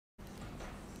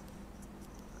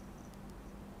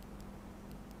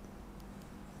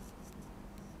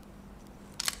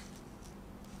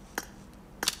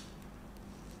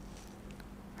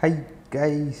Hi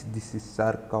guys, this is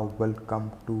ARKA.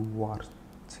 Welcome to our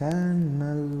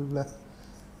channel.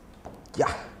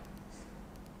 Yeah,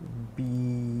 we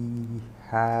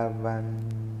have an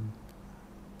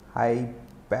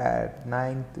iPad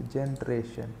 9th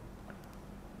generation.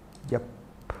 Yep,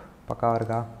 pakka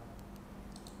varga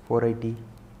 480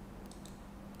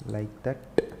 like that.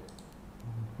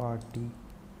 40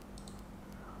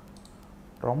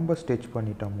 ரொம்ப stretch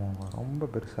பண்ணிட்டோமோ, ரொம்ப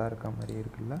பெருசாக இருக்க மாதிரி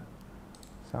இருக்குல்ல.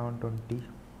 720.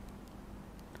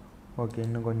 Okay,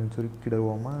 இன்னும் கொஞ்சம்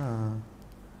சுருக்கிடுவோமா.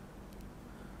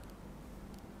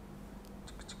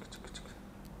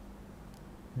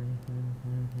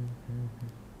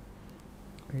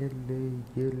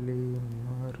 ஏழு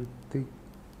மறுத்து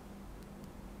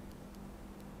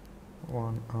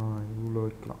இவ்வளோ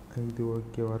வைக்கலாம். இது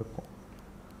ஓகேவாக இருக்கும்.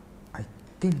 I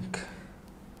think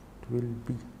it will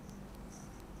be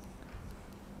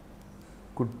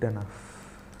good enough.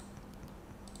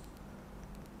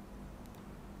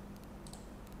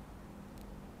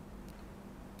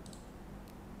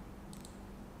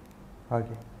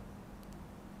 Okay,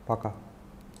 pakka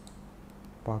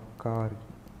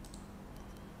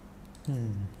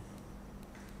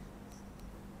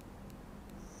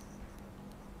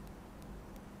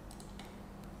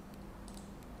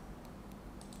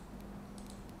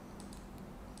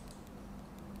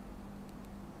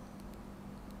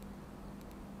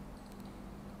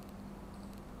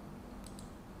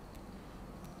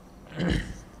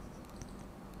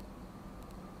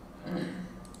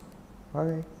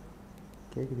okay.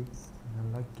 கேட்குது,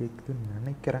 நல்லா கேட்குதுன்னு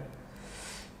நினைக்கிறேன்.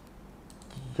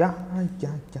 யா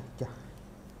யா யா யா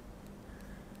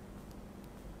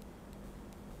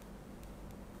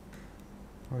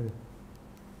ஓகே,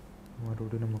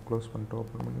 மறுபடியும் நம்ம க்ளோஸ் பண்ணிட்டு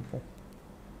ஓப்பன் பண்ணிப்போம்.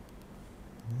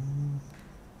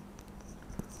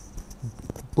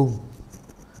 பூம்.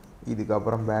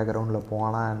 இதுக்கப்புறம் பேக்ரவுண்டில்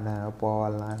போனால் என்ன,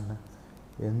 போகலாம் என்ன,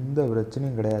 எந்த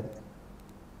பிரச்சனையும் கிடையாது.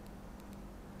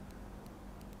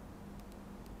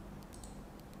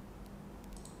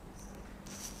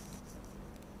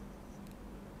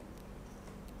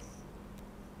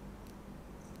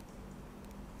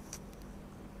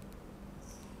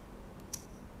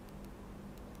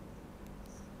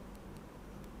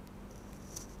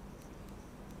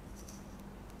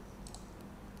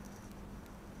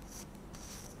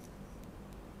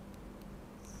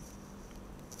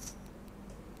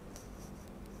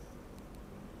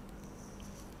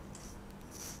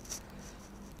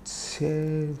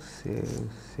 Save.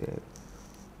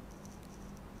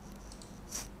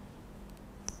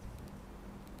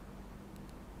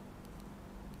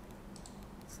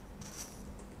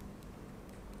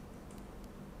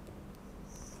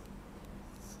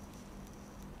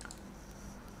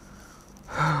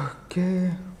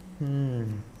 Okay.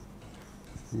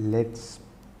 Let's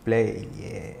play.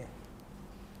 Yeah.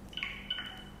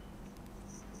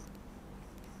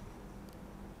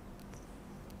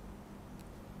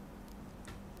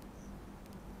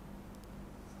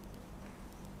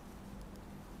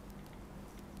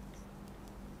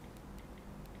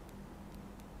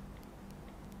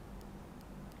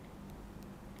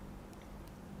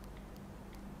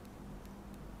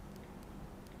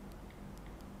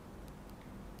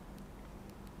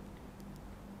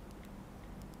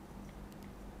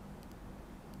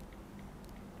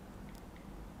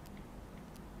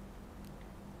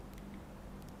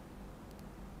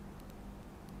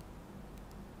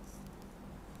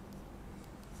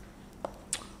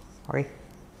 Okay,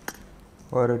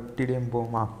 ஒரு டிடிஎம்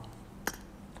போமா.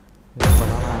 இப்போ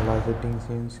தான் நான் எல்லா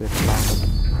செட்டிங்ஸையும் செட்லாம்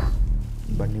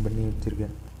பண்ணி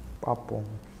வச்சுருக்கேன். பார்ப்போம்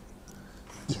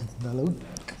எந்த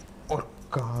அளவுக்கு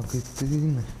ஒர்க்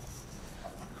ஆகுதுன்னு.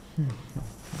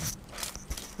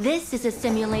 This is a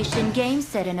simulation game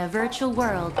set in a virtual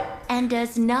world and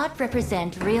does not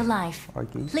represent real life.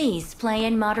 Okay. Please play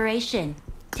in moderation.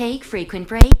 Take frequent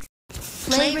breaks.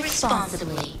 Play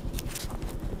responsibly.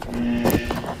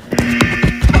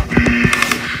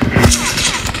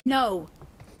 No.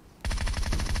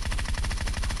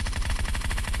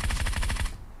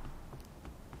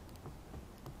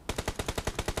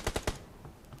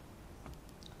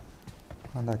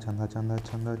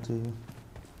 ചന്ദാച്ചി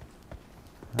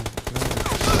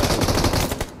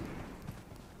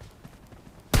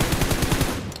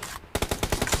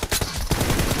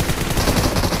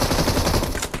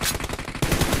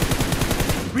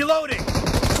Reloading.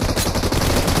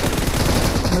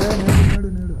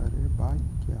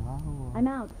 I'm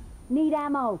out. Need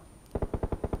ammo.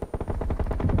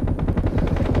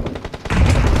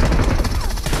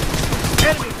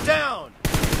 Enemy down.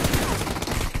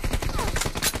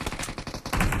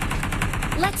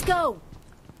 Let's go.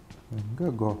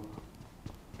 Go.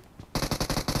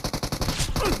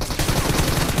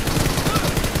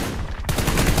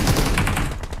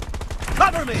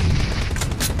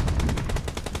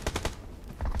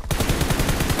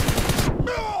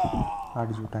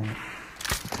 அடிச்சு விட்டாங்க.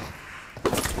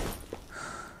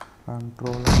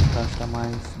 Control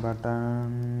customize button.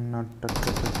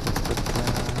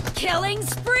 Killing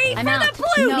spree for the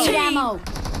blue team. Ammo.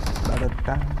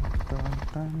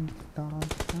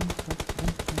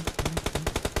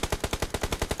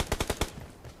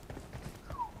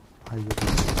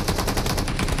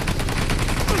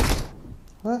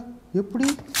 எப்படி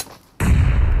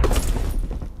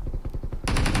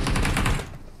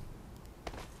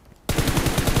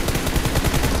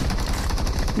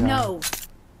No.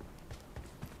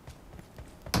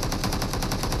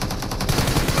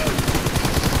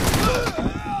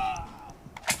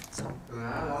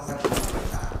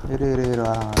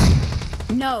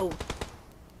 No.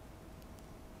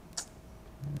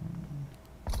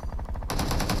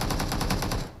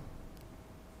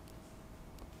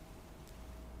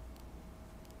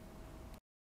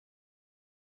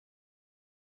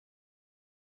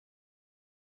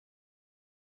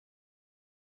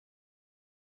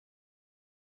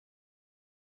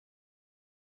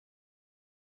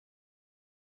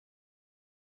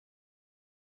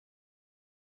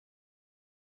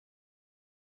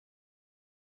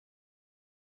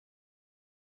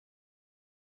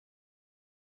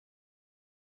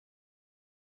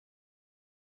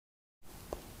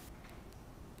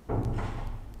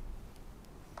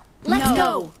 Let's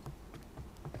go.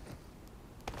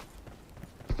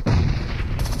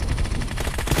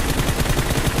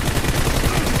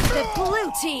 The blue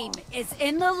team is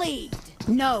in the lead.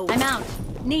 No. I'm out.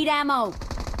 Need ammo.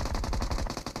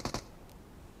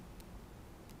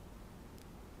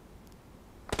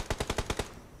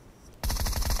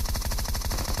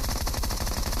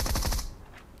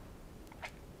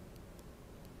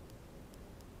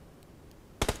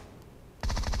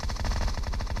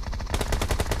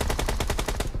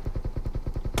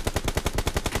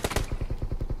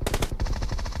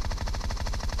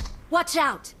 Watch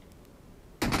out!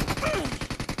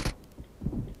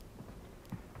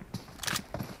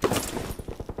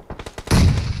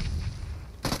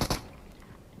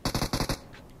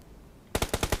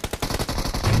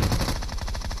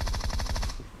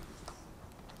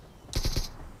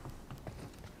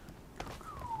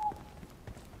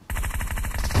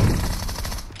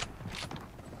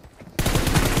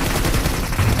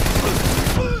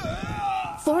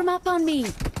 Form up on me.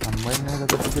 நம்ம என்ன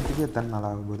கட்டிக்கிறதுக்கே எத்தனை நாள்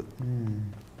ஆக போகுது.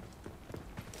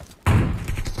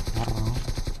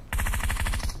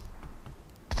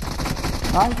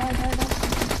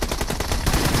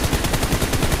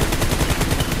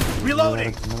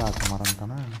 சின்னதாக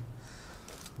மறந்துட்டானே.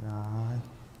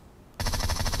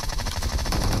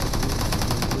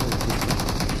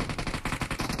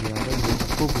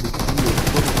 எப்போ பிடிச்சி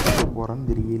எப்போ போகிறோன்னு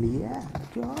தெரியலையே.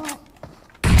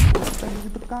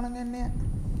 பண்ணிக்கிட்டு இருக்கானுங்க என்ன.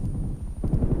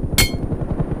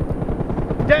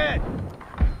 Dead.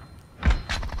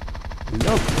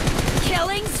 Look.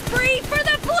 Killing spree for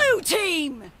the blue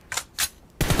team.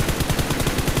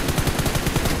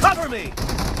 Cover me.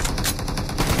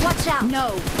 Watch out. No.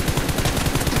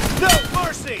 No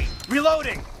mercy.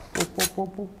 Reloading.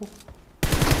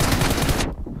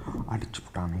 அடிச்சு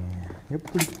விட்டானே.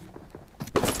 எப்படி?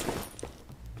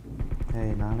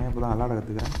 ஏய் நானே இப்போதான் விளாட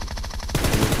கற்றுக்கிறேன்.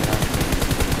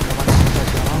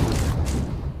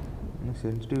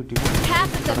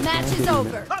 Half of the match is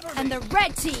over, and the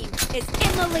red team is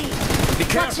in the lead. Be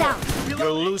careful. Watch out.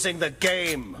 You're losing the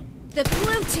game. The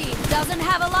blue team doesn't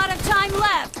have a lot of time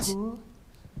left.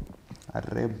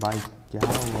 अरे भाई क्या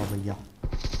हुआ भैया?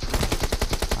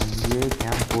 ये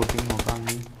camp coating होगा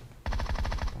नहीं.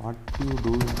 What you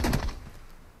do?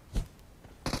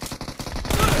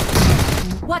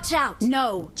 Watch out. No.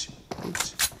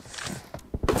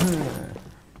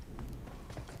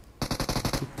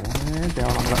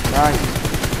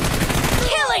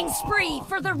 Killing spree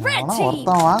for the red team.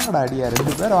 ஒருத்தன் வாங்கடா அடியா.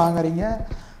 ரெண்டு பேர் வாங்குறீங்க.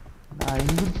 நான்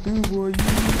இங்கிட்டு போய்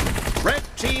Red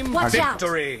team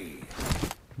victory.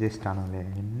 ஜெயிச்சிட்டானுங்களே.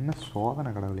 என்ன சோதனை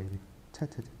கடவுளே இது.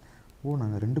 சே. ஓ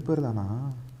நாங்கள் ரெண்டு பேர் தானா?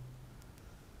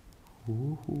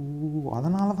 ஓஹோ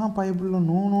அதனால தான் பைபிளில்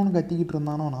நோன்னு கத்திக்கிட்டு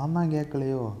இருந்தானோ. நான் தான்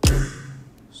கேட்கலையோ.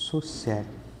 So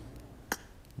sad.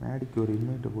 மேடிக்கு ஒரு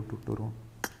இன்வைட்டை போட்டு விட்டு வருவோம்.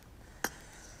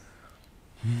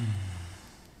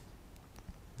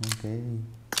 ஓகே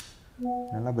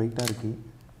நல்லா பிரைட்டாக இருக்குது.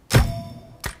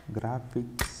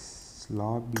 கிராஃபிக்ஸ்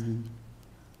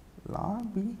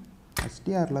லாபி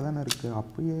எஸ்டிஆரில் தானே இருக்குது.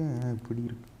 அப்பயே இப்படி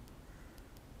இருக்கு.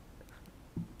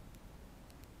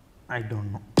 I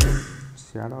don't know.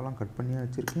 ஷேடோலாம் கட் பண்ணியாக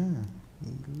வச்சுருக்கேன்.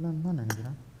 இல்லைன்னு தான்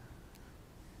நினைக்கிறேன்.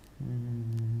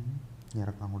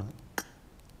 இறக்கலாம் கூடாது.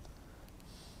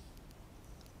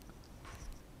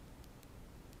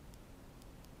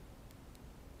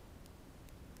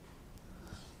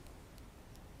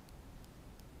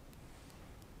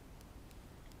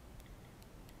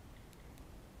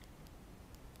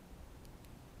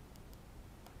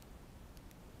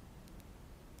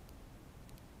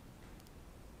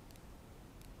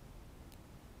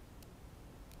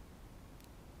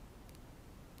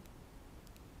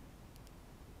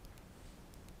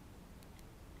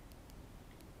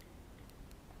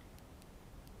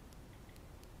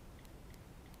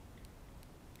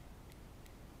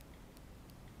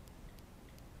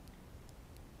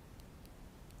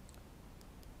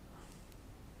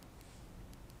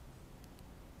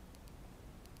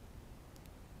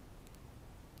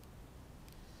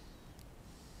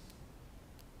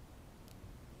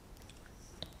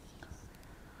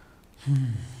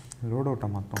 லோட் அவுட்டை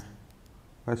மாற்றோம்.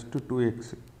 ஃபஸ்ட்டு 2x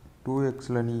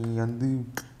 2xல நீ வந்து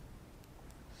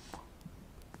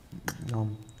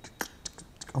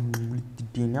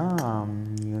முடிச்சிட்டின்னா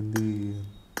நீ வந்து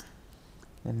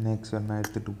NX ஒன்றா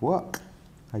எடுத்துகிட்டு போ.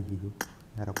 ஐயோ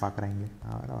வேறு பார்க்குறாங்களே,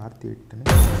 நான் வேறு வார்த்தை விட்டேன்னு.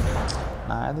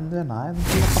 நான் எதுவும்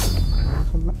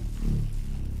சொல்ல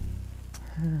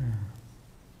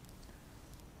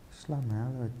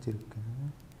மேலே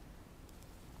வச்சுருக்கேன்.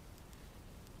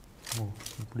 ஓ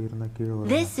இப்படி இருந்தால் கீழே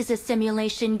வரும். This is a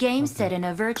simulation game set in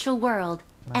a virtual world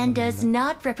and does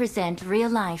not represent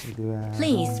real life.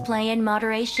 Please play in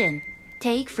moderation,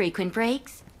 take frequent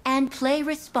breaks, and play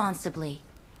responsibly.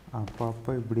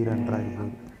 அப்போ இப்படி ரெண்டாக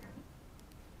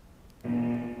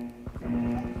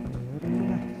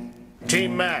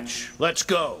Team match, let's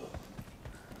go.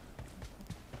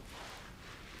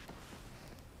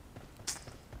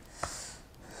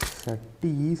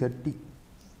 சட்டி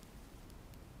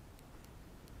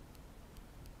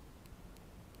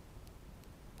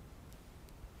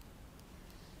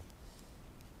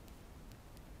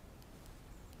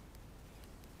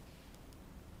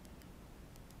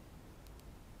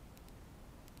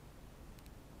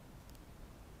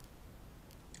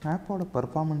ஆப்போட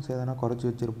பர்ஃபார்மன்ஸ் எதனா குறைச்சி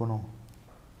வச்சுருப்பனோ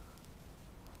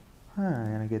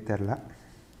எனக்கே தெரில.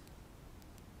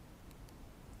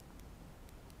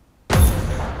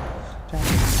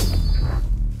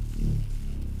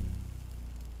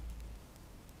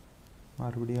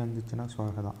 மறுபடியும் வந்துச்சுன்னா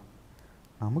சுவாகதான்.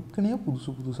 நமக்குனே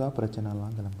புதுசாக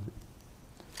பிரச்சனைலாம் கிளம்புது.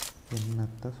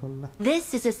 என்னத்த சொல்ல. This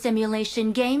is a simulation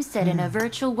game set in a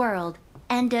virtual world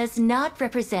and does not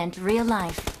represent real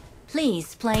life. Please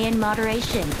play in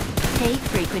moderation, take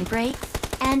frequent breaks,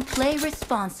 and play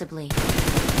responsibly.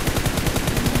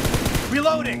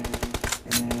 Reloading.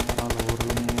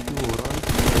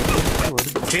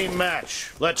 Team match,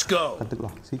 let's go.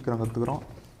 கத்துக்கலாம், சீக்கிரம் கத்துக்கிறோம்.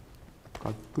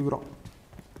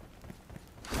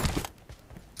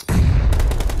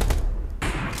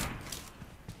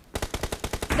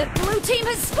 The blue team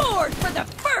has scored for the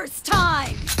first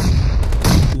time.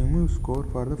 Team score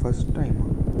for the first time.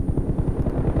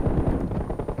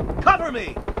 Cover me.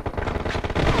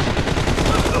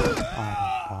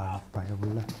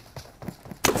 பயவுள்ள.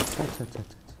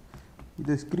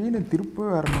 இது ஸ்க்ரீனை திருப்ப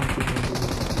வரணும்.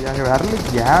 எங்கள்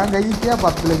விரலுக்கு என் கைக்கே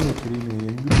பத்தலைங்க screen.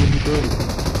 எங்கே போயிட்டோ இருக்கு.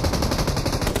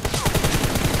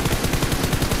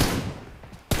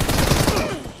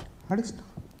 அடிச்சிட்டான்.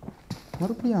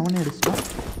 மறுபடியும் அவனே அடிச்சிட்டான்.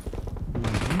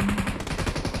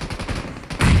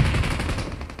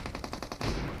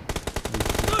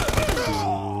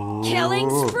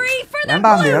 ஏண்டா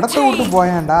அந்த இடத்த விட்டு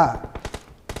போயேன்டா.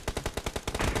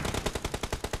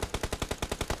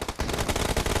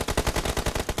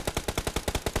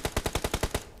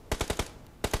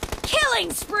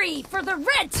 Killing spree for the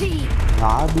red team.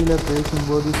 லாபில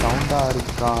பேசும்போது சவுண்டா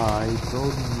இருக்கா? I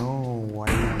don't know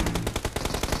why.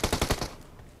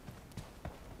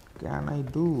 Can I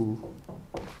do?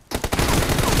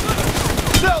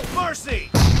 No mercy.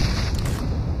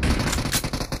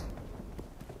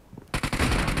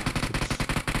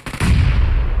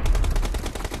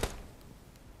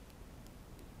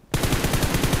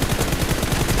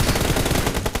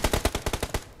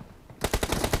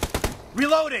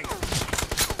 Reloading.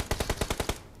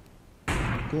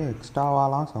 Okay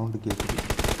எக்ஸ்ட்ராவாலாம் sound கேட்குது.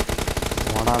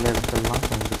 ஓடாத இடத்துலலாம்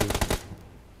சவுண்டு கேட்குது.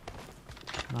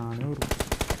 நானே ஒரு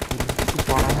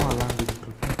படமும் விளாண்டுக்கிட்டு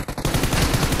இருக்கேன்.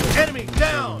 Enemy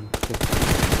down.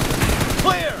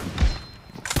 Clear.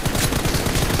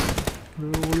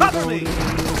 Cover me.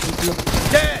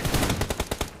 Dead.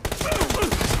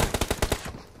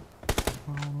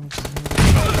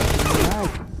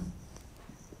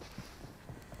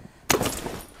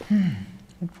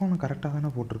 ஹெட்ஃபோனை கரெக்டாக தானே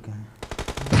போட்டிருக்கேன்.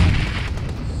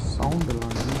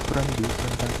 சவுண்டெல்லாம்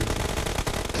டிஃப்ரெண்ட்டாக கேட்குது.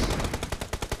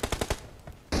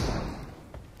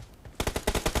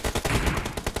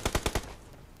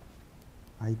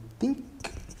 ஐ திங்க்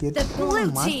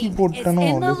ஹெட்ஃபோன் மாற்றி போட்டனோ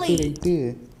லெஃப்ட் ரைட்டு.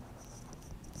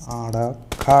 ஆடா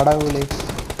கடவுளே.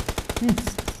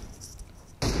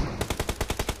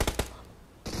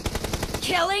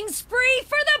 Killing spree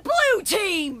for the blue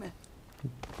team.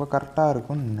 இப்போ கரெக்டாக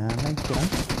இருக்கும்னு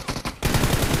நினைக்கிறேன்.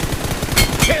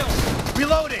 Kill.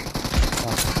 Reloading.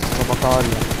 பக்காவா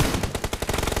இல்லை.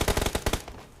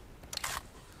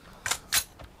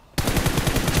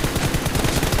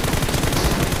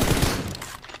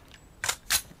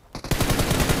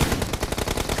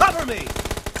 Cover me.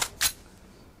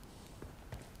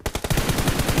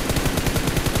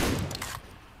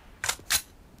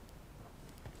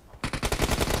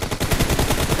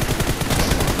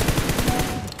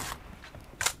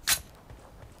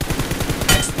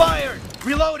 Expired.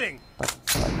 Reloading.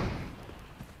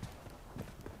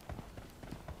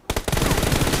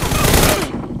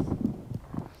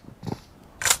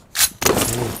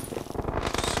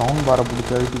 Sound பாரை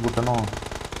பிடிச்சி அழுத்தி போட்டணும்.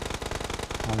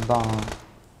 அதுதான்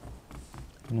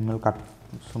இனிமேல்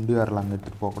சுண்டி வரலாம், அங்கே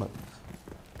எடுத்துகிட்டு போகக்கூடாது.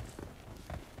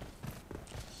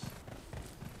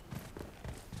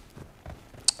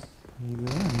 இது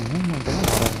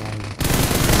மூவ்மெண்ட்டெல்லாம் வராது.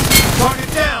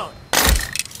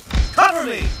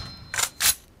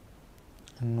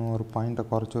 இன்னும் ஒரு பாயிண்ட்டை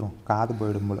குறைச்சிரும், காது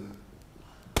போயிடும் போல.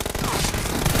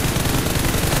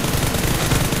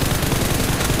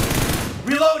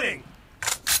 Reloading.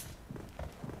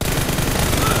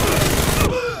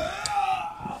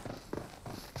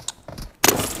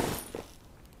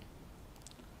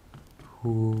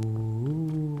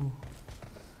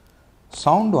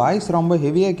 சவுண்ட் வாய்ஸ் ரொம்ப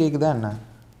ஹெவியாக கேட்குதா என்ன?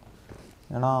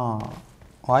 ஏன்னா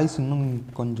வாய்ஸ் இன்னும்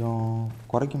கொஞ்சம்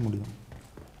குறைக்க முடியும்.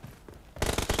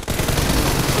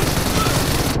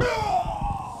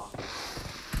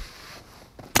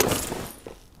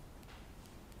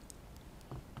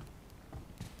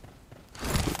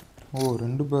 ஓ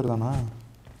 2 பேர் தானா?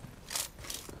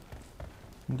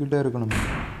 இங்கிட்ட இருக்கணும்.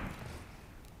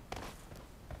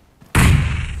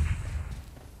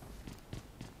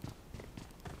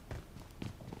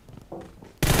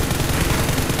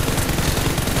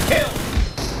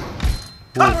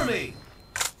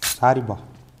 சாரிப்பா,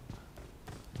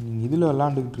 நீங்கள் இதில்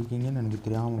விளாண்டுக்கிட்டு இருக்கீங்கன்னு எனக்கு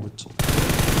தெரியாமல் போச்சு.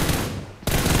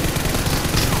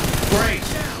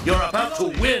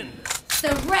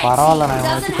 பரவாயில்ல, நான்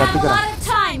வச்சு கற்றுக்கிறேன்.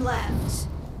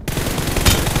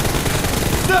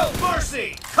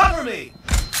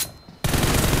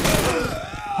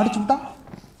 அடிச்சுட்டா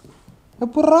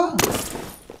எப்பட்றா?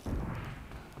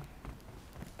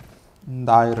 இந்த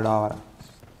 1000 வர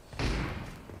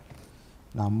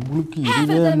நம்மளுக்கு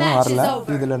இதுவே இன்னும் வரல.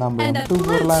 இதில் நம்ம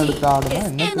 1-2-4 எடுத்து ஆடுனா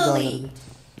என்னத்துக்கு ஆகுது?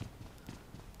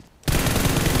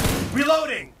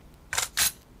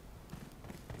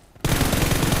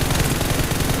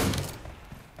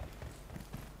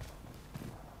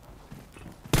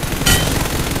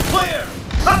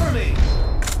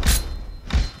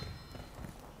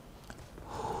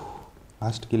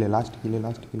 லாஸ்ட் கில்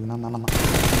நான்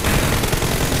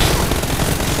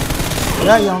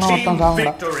ஏய் அவன ஒருத்தன்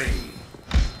சாவுங்கடா.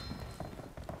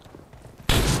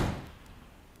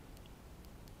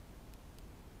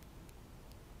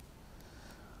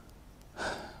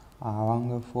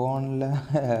 அவங்க ஃபோனில்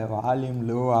வால்யூம்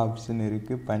லோ ஆப்ஷன்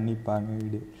இருக்குது, பண்ணிப்பாங்க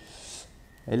வீடு.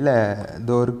 இல்லை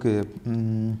இதோ இருக்குது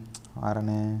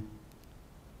வரனே.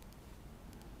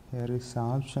 there is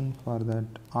option for that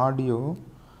audio,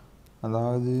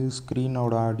 அதாவது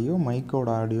ஸ்க்ரீனோட ஆடியோ மைக்கோட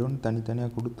ஆடியோன்னு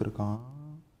தனித்தனியாக கொடுத்துருக்கான்.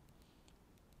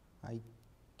 I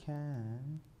can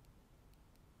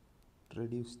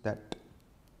reduce that.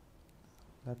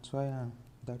 That's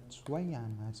why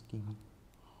I'm asking.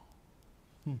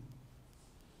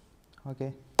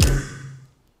 Okay,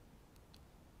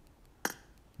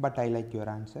 but I like your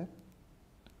answer.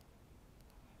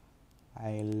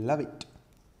 I love it.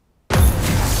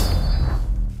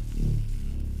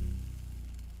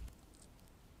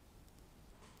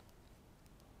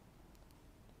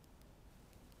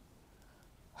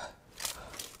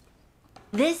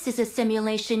 This is a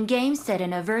simulation game set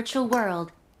in a virtual world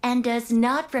and does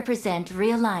not represent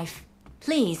real life.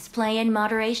 Please play in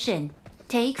moderation,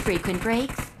 take frequent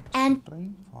breaks, and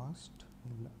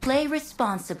play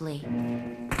responsibly.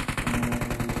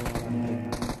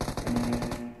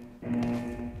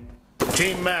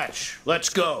 Team match, let's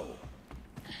go.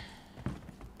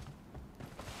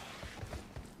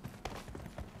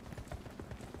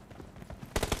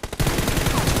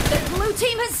 The blue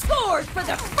team has scored for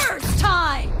the first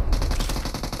time.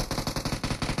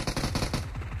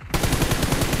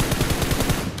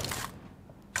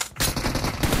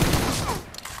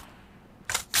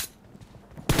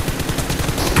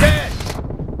 Dead.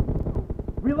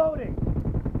 Reloading.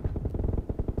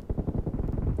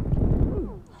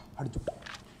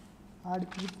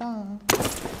 அடிச்சுட்டான்.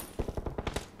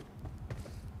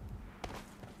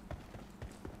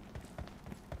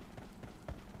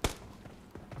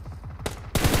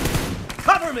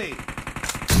 Cover me.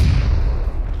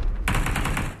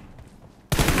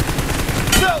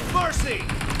 No mercy.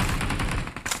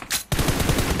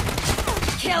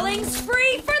 Killing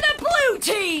spree for the blue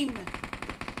team.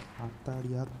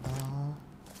 அத்தாடியாத்தா.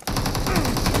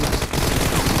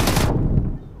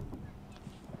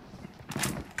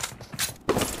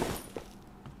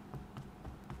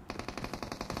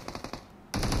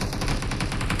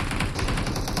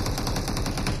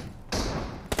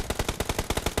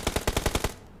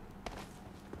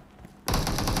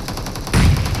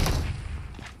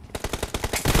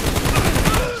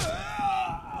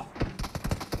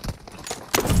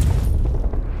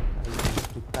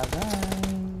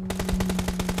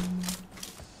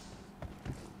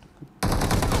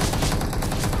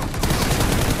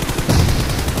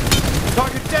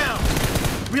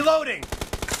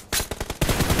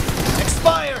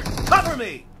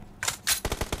 me!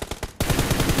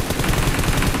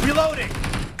 Reloading!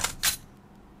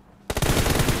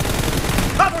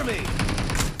 Cover me!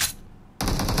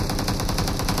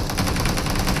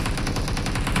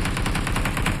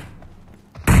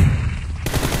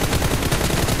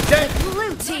 The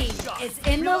blue team is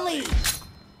in the lead.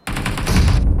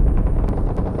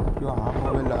 ஐயோ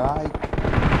ஆமாவில்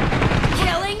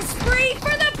Killing spree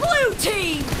for the blue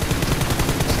team.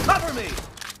 Cover me!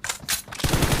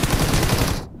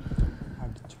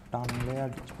 அடிச்சு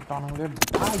விட்டானுங்களே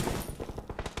டாய்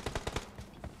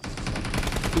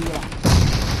தீங்களா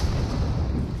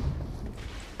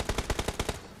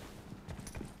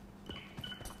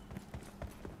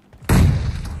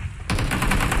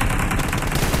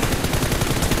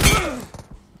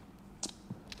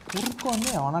குறுக்க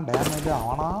வந்து அவனா damage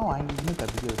அவனா வாங்கிட்டு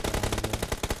தப்பிக்க வச்சான்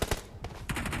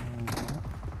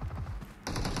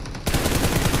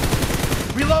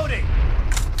Reloading!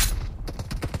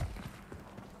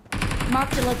 Mark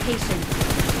the location.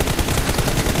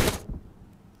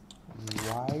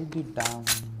 Why did damn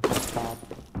stop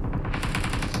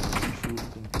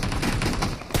shooting?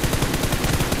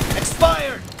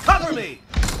 Expired! Cover me!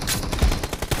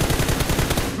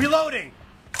 Reloading!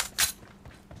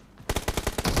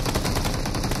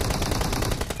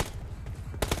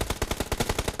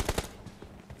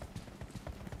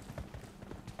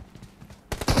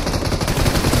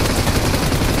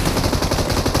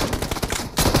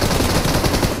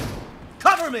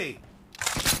 Cover me!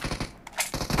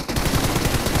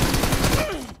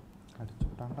 அடிச்சு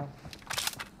விட்டான்டா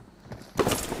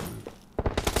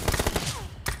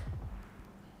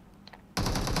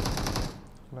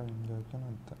இல்லை இங்கே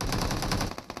வைக்கணும்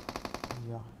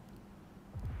ஐயா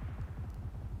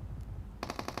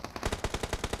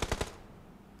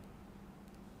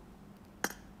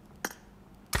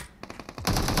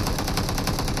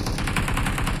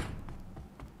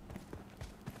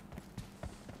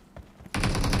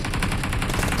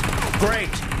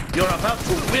Great! You're about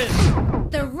to win!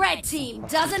 The red team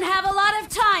doesn't have a lot of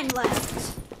time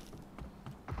left.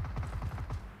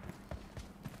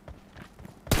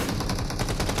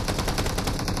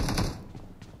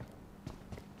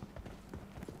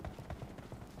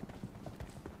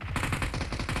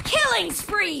 Killing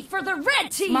spree for the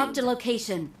red team. Marked a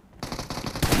location.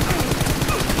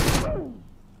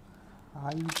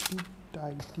 I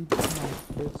did my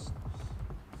best.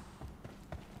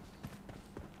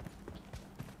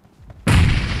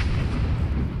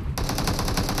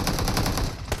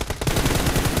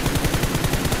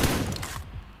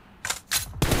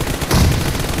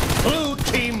 Blue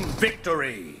team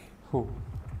victory! Oh.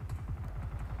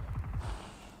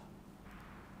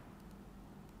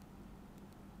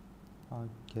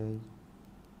 Okay.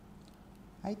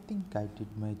 I think I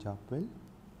did my job well.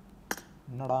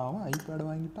 என்னடா அவன் iPad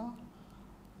வாங்கிட்டான்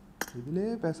இதிலே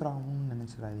பேசுகிறாங்கன்னு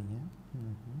நினச்சிடாதீங்க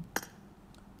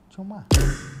சும்மா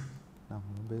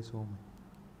நம்மளும் பேசுவோமே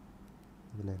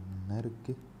இதில் என்ன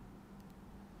இருக்குது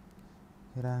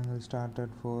இராங்கல்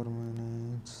ஸ்டார்டட் 4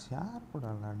 minutes யார் கூட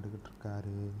விளாண்டுக்கிட்டு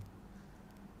இருக்காரு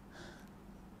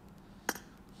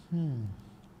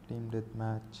team death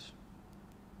match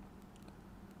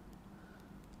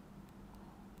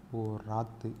O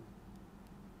ராத்து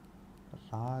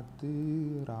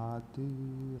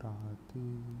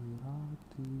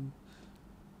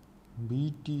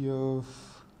BTF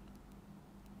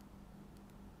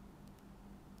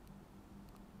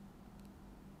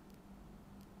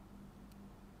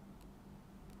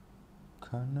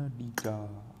Canada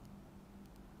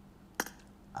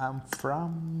I'm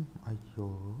from ஐயோ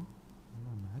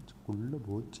மேட்ச் குள்ள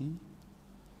போச்சு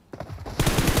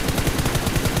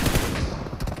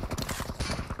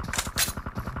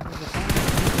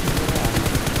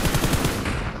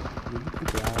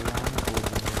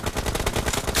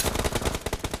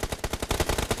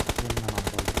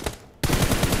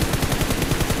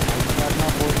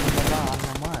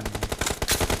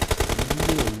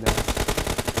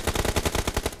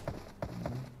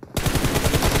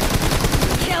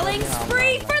Killing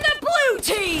spree for the blue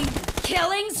team.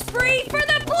 Killing spree for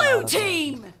the blue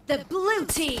team. The blue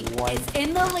team is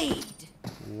in the lead.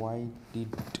 Why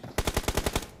did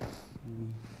we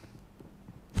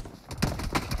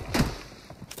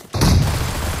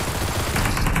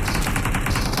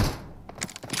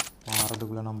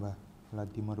மாறதுக்குள்ள நம்ம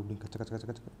எல்லாத்தையும் மறுபடியும் கச்ச கச்ச கச்ச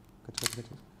கச்ச கச்ச கச்ச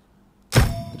கச்ச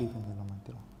 3 கொஞ்சம்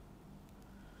மாற்றிடும்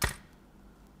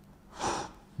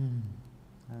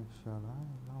ஆக்சுவலாக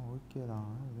எல்லாம் ஓகே தான்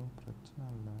எதுவும் பிரச்சனை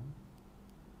இல்லை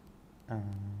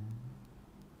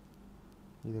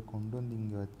இதை கொண்டு வந்து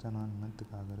இங்கே வச்சா நான்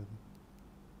என்னத்துக்கு ஆகிறது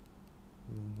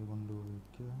இதை இங்கே கொண்டு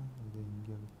வைக்க இதை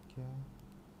இங்கே வைக்க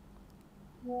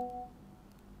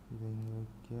இதை இங்கே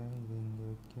வைக்க, இதை இங்கே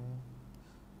வைக்க,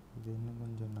 இது இன்னும்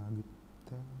கொஞ்சம்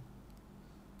நகுத்த.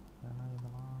 ஏன்னா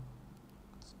இதெல்லாம்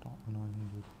கஷ்டம். நான் இங்கே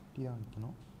வெட்டி தான்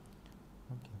வைக்கணும்.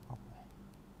 ஓகே, பார்ப்போம்.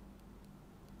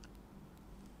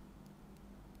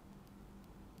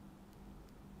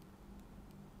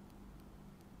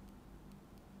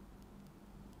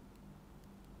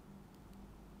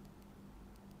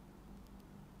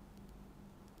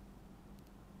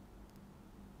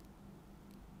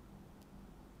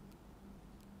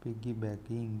 பிக்கி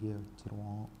பேக்கு இங்கே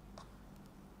வச்சுருவோம்.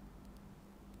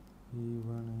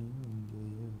 இவனை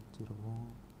இங்கேயே வச்சுருவோம்.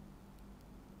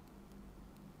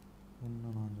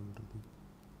 என்ன நான் சொல்கிறது?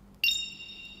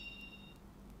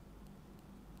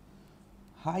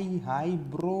 Hi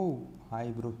bro.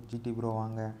 Hi bro, GT bro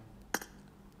வாங்க.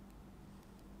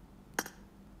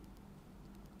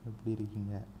 எப்படி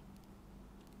இருக்கீங்க?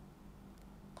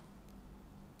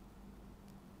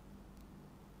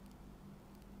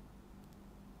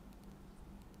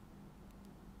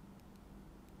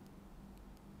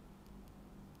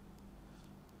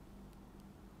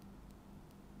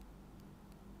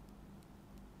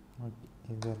 ஓகே,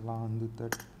 இதெல்லாம் வந்து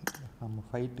நம்ம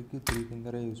ஃபைட்டுக்கு 3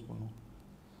 ஃபிங்கரே யூஸ் பண்ணுவோம்.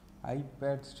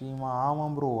 ஐபேட் ஸ்ட்ரீமா?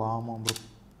 ஆமாம் ப்ரோ, ஆமாம் ப்ரோ.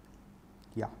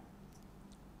 யா,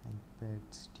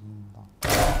 ஐபேட் ஸ்ட்ரீம் தான்.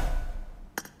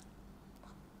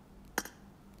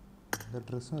 இந்த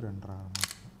ட்ரெஸ்ஸும் 2000.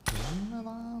 என்ன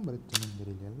தான் பிரச்சனைன்னு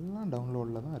தெரியல. எல்லாம்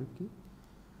டவுன்லோடில் தான் இருக்குது.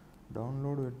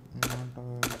 டவுன்லோடு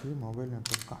இருக்குது. மொபைல்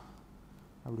நெட்ஒர்க்கா?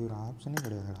 அப்படி ஒரு ஆப்ஷனே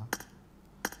கிடையாதுடா.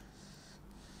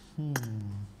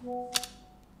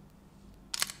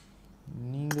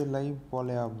 நீங்கள் லைவ்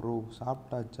போலையா ப்ரோ?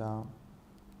 சாப்பிட்டாச்சா?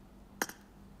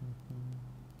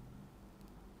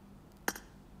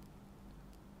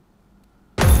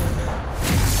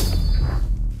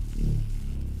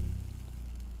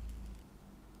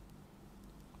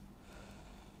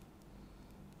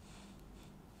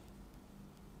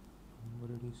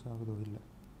 ரெடியூஸ் ஆகுதோ இல்லை,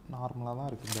 நார்மலாக தான்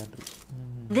இருக்குது battery.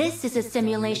 This is a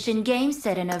simulation game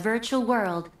set in a virtual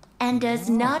world and does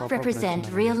not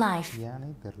represent real life.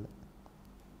 ஏனே தெரில.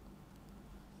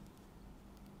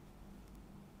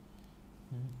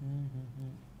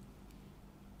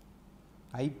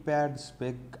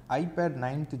 IPad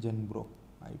 9th gen bro.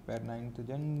 IPad 9th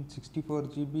gen 64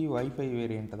 GB wifi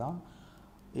variant தான்.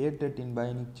 A13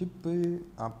 பைனிக் chip.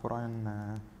 அப்புறம் என்ன,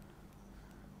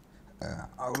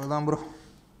 அவ்வளோதான் bro.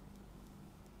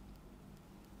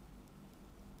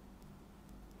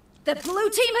 The blue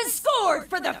team has scored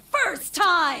for the first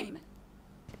time.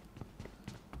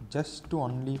 Just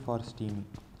only for Steam.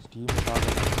 ஸ்டீமுக்காக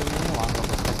மட்டுமே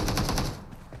வாங்கப்பட்டது.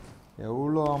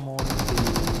 எவ்வளோ amount?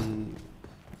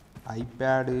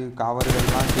 IPad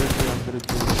கவர்கள்லாம் சேர்த்து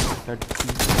வந்துருக்கு. 30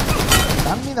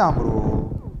 கம்மி தான் ப்ரோ.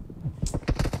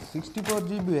 64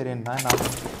 GB வேரியன்ட் தான்,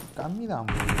 கம்மி தான்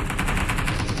ப்ரோ.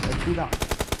 30 தான்.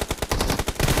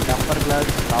 டெம்பர்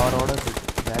கிளாஸ் கவரோட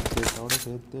பேக் கேஸோடு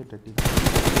சேர்த்து 30 தான்.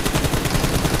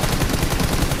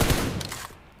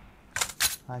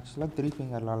 ஆக்சுவலாக 3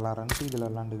 ஃபிங்கரில் விளாட்றேன்ட்டு இதில்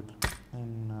விளாண்டுக்கிட்டு இருக்கேன்.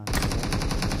 என்ன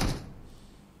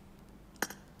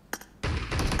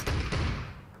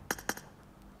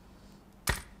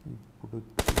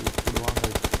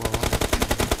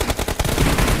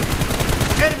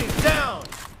Enemy down.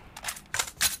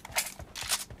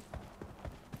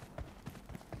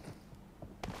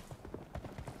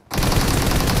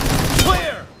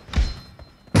 Clear.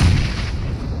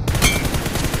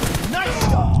 Nice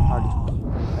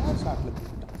shot.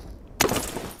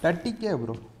 30K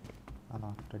bro.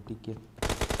 ஆனால் 30K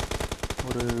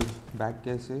ஒரு back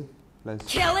case plus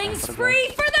Killing spree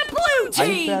for the blue team.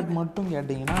 IPad மட்டும்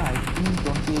கேட்டிங்கன்னா ஐ திங்க்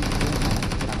 28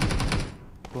 நினைக்கிறேன்.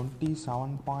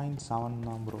 27.7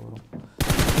 தான் ப்ரோ வரும்.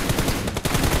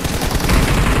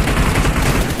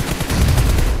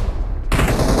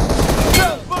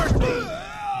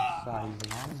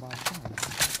 இதெல்லாம் பார்த்தா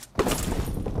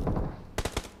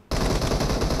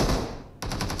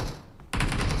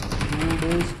 2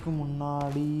 டேஸ்க்கு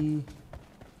முன்னாடி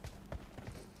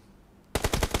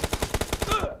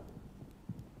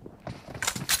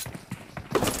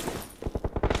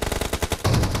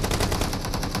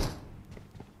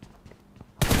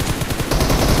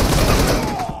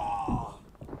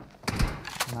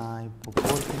நான் இப்போ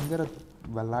 4 ஃபிங்கரை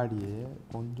விளாடியே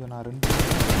கொஞ்சம் நான் 2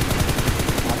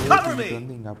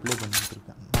 வந்து இங்கே அப்ளை பண்ணிட்டு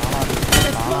இருக்கேன்.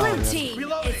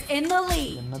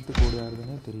 என்னத்துக்கு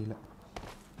ஓடியாருதுன்னே தெரியல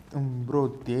ப்ரோ.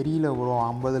 தெரியல ப்ரோ.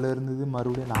 50ல் இருந்தது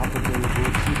மறுபடியும் 47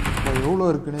 போச்சு. இப்போ எவ்வளோ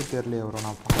இருக்குன்னே தெரியல ப்ரோ.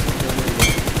 நான்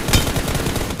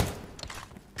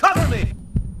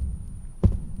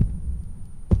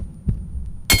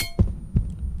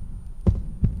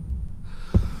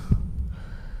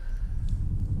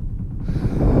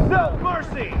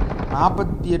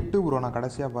 48 ப்ரோ நான்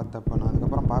கடைசியாக பார்த்தப்ப. நான்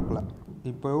அதுக்கப்புறம் பார்க்கல.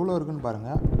 இப்போ எவ்வளோ இருக்குன்னு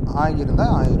பாருங்கள். ஆகியிருந்தா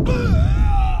 1000.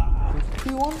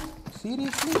 51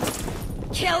 seriously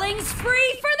Killing spree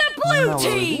for the blue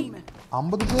team.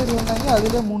 50 பேர் வந்தாங்க,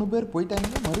 அதில் 3 பேர் போயிட்டாங்க.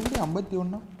 மறுபடியும்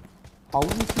 51. How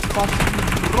is it possible,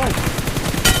 bro?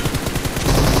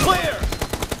 Clear!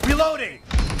 Reloading!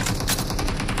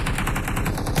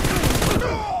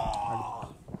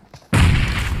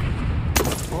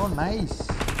 Oh, nice.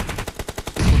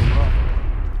 Super bro.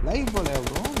 Live போலையா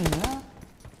ப்ரோ நீங்கள்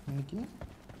இன்னைக்கு?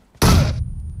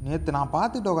 நேற்று நான்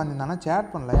பார்த்துட்டு உட்காந்துருந்தேன்னா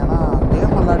சேட் பண்ணல. ஏன்னா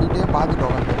கேம் விளையாடிட்டே பார்த்துட்டு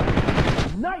உட்காந்துருக்கேன்.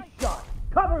 Nice shot!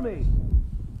 Cover me!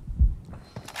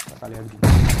 தக்காளி அடிச்சு.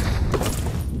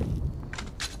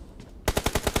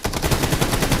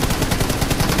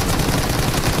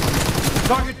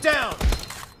 Target down!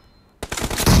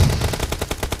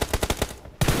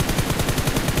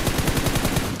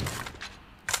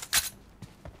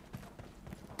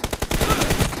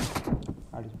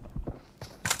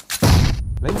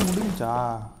 லைவ் முடிஞ்சா?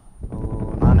 ஓ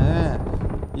நான்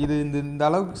இது இந்த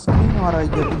அளவுக்கு ஸ்க்ரீன் வர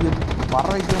வைக்கவும்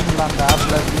இல்லை அந்த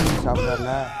ஆப்பில் ஸ்க்ரீன்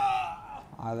சாஃப்ட்வேரில்.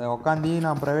 அதை உட்காந்து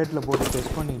நான் ப்ரைவேட்டில் போட்டு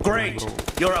டெஸ்ட் பண்ணிட்டு Great!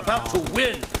 You're about to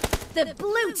win! The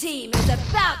blue team is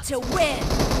about to win.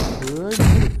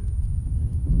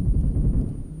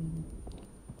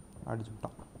 அடிச்சு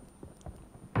விட்டான்.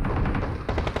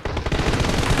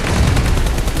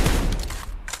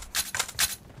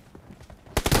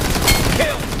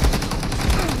 Kill!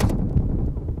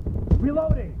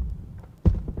 Reloading!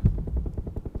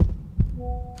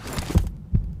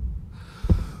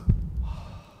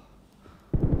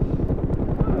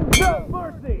 No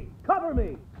mercy! Cover me!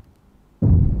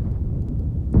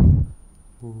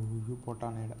 ஓ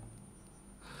போட்டானே.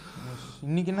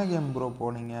 இன்னைக்கு என்ன கேம் ப்ரோ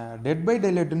போனீங்க? டெட் பை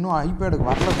டைலைட் இன்னும் ஐபேடுக்கு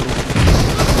வரல ப்ரோ.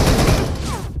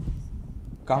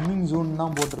 கம்மிங் ஜூன்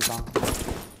தான் போட்டிருக்கான்.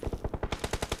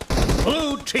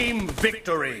 Blue team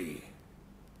victory!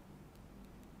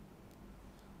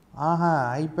 ஆஹா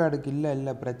ஐபேடுக்கு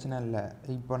இல்லை பிரச்சனை இல்லை.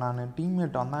 இப்போ நான்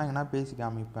டீம்மேட் வந்தாங்கன்னா பேசி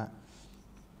காமிப்பேன்.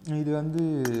 இது வந்து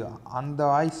அந்த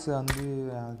வாய்ஸ் வந்து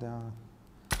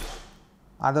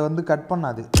அதை வந்து கட்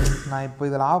பண்ணாது. நான் இப்போ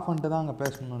இதில் ஆஃப் பண்ணிட்டு தான் அங்கே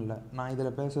பேசணும் இல்லை. நான்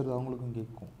இதில் பேசுகிறது அவங்களுக்கும்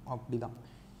கேட்கும். அப்படி தான்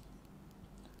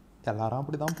எல்லோரும்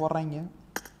அப்படி தான் போடுறாங்க.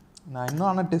 நான் இன்னும்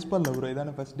ஆனால் டெஸ்ட் பண்ணல ப்ரோ.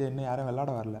 இதானே ஃபஸ்ட் டே, இன்னும் யாரும்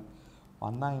விளாட வரல.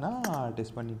 வந்தாங்கன்னா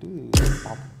டெஸ்ட் பண்ணிவிட்டு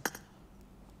பார்ப்போம்.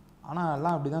 ஆனால்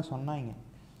எல்லாம் அப்படி தான் சொன்னாங்க.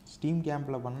 ஸ்டீம்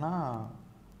கேம்பில் பண்ணால்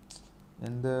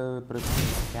எந்த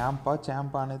பிரச்சனையும் கேம்பா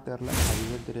சேம்பானே தெரில.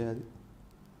 அதுவே தெரியாது.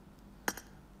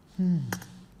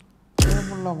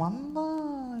 கேம்பில் வந்தான்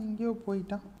எங்கேயோ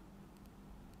போயிட்டான்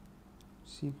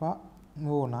சிவா.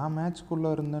 ஓ நான் மேட்ச்குள்ளே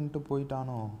இருந்தேன்ட்டு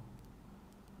போயிட்டானோ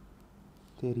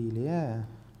தெரியலையே.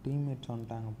 டீம்மேட்ஸ்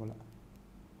வந்துட்டாங்க போல்.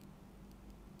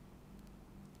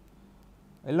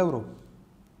 இல்லை ப்ரோ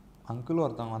அங்கிள்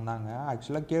ஒருத்தவங்க வந்தாங்க.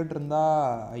 ஆக்சுவலாக கேட்டிருந்தா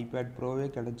ஐபேட் ப்ரோவே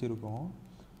கிடச்சிருக்கும்.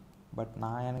 பட்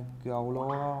நான் எனக்கு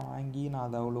அவ்வளோவா வாங்கி நான்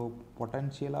அதை அவ்வளோ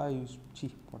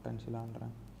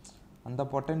பொட்டென்ஷியலான்றேன் அந்த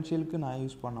பொட்டென்ஷியலுக்கு நான்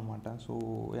யூஸ் பண்ண மாட்டேன். ஸோ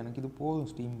எனக்கு இது போதும்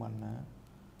ஸ்டீம் பண்ணேன்.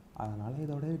 அதனால்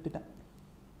இதோட விட்டுட்டேன்.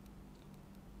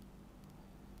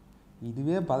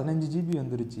 இதுவே 15 GB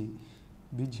வந்துருச்சு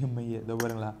BGMI. இதோ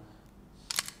பாருங்களா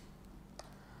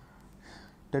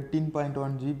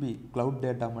 13.1 GB க்ளவுட்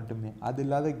டேட்டா மட்டுமே. அது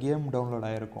இல்லாத கேம் டவுன்லோட்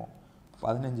ஆகிருக்கும்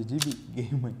 15 GB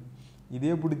கேமு.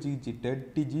 இதே பிடிச்சிக்கிச்சு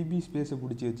 30 GB ஸ்பேஸை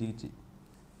பிடிச்சி வச்சுக்கிச்சு.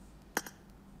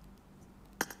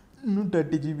 இன்னும்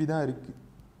 30 GB தான் இருக்குது.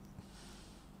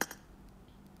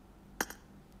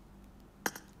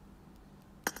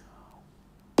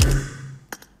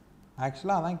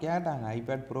 ஆக்சுவலாக அதான் கேட்டாங்க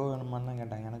ஐபேட் ப்ரோ வேணுமான்னு தான்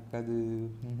கேட்டாங்க. எனக்கு அது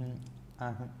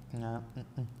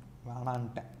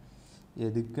வேணான்ட்டேன்.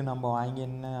 எதுக்கு நம்ம வாங்கி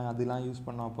என்ன அதெல்லாம் யூஸ்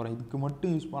பண்ண போகிறோம். இதுக்கு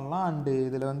மட்டும் யூஸ் பண்ணலாம். அண்டு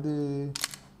இதில் வந்து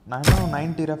நான் இன்னும்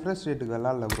 90 ரெஃப்ரெஷ் ரேட்டுக்கு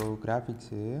விளாட்ல ப்ரோ.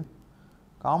 கிராஃபிக்ஸு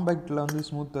காம்பேக்டில் வந்து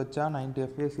ஸ்மூத் வச்சா 90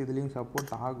 FPS இதுலேயும்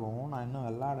சப்போர்ட் ஆகும். நான் இன்னும்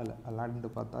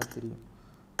விளாண்டுட்டு பார்த்தா தெரியும்.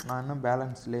 நான் இன்னும்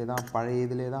பேலன்ஸ்லேயே தான் பழைய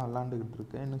இதிலே தான் விளாண்டுக்கிட்டு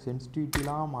இருக்கேன். இன்னும்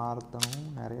சென்சிட்டிவிட்டிலாம் மாற்றணும்.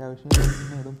 நிறையா விஷயம்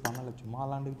இன்னும் எதுவும் பண்ணலை. சும்மா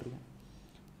விளாண்டுக்கிட்டு இருக்கேன்.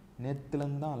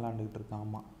 நேற்றுலேருந்து தான் விளாண்டுக்கிட்டு இருக்கேன்.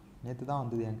 ஆமாம் நேற்று தான்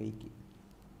வந்தது என் கைக்கு.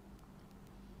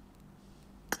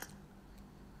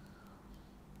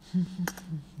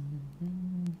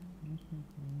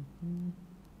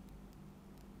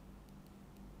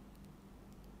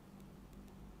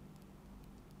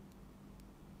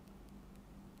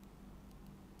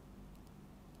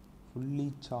 Fully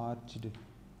charged.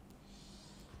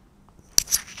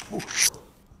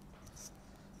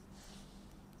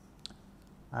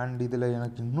 அண்ட் இதில்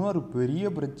எனக்கு இன்னொரு பெரிய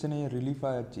பிரச்சனையை ரிலீஃப்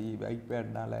ஆகிடுச்சு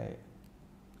ஐபேட்னால்.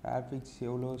 கிராஃபிக்ஸ்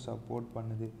எவ்வளோ சப்போர்ட்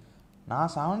பண்ணுது.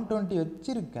 நான் 720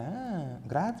 வச்சுருக்கேன்.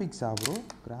 கிராஃபிக்ஸா bro?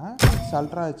 Graphics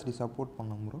ultra HD support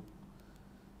பண்ணும் ப்ரோ.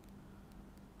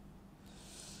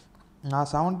 நான்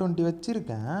 720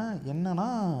 வச்சுருக்கேன். என்னன்னா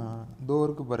இதோ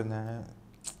இருக்கு பாருங்கள்.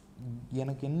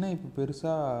 எனக்கு என்ன இப்போ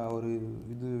பெருசாக ஒரு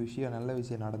விஷயம் நல்ல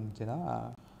விஷயம் நடந்துச்சுன்னா,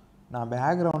 நான்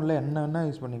பேக்ரவுண்டில் என்ன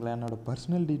யூஸ் பண்ணிக்கலாம். என்னோடய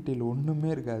பர்சனல் டீட்டெயில் ஒன்றுமே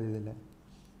இருக்காது இதில்.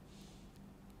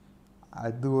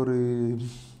 அது ஒரு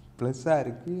ப்ளஸ்ஸாக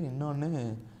இருக்குது. இன்னொன்று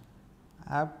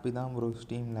ஆப் இதான் ப்ரோ,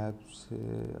 ஸ்டீம் லேப்ஸு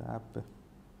ஆப்பு.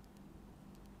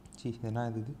 என்ன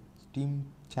இது ஸ்டீம்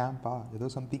சாம்பா ஏதோ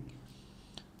சம்திங்.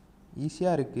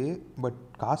 ஈஸியாக இருக்குது, பட்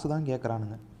காசு தான்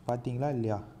கேட்குறானுங்க. பார்த்தீங்களா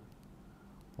இல்லையா?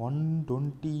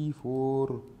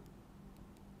 124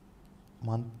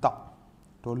 மந்த்தா,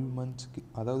 12 மந்த்ஸ்க்கு,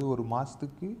 அதாவது ஒரு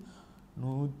மாதத்துக்கு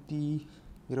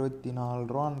 124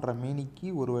 ரூபான்ற மேனிக்கு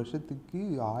ஒரு வருஷத்துக்கு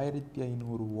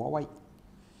 1500 ஓவாய்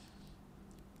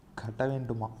கட்ட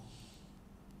வேண்டுமா?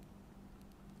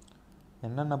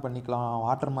 என்னென்ன பண்ணிக்கலாம்?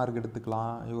 வாட்டர் மார்க்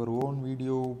எடுத்துக்கலாம், your own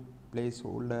video place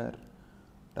holder,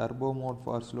 turbo mode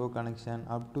for slow connection,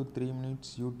 up to 3 minutes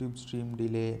YouTube stream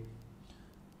delay,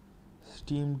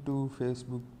 stream to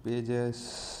Facebook pages,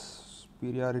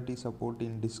 priority support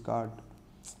in Discord.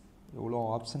 எவ்வளோ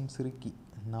ஆப்ஷன்ஸ் இருக்கு.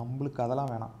 நம்மளுக்கு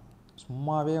அதெல்லாம் வேணாம்.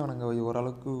 சும்மாவே அவனுங்க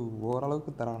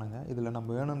ஓரளவுக்கு தரானுங்க. இதில் நம்ம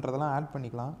வேணுன்றதெல்லாம் ஆட்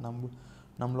பண்ணிக்கலாம்,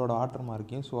 நம்மளோட வாட்டர்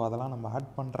மார்க்கையும். ஸோ அதெல்லாம் நம்ம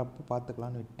ஆட் பண்ணுறப்ப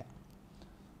பார்த்துக்கலான்னு விட்டேன்.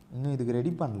 இன்னும் இதுக்கு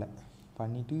ரெடி பண்ணல,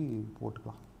 பண்ணிவிட்டு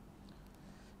போட்டுக்கலாம்.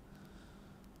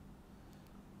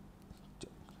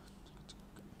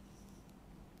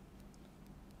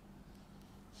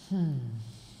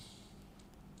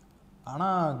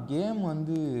 ஆனால் கேம்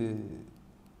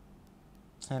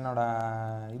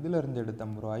என்னோடய இதிலேருந்து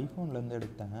எடுத்தேன் ப்ரோ, ஐஃபோன்லேருந்து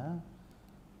எடுத்தேன்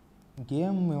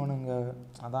கேம். இவனுங்க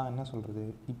அதான் என்ன சொல்கிறது,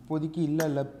 இப்போதைக்கு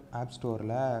இல்லை ஆப்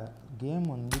ஸ்டோரில். கேம்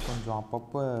கொஞ்சம்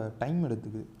அப்பப்போ டைம்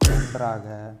எடுத்துக்குது. ரெண்டராக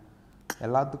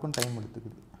எல்லாத்துக்கும் டைம்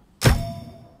எடுத்துக்குது.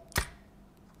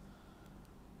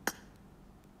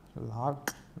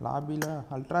 லாபியில்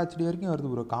அல்ட்ரா ஹெச்டி வரைக்கும்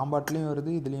வருது ப்ரோ. காம்பாட்லேயும்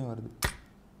வருது, இதுலேயும் வருது.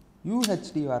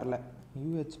 யூஹெச்டி வரல.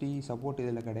 யூஹெச்டி சப்போர்ட்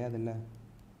இதில் கிடையாதுல்ல.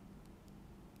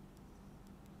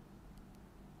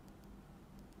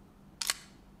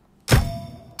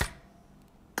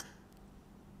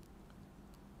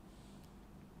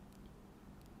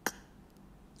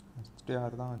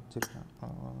 HDR தான் வச்சுருக்கேன்,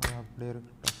 அப்படியே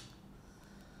இருக்கட்டும்.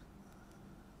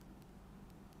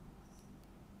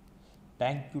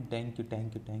 Thank you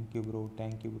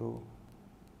bro.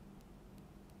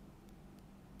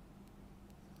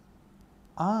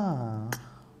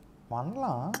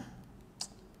 பண்ணலாம்.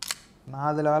 நான்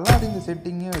அதில் விளாடி இந்த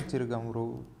செட்டிங்கே வச்சுருக்கேன் ப்ரோ.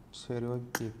 சரி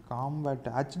ஓகே. காம்பேட்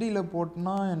ஹெச்டியில்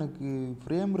போட்டோன்னா எனக்கு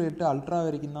ஃப்ரேம் ரேட்டு அல்ட்ரா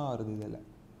வரைக்கும் தான் வருது. இதில்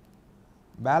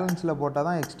பேலன்ஸில் போட்டால்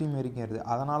தான் எக்ஸ்ட்ரீம் வரைக்கும் வருது.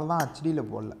 அதனால தான் ஹெச்டியில்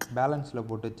போடல, பேலன்ஸில்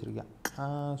போட்டு வச்சுருக்கேன்.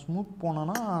 ஸ்மூத்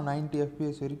போனோன்னா 90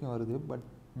 FPS வரைக்கும் வருது. பட்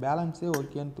பேலன்ஸே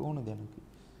ஓகேன்னு தோணுது எனக்கு.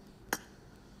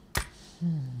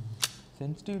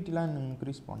 சென்சிட்டிவிட்டிலாம் இன்னும்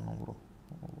இன்க்ரீஸ் பண்ணணும் ப்ரோ.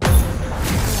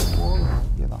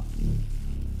 ஓகே தான்,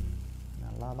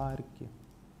 நல்லா தான் இருக்கு.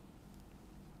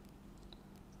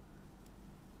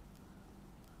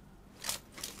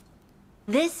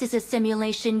 This is a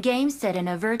simulation game set in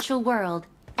a virtual world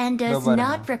and does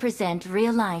not represent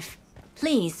real life.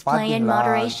 Please play in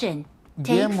moderation.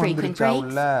 Take frequent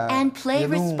breaks and play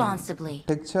responsibly.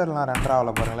 டெக்ஸ்சர்லாம் render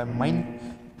ஆகல பாருங்களேன்.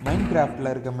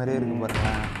 மைன்கிராஃப்ட்ல இருக்க மாதிரியே இருக்கு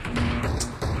பாருங்களேன்.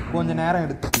 கொஞ்ச நேரம்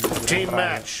எடுத்து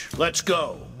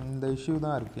இந்த இஷ்யூ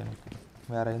தான் இருக்குது எனக்கு.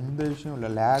 வேறு எந்த இஷ்யூ இல்லை,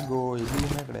 லேகோ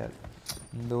எதுவுமே கிடையாது.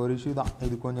 இந்த ஒரு இஷ்யூ தான்.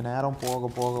 இது கொஞ்சம் நேரம் போக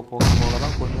போக போக போக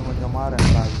தான் கொஞ்சம் கொஞ்சமாக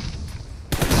ரெண்டர் ஆகுது.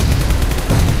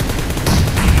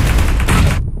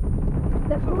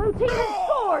 The blue team has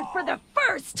scored for the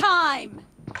first time.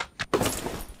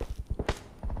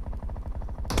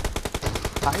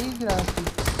 High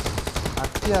graphics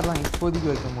அத்தியாரெலாம் இப்போதைக்கு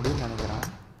வைக்க முடியும்னு நினைக்கிறேன்.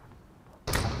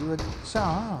 அது வச்சா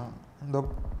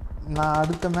நான்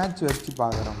அடுத்த மேட்ச் வச்சு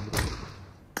பார்க்குறேன்.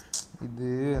 இது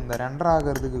இந்த ரெண்டர்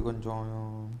ஆகிறதுக்கு கொஞ்சம்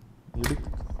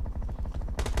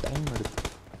டைம் எடுத்து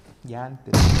ஏன்னு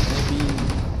தெரியும். மேபி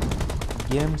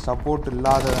கேம் சப்போர்ட்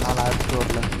இல்லாததுனால ஆப்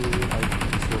ஸ்டோர்லேருந்து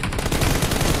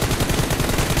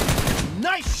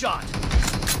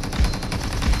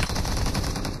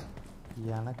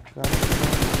எனக்கு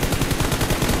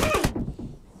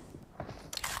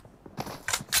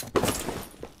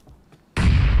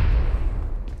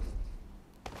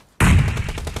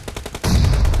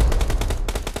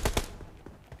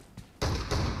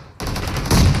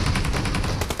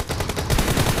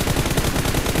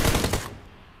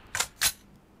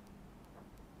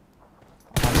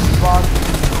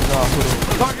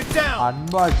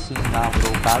அன்பாக்சிங் தான் ப்ரோ.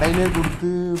 கடையிலே கொடுத்து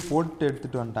போட்டு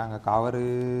எடுத்துகிட்டு வந்துட்டாங்க கவரு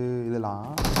இதெல்லாம்.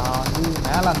 நான் வந்து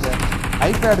மேலே அந்த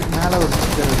ஐபேடுக்கு மேலே ஒரு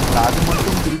ஸ்டிக்கர் இருக்குல்ல, அது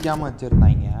மட்டும் பிரிக்காமல்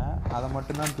வச்சுருந்தாங்க. அதை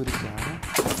மட்டும்தான் பிரித்தேன்.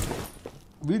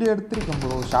 வீடியோ எடுத்துருக்கேன்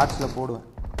ப்ரோ, ஷார்ட்ஸில் போடுவேன்,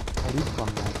 ரீச்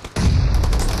பண்ணுவேன்.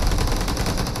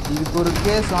 இதுக்கு ஒரு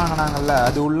கேஸ் வாங்கினாங்கல்ல,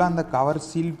 அது உள்ள அந்த கவர்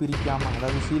சீல் பிரிக்காமல்,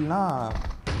 அதாவது சீல்னால்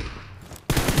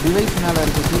டிவைஸ் மேலே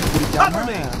இருக்க சீல்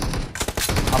பிரிக்காமல்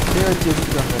அப்படியே வச்சு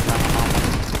எடுத்துகிட்டு வந்துருக்காங்க.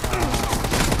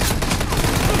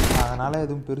 அதனால்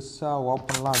எதுவும் பெருசாக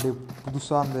ஓப்பன்லாம் அப்படியே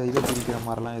புதுசாக அந்த இதை பிரிக்கிற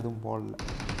மாதிரிலாம் எதுவும் போடல.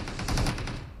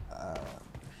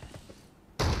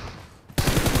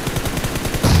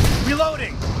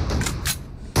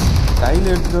 கையில்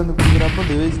எடுத்துகிட்டு வந்து கொடுக்குறப்போ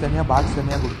டிவைஸ் தனியாக பாக்ஸ்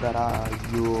தனியாக கொடுத்தாரா?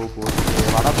 ஐயோ போச்சு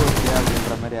வடை போச்சு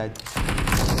அப்படின்ற மாதிரி ஆச்சு.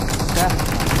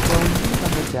 இப்போ வந்து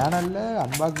நம்ம சேனலில்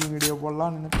அன்பாக்சிங் வீடியோ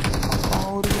போடலாம்னு அப்புறம்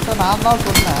அவர்கிட்ட நான் தான்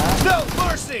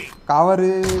சொன்னேன் கவரு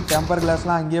டெம்பர்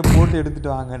கிளாஸ்லாம் அங்கேயே போட்டு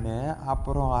எடுத்துகிட்டு வாங்கன்னு.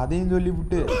 அப்புறம் அதையும்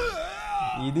சொல்லிவிட்டு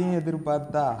இதையும்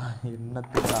எதிர்பார்த்தா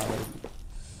என்னத்துக்கு அவருக்கு.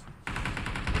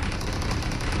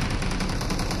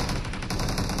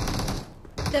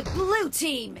 The blue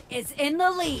team is in the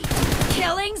lead.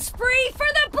 Killing spree for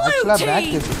the blue team.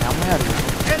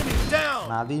 Enemy down.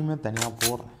 நான் அதையுமே தனியாக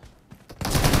போடுறேன்.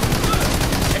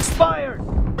 Expired.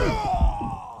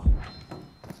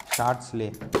 ஷார்ட்ஸ்லே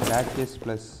back case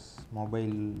plus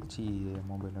mobile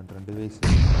mobile device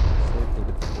சேர்த்து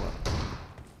எடுத்து போகிறேன்.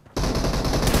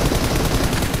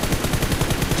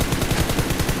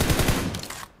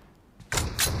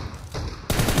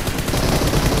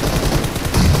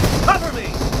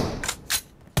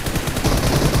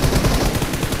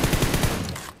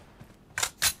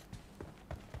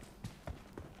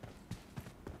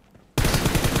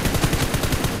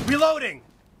 Reloading.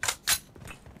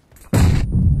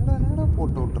 என்னடா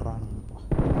போட்டு விட்டுறானுங்கப்பா.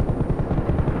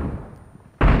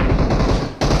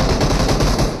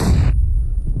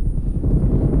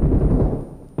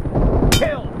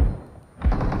 Kill.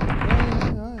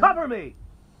 Cover me.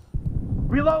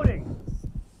 Reloading.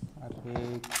 Array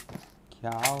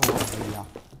क्या हो भैया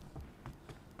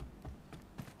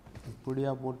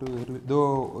இப்படியா போட்டு இதோ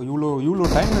இவ்வளோ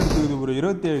டைம் எடுத்துக்குது ஒரு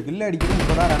 27 கில் அடிக்கிறது.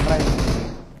 இப்போ தான் 2000.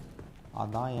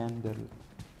 அதான் ஏன்னு தெரியல.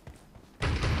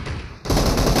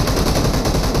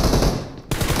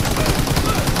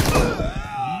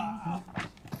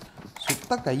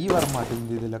 சுத்த கை வர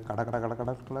மாட்டேங்குது இதில்.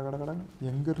 கட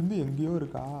எங்கேருந்து எங்கேயோ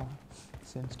இருக்கா.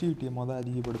 சென்சிட்டிவிட்டியை மொதல்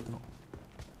அதிகப்படுத்தணும்.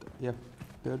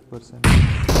 third person.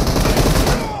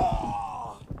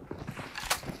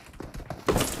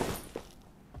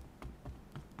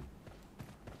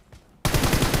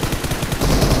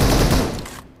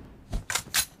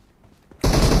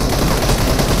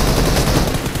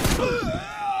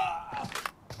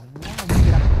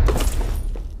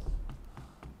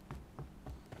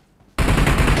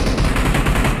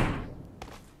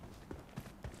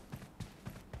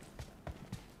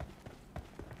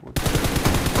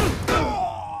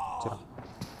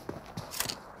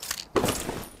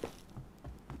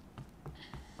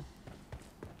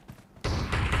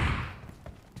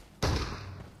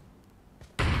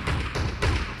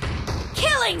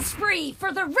 Killing spree for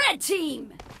the red team.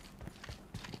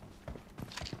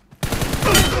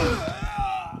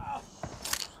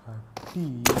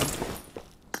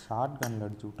 Short கன்ல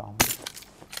அடிச்சு விட்டான்.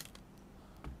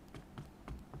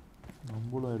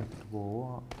 நம்மளும் எடுத்துட்டு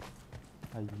போவோம்.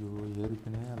 ஐயோ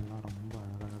ஏற்கனவே எல்லாம் ரொம்ப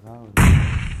அழகா வருது.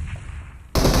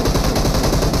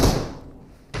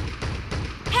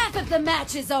 Half of the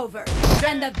match is over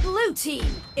and the blue team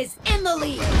is in the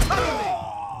lead.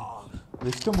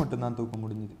 வெஸ்ட்டை மட்டும்தான் தூக்க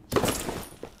முடிஞ்சுது.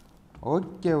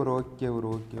 ஓகே ப்ரோ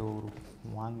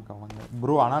வாங்க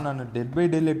ப்ரோ. ஆனால் நான் டெட் பை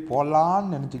டேலைட்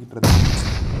போடலான்னு நினச்சிக்கிட்டு இருந்தேன்.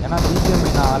 ஏன்னா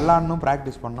BGMI நான் விளாட்ணும்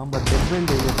ப்ராக்டிஸ் பண்ணோம். பட் டெட் பை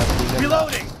டேலைட் அப்படி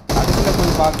கடைசியில்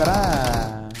போய் பார்க்குறேன்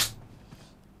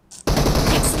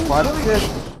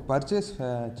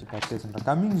பர்ச்சேஸ்ன்ற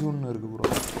கம்மிங் ஜூன் இருக்குது ப்ரோ.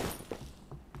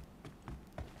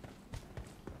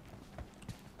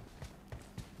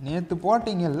 நேற்று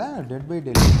போட்டிங்கல்ல டெட் பை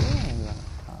டேலைட்.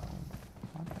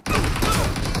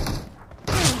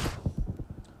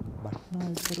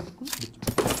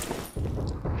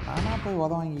 நானா போய்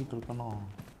உத வாங்கிட்டு இருக்கணும்.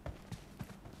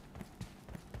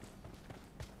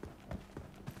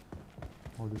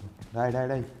 டாய்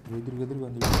எதிர்க்கு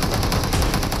வந்து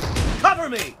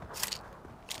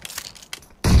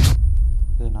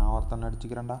நான் ஒருத்தன்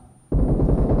அடிச்சுக்கிறேன்டா.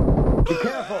 Be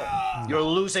careful. You're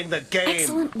losing the game.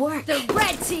 Excellent work. The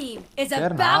red team is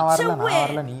about to win. நான்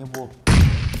வரல நீ போ.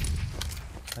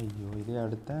 ஐயோ இதே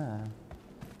அடுத்தேன்.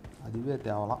 அதுவே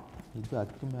தேவலாம். இது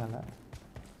அதுக்கு மேலே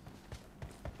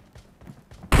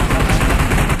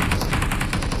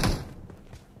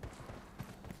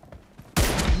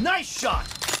Nice shot.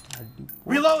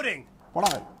 Reloading. போடா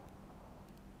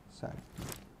சரி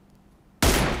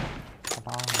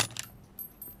போடா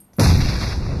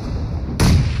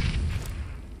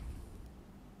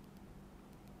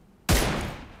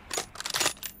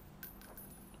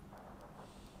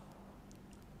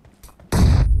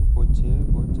போச்சு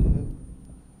போச்சு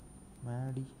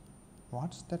Maddy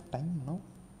what's the time no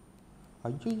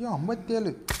ஐயோ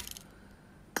 57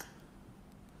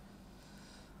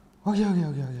 okay okay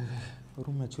okay okay okay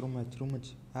room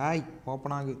match ஆய்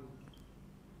ஓப்பன் ஆகு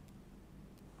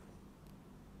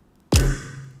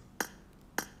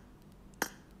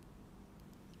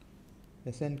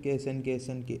SNK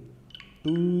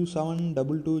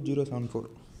 27222074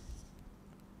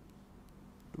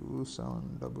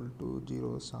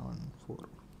 27222074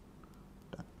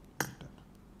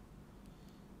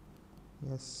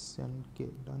 SNK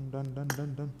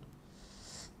done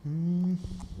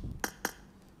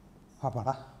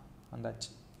அப்பாடா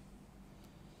வந்தாச்சு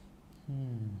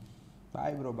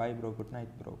bye bro good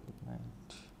night bro good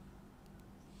night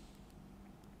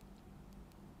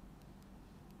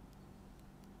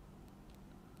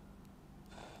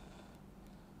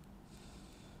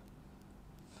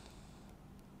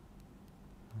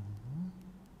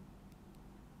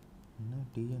என்ன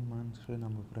டிஎன் மான்ஸ்டர்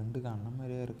நம்ம ஃப்ரெண்டுக்கு அண்ணன்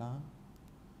மாதிரியே இருக்கான்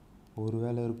ஒரு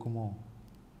வேளை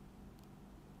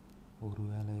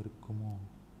இருக்குமோ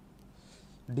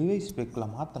device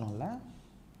ஸ்பெக்கில் மாற்றணும்ல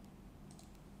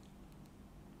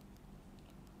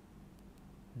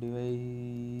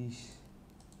device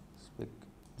spec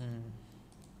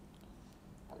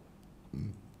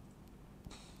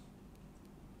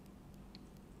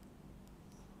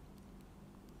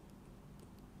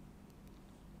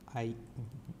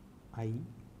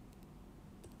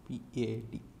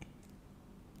IPAD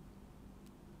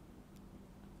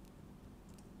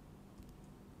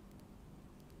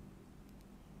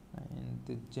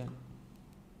Tamizhan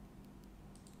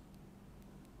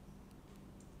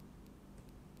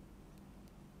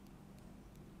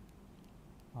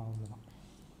அவ்வளோதான்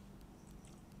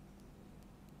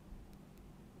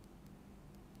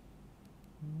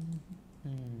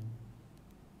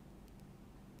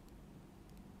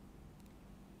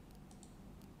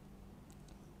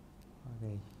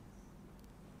ஓகே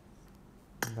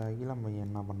இந்த அகிலம் பையன்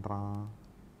என்ன பண்ணுறான்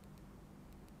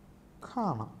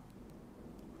காணாம்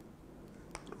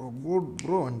குட்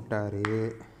ப்ரோ வந்துட்டாரு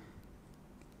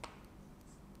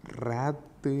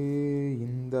ராத்து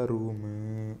இந்த room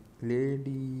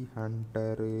lady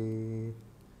hunter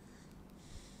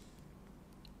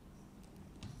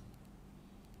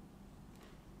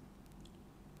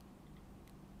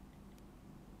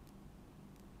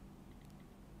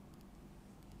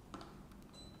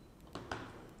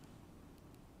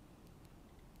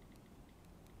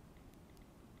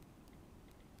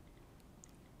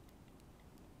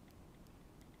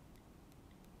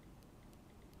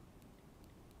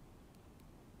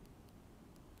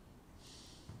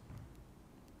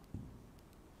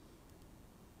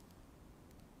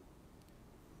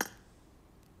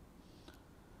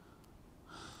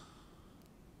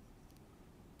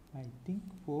I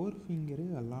think 4 finger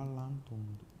விளாட்லான்னு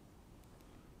தோணுது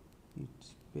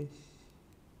இட்ஸ் பெஸ்ட்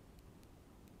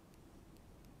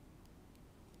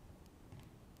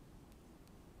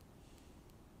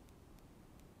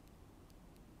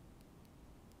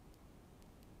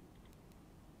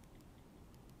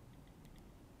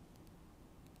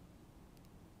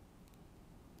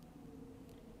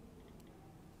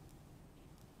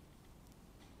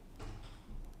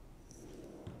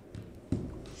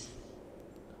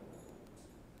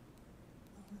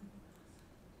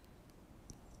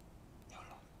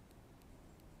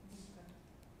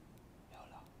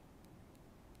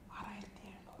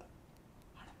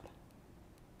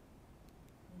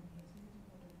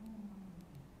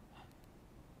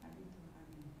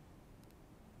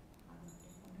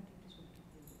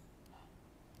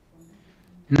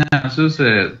என்ன அசூஸ்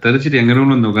தெரிச்சிட்டு எங்க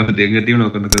ரூம்ல வந்து உட்காந்துட்டு எங்க டீம்ல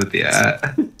உட்காந்து கருத்தியா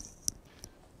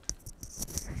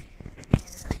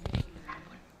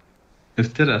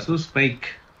மிஸ்டர் அசூஸ் ஸ்பைக்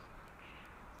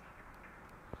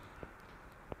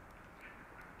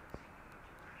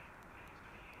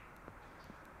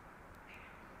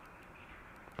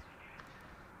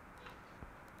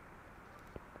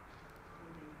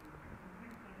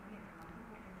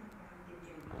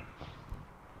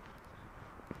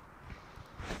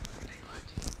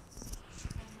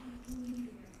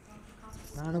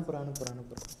அனுப்புகிறேன்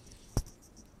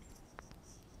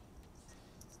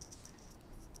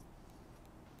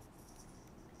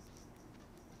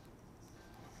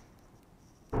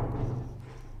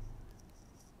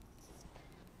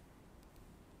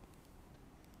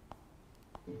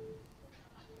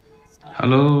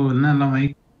ஹலோ என்ன எல்லாம்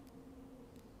mic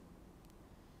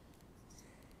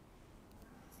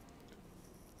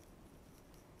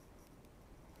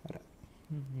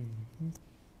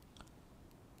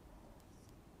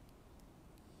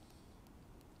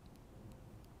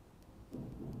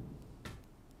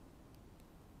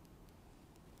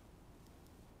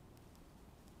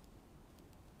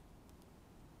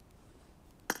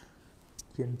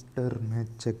Enter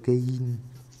match again.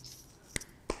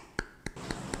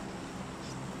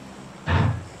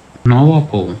 Noah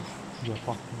போவோம்.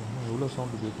 எப்பா எவ்வளோ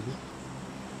சவுண்டு கேட்குது.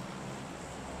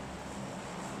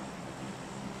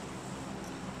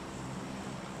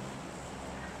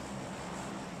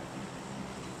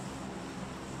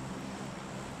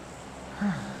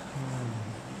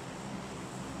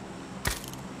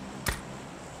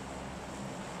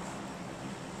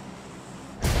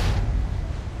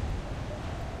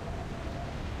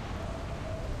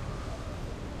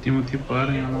 முத்தி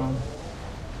பாருங்க.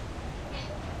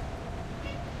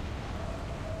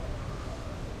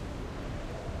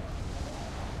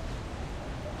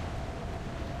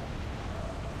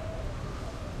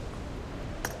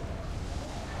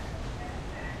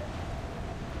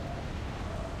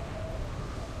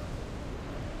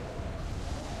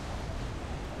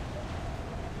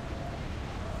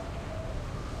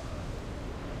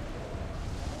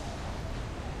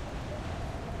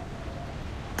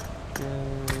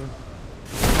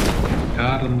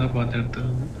 யார் இருந்தா பார்த்து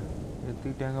எடுத்துருங்க.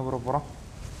 எடுத்துக்கிட்டு எங்கே போகிறோம்?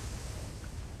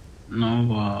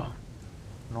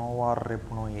 நோவா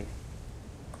ரெப்னோயே.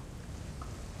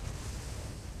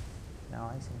 என்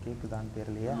வாய்ஸ் கேட்குதான்னு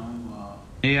தெரியலையா?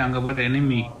 ஏய் அங்கே போகிற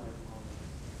எனிமி.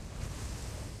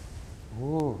 ஓ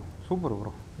சூப்பர்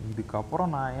ப்ரோ.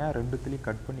 இதுக்கப்புறம் நான் ஏன் ரெண்டுத்துலேயும்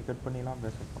கட் பண்ணிலாம்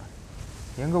பேச போகிறேன்.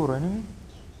 எங்கே ப்ரோ எனிமி?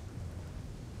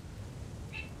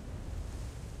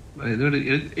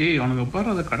 ஏய் அவனுக்கு பாரு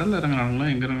அந்த கடல்ல இறங்குறாங்களா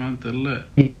எங்க இறங்குறான்னு தெரியல.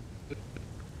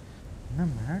 என்ன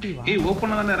மேடி வா. ஏய்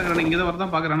ஓபன்ல தான இறங்குறாங்க. இங்க தான்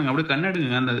வரதான் பாக்குறானுங்க. அப்படியே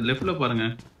கண்ணாடுங்க அந்த லெஃப்ட்ல பாருங்க.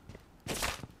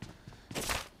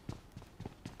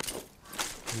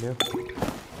 லெஃப்ட்.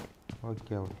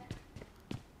 Okay okay.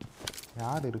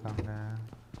 யார் இருக்காங்க?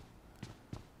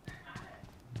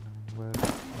 நம்பர்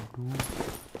 2.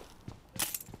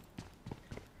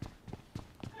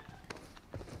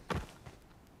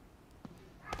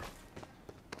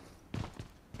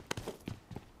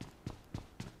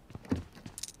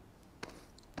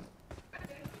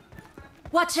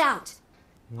 Watch out.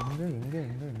 எங்க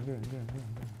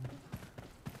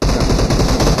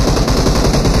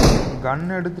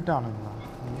கன் எடுத்துட்டானுங்களா?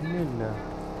 இல்ல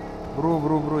ப்ரோ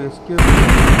எஸ்கேப்.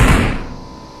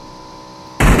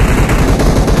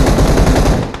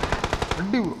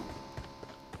 அடி ப்ரோ.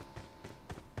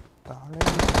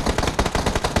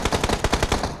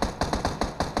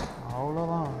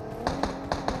 அவ்வளோதான்.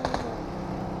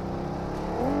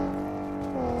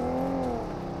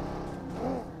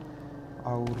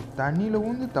 அவர் தண்ணியில்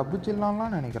ஊந்து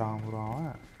தப்பிச்சிடலாம்லாம் நினைக்கிறான் ப்ரோ.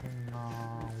 அவன்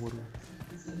நான் ஒரு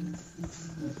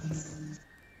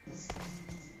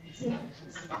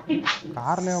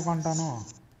கார்லேயே உட்காந்துட்டானோ.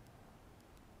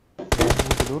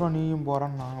 தூரம் நீயும்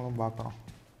போகிறான்னு நாங்களும் பார்க்குறோம்.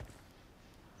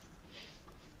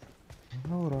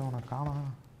 என்ன ஒரு அவனை காணோம்.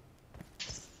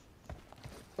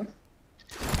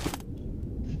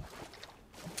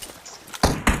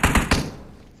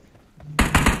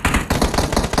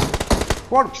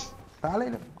 போடு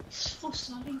தலையில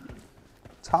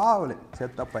சாவல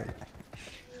செத்தப்பை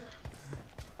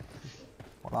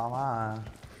போலாமா?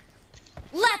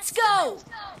 Let's go.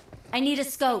 I need a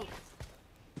scope.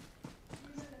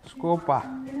 ஸ்கோப்பா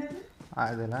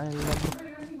அதெல்லாம் இல்ல.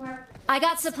 I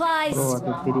got supplies. bro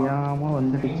அது தெரியாம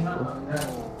வந்துடுச்சு bro.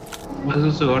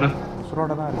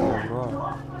 உசுரோட தான் இருக்கு ப்ரோ.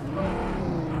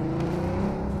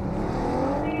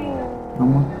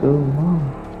 நமக்கு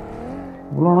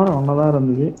இவ்வளோ நேரம் ஒன்றதான்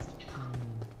இருந்தது.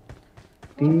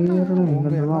 I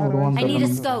need a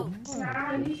scope.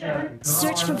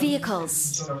 Search for vehicles.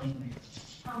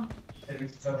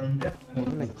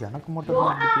 எனக்கு மட்டும்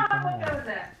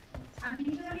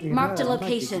Mark the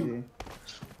location.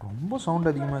 ரொம்ப சவுண்ட்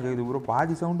அதிகமாக கேட்குது ப்ரோ.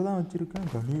 பாதி சவுண்டு தான் வச்சிருக்கேன்.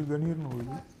 கணீர்னு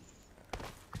வருது.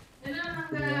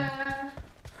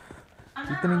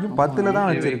 இத்தனைக்கும் 10ல் தான்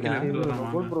வச்சிருக்கேன்.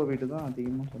 ப்ரோ வீட்டு தான்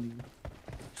அதிகமாக சொன்னீங்க.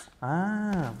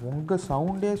 உங்கள்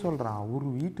சவுண்டே சொல்கிறேன். ஒரு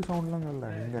வீட்டு சவுண்ட்லாம் சொல்ல.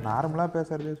 நீங்கள் நார்மலாக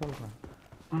பேசுகிறதே சொல்கிறேன்.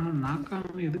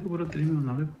 நாக்காம எதுக்கு போகிற திரும்பி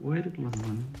வந்தாலே போயிருக்கலாம்.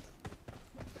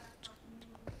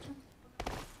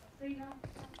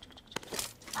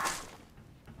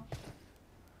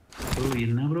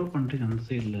 என்ன ப்ரோ பண்ணுறீங்க அந்த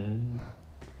சைடில்?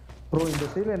 ப்ரோ இந்த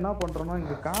சைடில் என்ன பண்ணுறோன்னா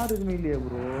இங்கே கார் எதுவுமே இல்லையா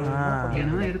ப்ரோ?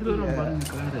 என்ன எடுத்துகிட்டு வரோம் பாருங்க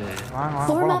காரு. வாங்க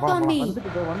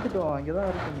வந்துட்டோம் இங்கே தான்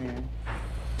இருக்குமே.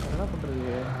 என்ன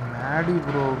பண்றது? மேடி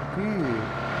ப்ரோவுக்கு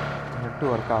நெட்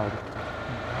ஒர்க் ஆகுது.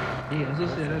 ஏய்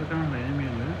எஸ்எஸ் எரர் இருக்கானே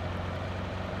எனிமில.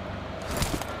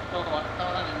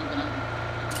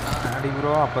 மேடி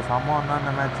ப்ரோ அப்போ சமம் தான்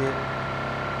இந்த மேட்ச்சு.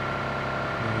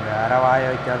 நீ வேற வாய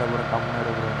வைக்காத ப்ரோ,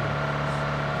 கம்முன்னு ப்ரோ.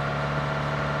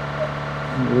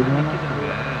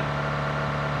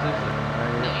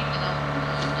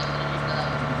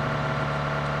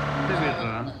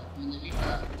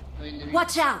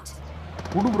 Watch out.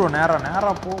 குடு ப்ரோ,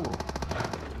 நேரா போ ப்ரோ.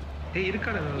 ஏய்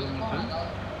இருக்காடா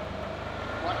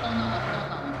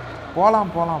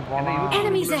போலாம்.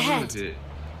 Enemies ahead.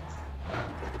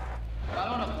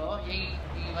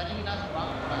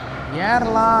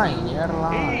 ஏறலாம்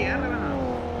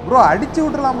ப்ரோ, அடிச்சு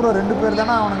விட்டுலாம் ப்ரோ. 2 பேர்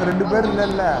தானே அவனுங்க, 2 பேர்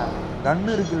இல்ல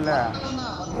கன்னு இருக்குல்ல.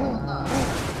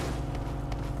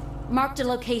 Marked a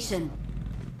location.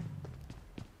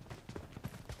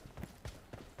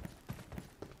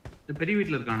 இந்த பெரிய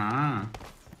வீட்ல இருக்கானா?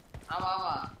 ஆமா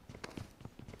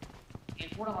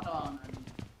என் கூட மட்டும் வாங்க.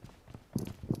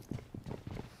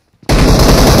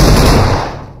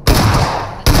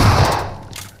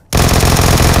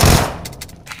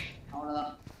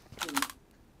 அவ்வளவுதான்.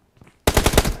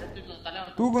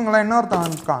 தூக்குங்களா.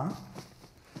 இன்னொருத்தன் இருக்கான்.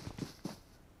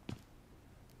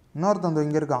 இன்னொருத்தன்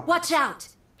இங்க இருக்கான். Watch out.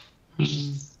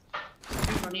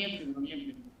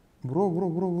 ப்ரோ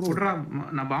புட்றா,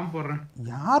 நான் பாம்பு போடுறேன்.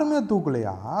 யாருமே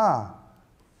தூக்கலையா?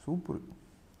 சூப்பர்.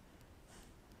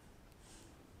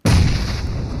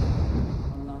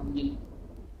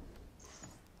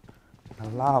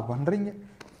 நல்லா பண்றீங்க.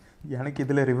 எனக்கு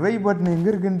இதுல ரிவைவ் பட்டன் எங்க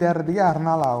இருக்குன்னு தேடுறதுக்கே 6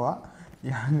 நாள் ஆவா.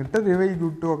 என்கிட்ட ரிவைவ்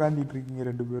விட்டு உக்காந்துட்டு இருக்கீங்க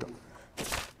 2 பேரும்.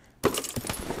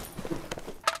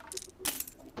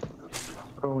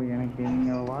 ப்ரோ எனக்கு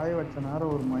நீங்க வாய் வச்ச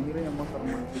நேரம் ஒரு மயிரை அம்மா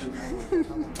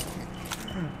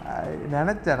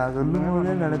நினைச்சேன், நான் சொல்லும்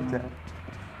போதே நினைச்சேன்.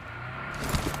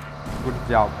 Good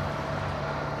job.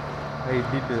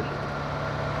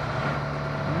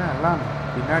 என்ன எல்லாம்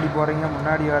பின்னாடி போறீங்க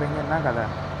முன்னாடி வரீங்க, என்ன கதை?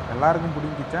 எல்லாருக்கும்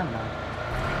பிடிங்கிச்சா என்ன?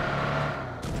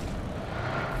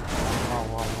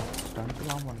 வா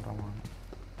ஸ்டண்ட்லாம் பண்றோமா?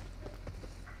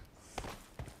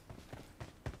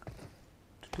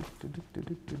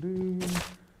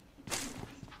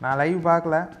 நான் லைவ்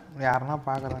பார்க்கல, யாருன்னா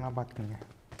பார்க்குறதுனா பார்த்துக்கங்க.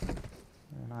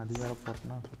 ஏன்னா அது வேற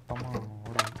போட்டோன்னா சுத்தமாக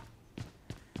ஓடாது.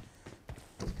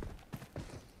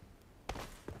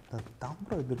 அதுதான்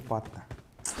ப்ரோ எதிர்பார்த்தேன்.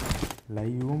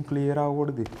 லைவும் கிளியராக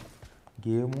ஓடுது,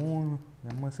 கேமும்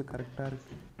எம்எஸ் கரெக்டாக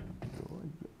இருக்கு.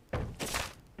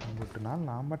 ஐயோ நாள்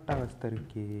நான் பட்ட அவஸ்தை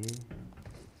இருக்கே.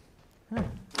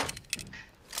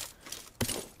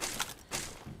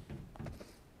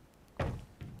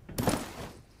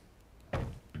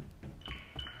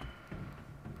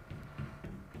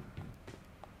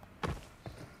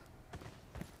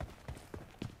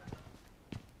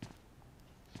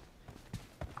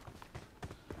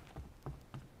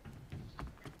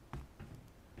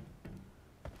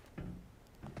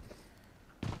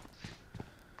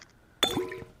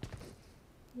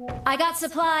 I got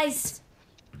supplies.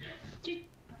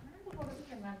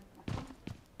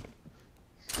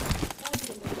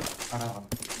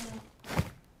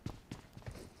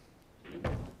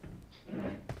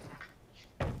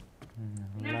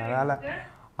 வேலை.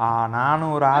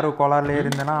 நானும் ஒரு 6 கோளாறுல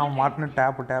இருந்தேன்னா அவன் மாட்டுன்னு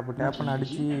டேப்புன்னு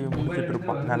அடிச்சு முடிச்சுட்டு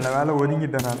இருப்பான். நல்ல வேலை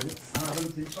ஒதுங்கிட்டேன் நான்.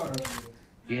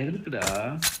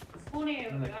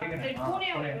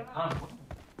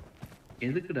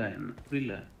 எதுக்குடா என்ன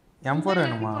புரியல. M4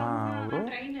 வேணுமா ப்ரோ?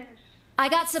 I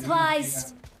got supplies.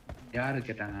 யாரு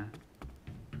கேட்டாங்க?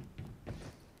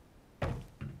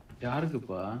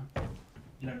 யாருக்குப்பா?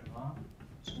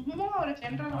 சும்மா ஒரு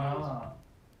சென்ட்ரல்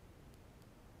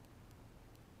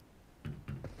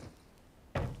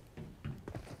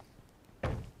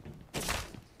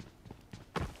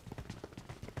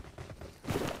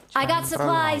I got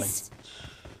supplies.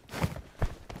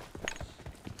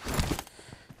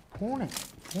 பூனை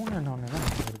என்னொன்னு தான்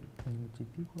இருக்கு.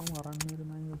 சித்தி கூட வரான்னு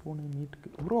இருந்தாங்க பூனை மீட்டுக்கு.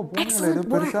 ப்ரோ பூனையில் ஏதோ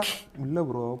பெருசா இல்லை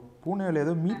ப்ரோ, பூனையில்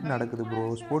ஏதோ மீட் நடக்குது ப்ரோ,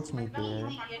 ஸ்போர்ட்ஸ் மீட்டு.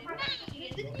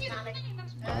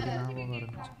 அது ஞாபகம்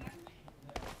இருந்துச்சு.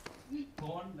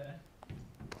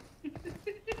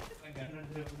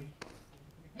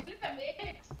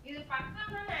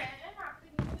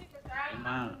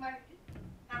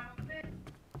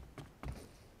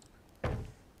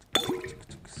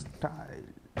 Style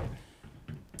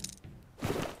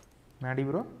Maddy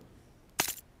bro.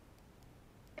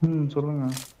 சொல்லுங்க.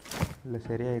 இல்லை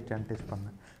சரியாயிடுச்சான்னு டெஸ்ட்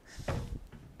பண்ணேன்.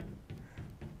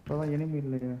 இப்போதான் எனிமி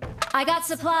இல்லையா? I got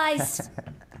supplies.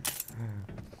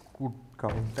 Good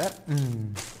counter.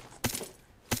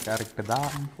 Correct தான்.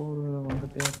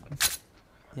 வந்துட்டே இருக்கேன்.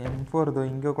 M4 இதோ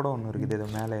இங்க கூட ஒன்னு இருக்குது இது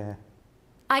மேலே.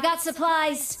 I got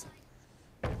supplies.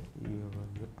 ஐயோ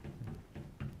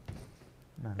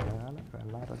நல்ல வேலை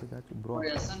விளாட்றதுக்காச்சு bro.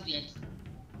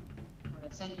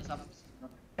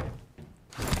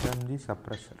 SMG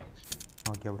suppressor.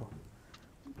 Okay bro.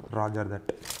 Roger that.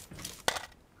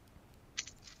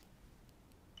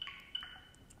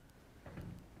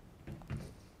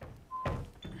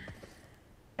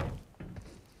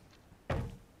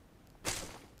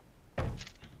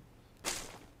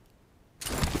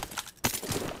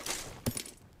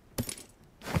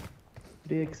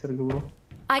 இருக்கு bro.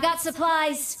 I got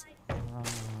supplies.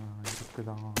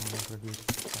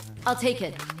 I'll take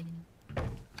it.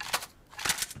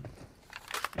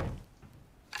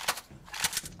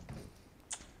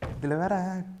 இதுல வேற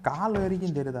கால்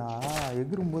வரைக்கும் தெரியுதா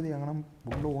எகிரும்போது எங்கன்னா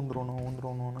உள்ள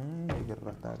ஊந்துறோன்னு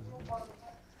எகிறதா இருக்கு.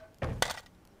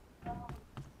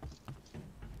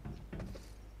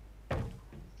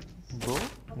 ப்ரோ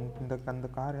இந்த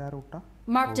கார் யார் விட்டா?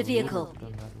 Marked a vehicle.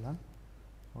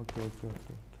 ஓகே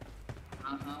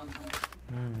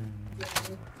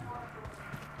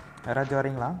யாராச்சும்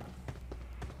வரீங்களா?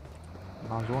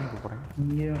 நான் ஜோனுக்கு போகிறேன்.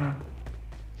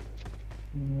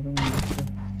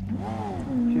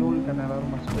 ஃபியூல் கேன்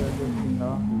எல்லாரும் மஸ்ட்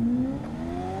வச்சுருக்கீங்களா?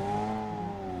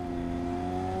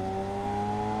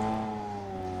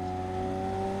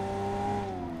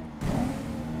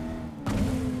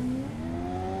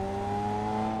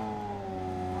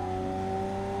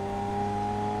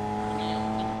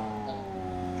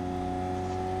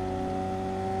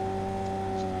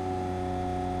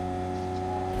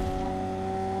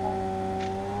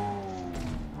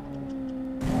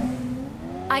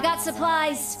 I got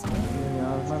supplies.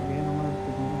 யாருன்னா வேணும்னு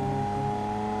எடுத்துக்கோங்க.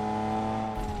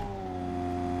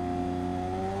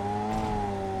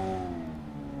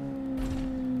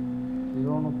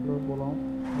 ஜோனுக்குள்ள போலாம்.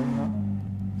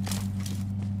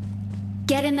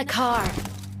 Get in the car.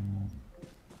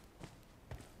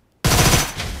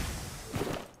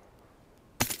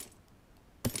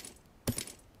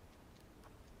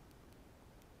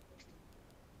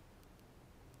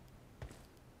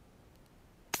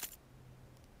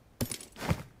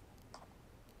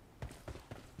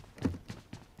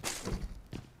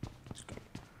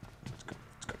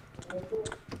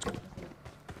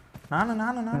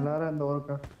 நானு எல்லாரும் இந்த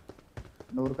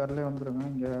ஒரு கார்லயே வந்துருங்க.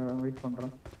 இங்க வெயிட்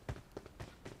பண்றேன்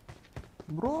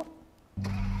ப்ரோ.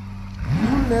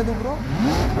 లేదు bro.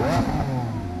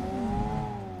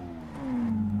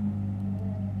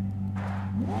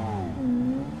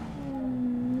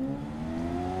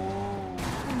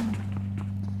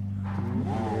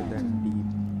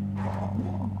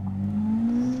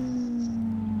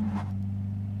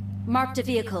 Marked a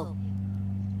vehicle.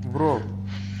 Bro.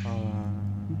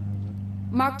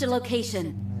 Marked a location.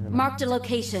 Marked a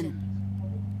location.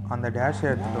 அந்த டேஷ்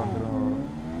எடுத்துட்டு வந்துரும்.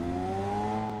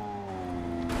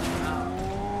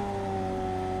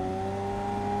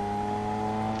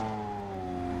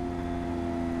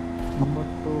 நம்பர்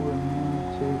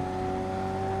 2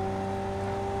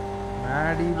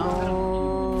 நாடி ப்ரோ.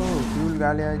 ஃபியூல்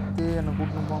காலி ஆயிடுச்சு. என்ன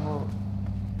கூட்டிட்டு போங்க.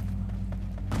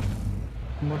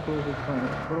 நம்பர் 2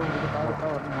 ப்ரோ இந்த காருக்கு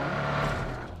வரணுமா?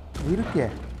 இருக்கே.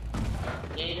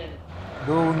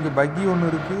 இதோ இங்க பக்கி ஒன்று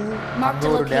இருக்கு. அங்க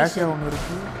ஒரு டேஷ் ஒன்று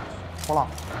இருக்கு.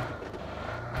 போலாம்.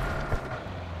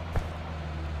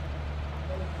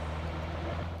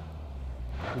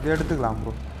 இது எடுத்துக்கலாம்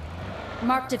ப்ரோ.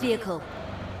 Marked a vehicle.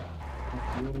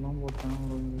 இதெல்லாம்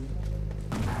போட்டாங்க.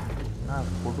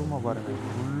 கொடுமை பாருங்க.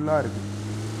 ஃபுல்லா இருக்கு.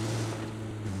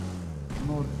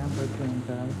 இன்னொரு கேம்ப்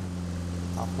வச்சுருங்க.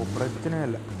 அப்போ பிரச்சனை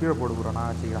இல்லை. கீழே போடு ப்ரோ.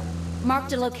 நான் வச்சுக்கிறேன்.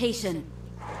 Marked a location.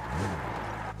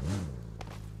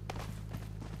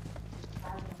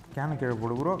 கேனை கீழே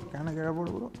போடு ப்ரோ.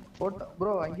 போட்டேன்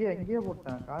ப்ரோ. அங்கேயே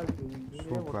போட்டேன். காருக்கு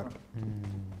சூப்பர்.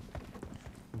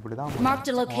 இப்படி தான் Marked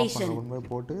a location. உண்மை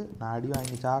போட்டு நான் அடி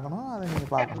வாங்கி சாகணும். அதை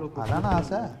நீங்கள் பார்க்கணும். அதானே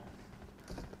ஆசை.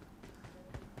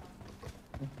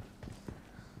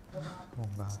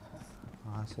 உங்க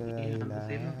ஆசையில்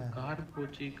கார்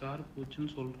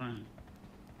போச்சுன்னு சொல்கிறேன்.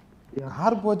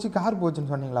 கார்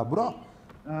போச்சுன்னு சொன்னீங்களா ப்ரோ?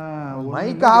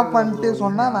 மைக் ஆஃப் பண்ணிட்டு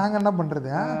சொன்னா நாங்க என்ன பண்றது?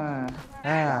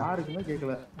 யாருக்குமே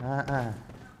கேட்கல.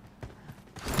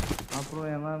 அப்புறம்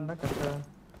என்னன்னா கரெக்டா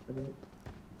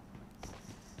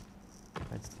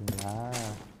வச்சிங்களா?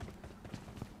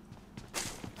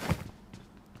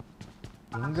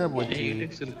 எங்க போச்சு?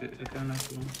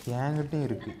 என்கிட்டயும்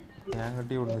இருக்கு.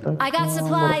 I got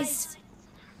supplies.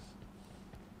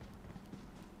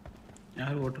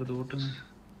 யார் ஓட்டுங்க?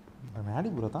 மேடி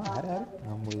ப்ரோ தான். யாரு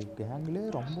நம்ம கேங்லே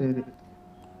ரொம்ப சரி.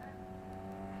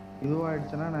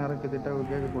 இதுவாயிடுச்சுன்னா நான் யாரும் கிட்ட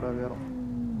கேட்க கூடாது.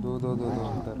 தோ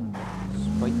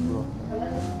ஸ்பைக்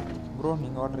ப்ரோ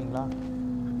நீங்கள் ஓட்டுறீங்களா?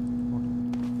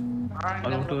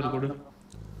 அது விட்டு ஒரு கொடு.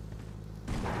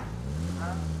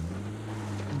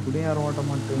 இப்படி யாரும் ஓட்ட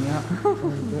மாட்டீங்க.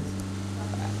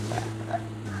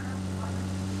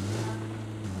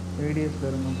 ரேடியஸ்ல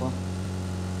இருங்கப்பா.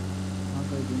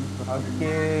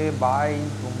 ஓகே பாய்,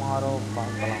 டுமாரோ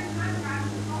பார்க்கலாம்.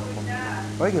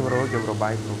 Okay bro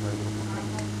bye bro.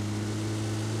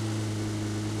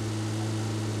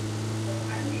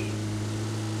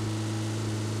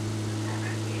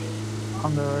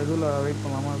 அந்த இதில் வெயிட்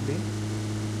பண்ணலாமா? அப்படி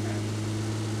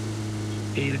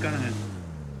இருக்கானுங்க.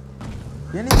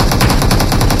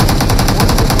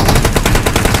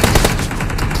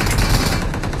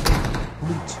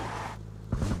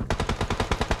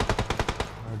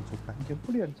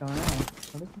 எப்படி அடிச்சான்?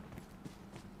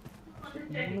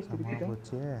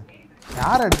 போச்சு.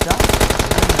 யார் அடிச்சா?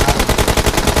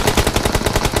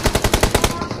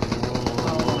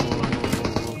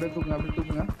 அப்படியே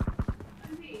தூக்குங்க.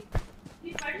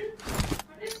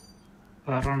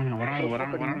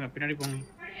 வரானுங்க. பின்னாடி போங்க.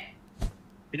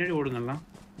 பின்னாடி ஓடுங்கலாம்.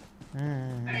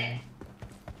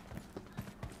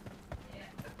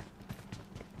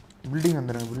 பில்டிங்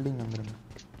வந்துருங்க.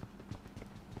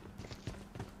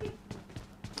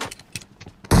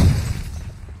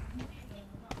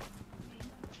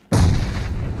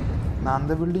 நான்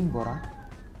அந்த பில்டிங் போறேன்.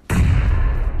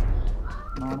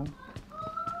 நானும்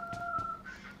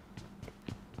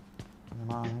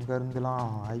நான் அங்க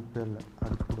இருந்துலாம் ஐபிஎல்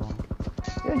அடிச்சுடுவாங்க.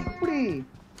 எப்படி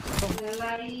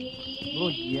ப்ரோ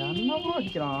என்ன ப்ரோ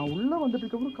அடிக்கிறான்? உள்ள வந்துட்டு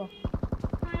இருக்க ப்ரோ.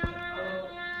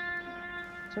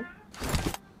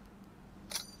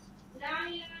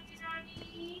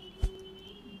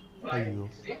 ஐயோ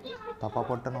தப்பா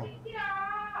போட்டனோ.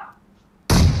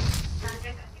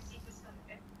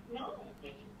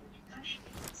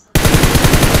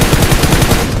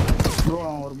 ப்ரோ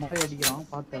அவன் ஒரு மாதிரி அடிக்கிறான்,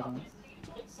 பார்த்தாங்க.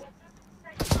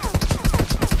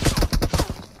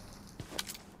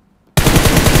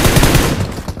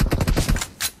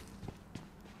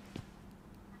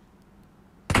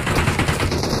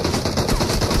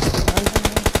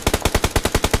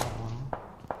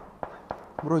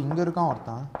 ப்ரோ இங்க இருக்கான்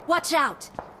ஒருத்தன். Watch out.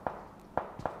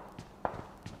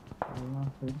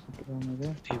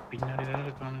 பின்னாடி வேற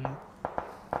இருக்கானுங்க.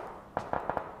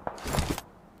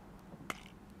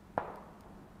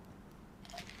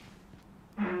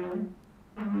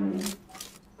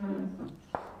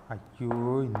 ஐயோ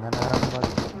இந்த நேரம்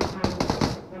பார்த்து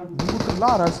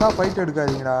இங்குட்டுலாம் ரஷ்ஷா ஃபைட்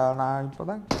எடுக்காதீங்கடா. நான்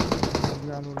இப்போதான்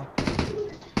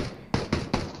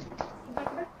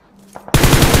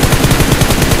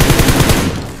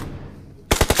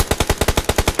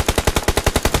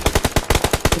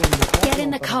Get in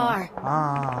the car.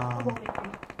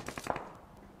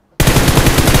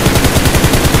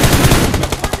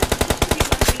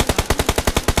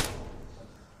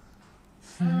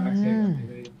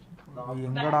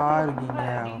 எங்கடா இருக்கீங்க?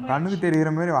 கண்ணுக்கு தெரிகிற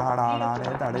மாதிரி வாடா.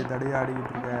 நானே தடை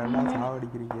ஆடிக்கிட்டு இருக்கேன். எல்லாம்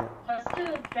சாவடிக்கிறீங்க.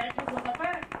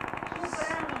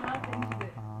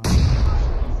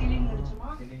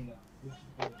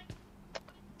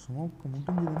 ஸ்மோக்கு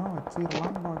முடிஞ்சதுன்னா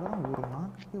வச்சிடலான்னு பார்க்குறேன். ஒரு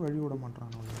நாளைக்கு வழி விட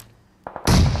மாட்டான்.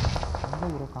 எங்கே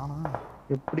ஒரு காணா?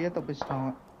 எப்படியே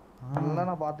தப்பிச்சிட்டான். நல்லா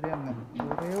நான் பார்த்துட்டே இருந்தேன்.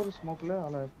 ஒரே ஒரு ஸ்மோக்கில்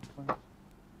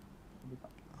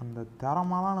அந்த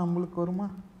திறமாலாம் நம்மளுக்கு வருமா?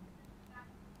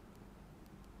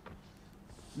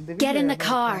 Get in the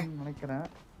car. நினைக்கிறேன்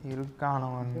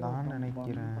இருக்கானவன் தான்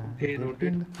நினைக்கிறேன்.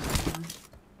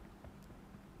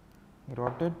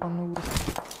 ரொட்டேட் பண்ணு ப்ரோ.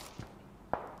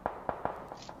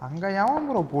 அங்க எவன்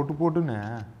ப்ரோ போட்டுன்னு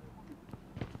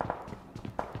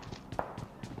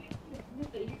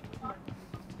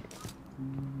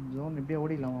ஜோன் இப்படியே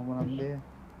ஓடிடலாமா வந்து?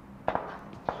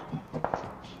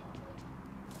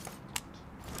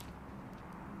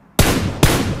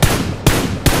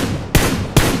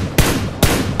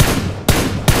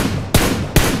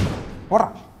 போறா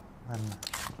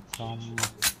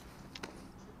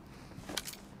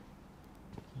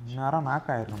நேரம் நாக்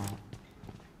ஆயிருக்கணும்.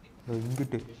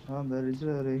 இங்கிட்டு அந்த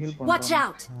ரிஜில் ஹீல் பண்ணுறேன். Watch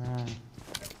out.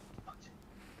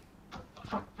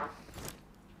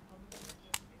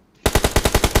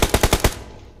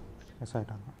 எஸ்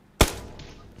ஆயிட்டாங்க.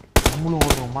 நம்மளும்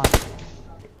ஓடுவோமா?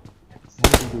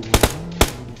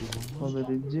 அது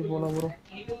ரிஜி போல ப்ரோ.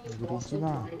 ரிஜி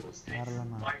தான் வேற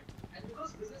இல்லைண்ணா.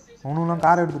 அவனுங்களாம்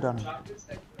காரை எடுத்துட்டானுங்க.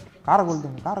 காரை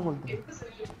கொளுத்துங்க.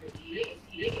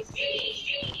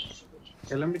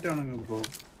 கிளம்பிட்டானுங்க ப்ரோ.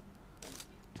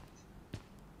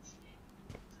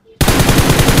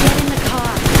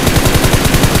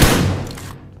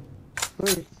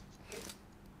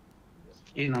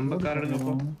 நம்ம கார் எடுங்க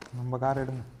ப்ரோ. நம்ம கார்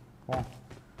எடுங்க போ.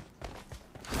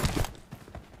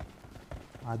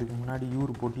 அதுக்கு முன்னாடி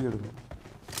இவர் பொட்டி எடுக்கும்.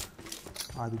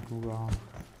 அதுக்கு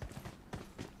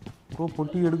ப்ரோ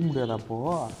பொட்டி எடுக்க முடியாது அப்போ.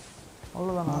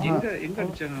 அவ்வளோதானா? எங்க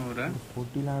அடிச்சாங்க அவரை?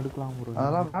 பொட்டிலாம் எடுக்கலாம் ப்ரோ.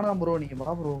 அதெல்லாம் வேணாம் ப்ரோ, நீங்க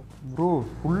வா ப்ரோ. ப்ரோ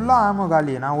ஃபுல்லாக ஆமோ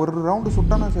காலி. நான் ஒரு ரவுண்டு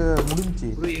சுட்டானா முடிஞ்சிச்சு.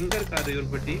 ப்ரோ எங்க இருக்காது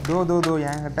இவர் பட்டி? தோ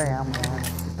என்கிட்ட என்கிட்ட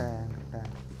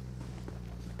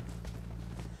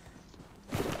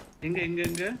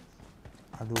எங்க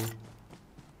அது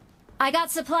I got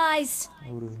supplies.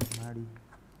 ஒரு மாடி.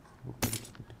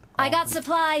 I got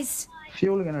supplies.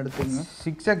 Fuel can எடுத்துங்க.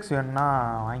 6x வேணும்னா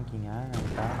வாங்கிக்கிங்க.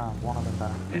 நான் போனதை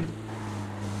தரேன்.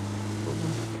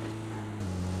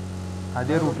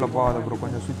 அதே ரூட்டில் போகாத ப்ரோ,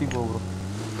 கொஞ்சம் சுற்றி போ ப்ரோ.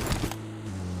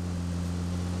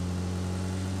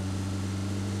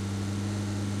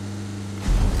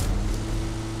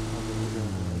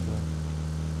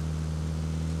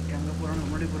 எங்கே போகிறான்னு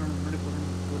முன்னாடி போகிறான்னு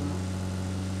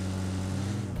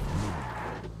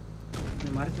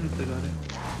மறைச்சு நிறுத்துக்காரு.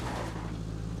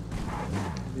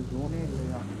 இது ஜோனே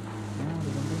இல்லையா?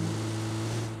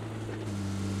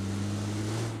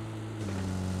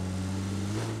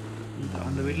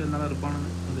 அந்த வீட்டில் இருந்தாலும் இருப்பானுங்க.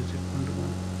 அதை செக் பண்ணிட்டு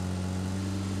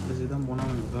அந்த தான்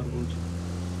போனால் கார் போச்சு.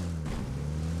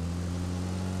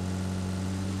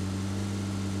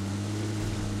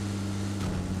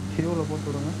 ஃபியூவில் போட்டு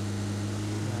விடுங்க.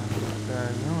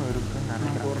 இருக்குன்னு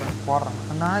நினைக்கிறேன். போடுறேன்.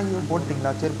 நான் இது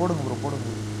போட்டிங்களா? சரி போடுங்க ப்ரோ, போடுங்க.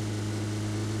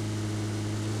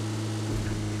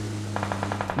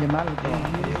 இங்கே மேலே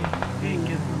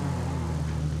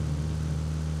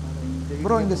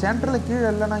ப்ரோ இங்கே சென்டரில் கீழே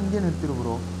இல்லைன்னா இங்கே நிறுத்திடு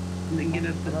ப்ரோ. இங்கே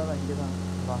நிறுத்துறதா? இங்கே தான்.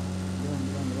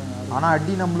 ஆனால்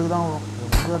அடி நம்மளுக்கு தான் வரும்.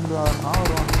 எங்கே இருந்து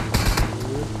வருவாங்க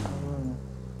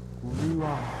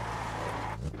குடிவாங்க.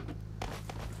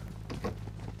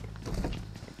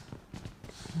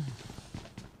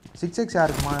 சிக்ஸ் எக்ஸ்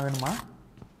யாருக்குமா வேணுமா?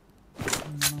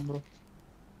 ப்ரோ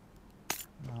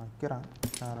நான் வைக்கிறேன்.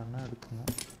 வேறு என்ன எடுக்குங்க?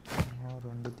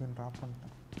 ரெண்டுத்தையும் ட்ராப்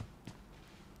பண்ணிட்டேன்.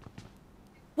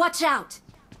 Watch out.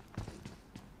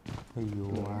 ஐயோ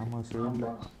ஆமா சேவ்.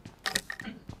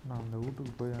 நான் அந்த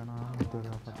வீட்டுக்கு போய் ஆமாம்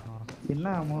தேவைப்பட்டு வரேன். என்ன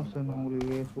அமௌண்ட்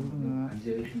உங்களுக்கு சொல்லுங்க.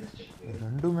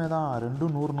 ரெண்டுமே தான்,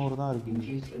 ரெண்டும் 100 தான் இருக்கு.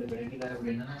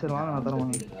 சரி வாங்க நான்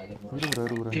தரேன்.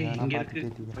 நான் பார்த்து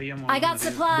கேட்டிக்கிறேன். I got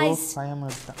supplies.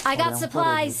 I got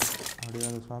supplies. அப்படியே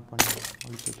அதை ஸ்வாப் பண்ணி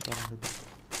அழிச்சிட்டு வரேன்.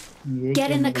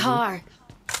 Get in the car.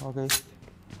 Okay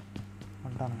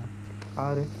வந்துட்டானுங்க.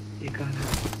 காரு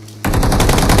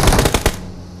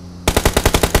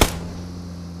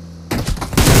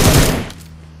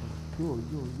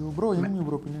ஐயோ ப்ரோ எனிமி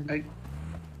ப்ரோ பின்னாடி.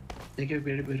 ஏகே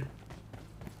பேரு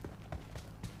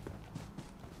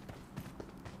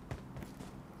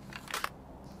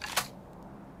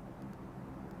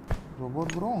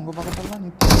ரோபோட் ப்ரோ உங்க பக்கத்துல தான்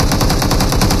நிக்கு.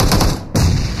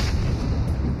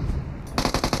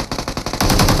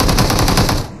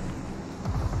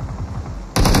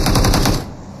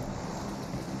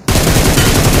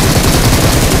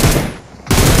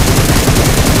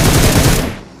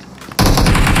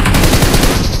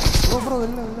 ப்ரோ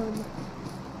இல்ல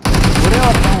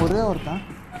ஒரே ஒருத்தன்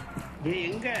ஏய்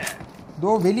எங்க தோ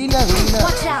வெளியில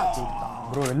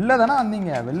ப்ரோ வெளில தானே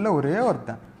வந்தீங்க. வெளில ஒரே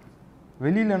ஒருத்தன்.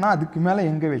 வெளியிலனா அதுக்கு மேலே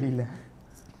எங்கே வெளியில்?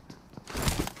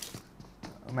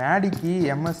 மேடிக்கு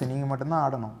எம்எஸ் நீங்கள் மட்டும்தான்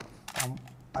ஆடணும்.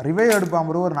 ரிவைவ் எடுப்பான்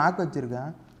ப்ரோ. ஒரு நாக்கு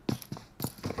வச்சுருக்கேன்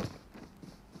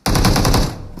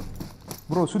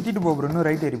ப்ரோ. சுற்றிட்டு போ ப்ரோ. இன்னும்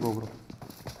ரைட் ஏறி போ ப்ரோ.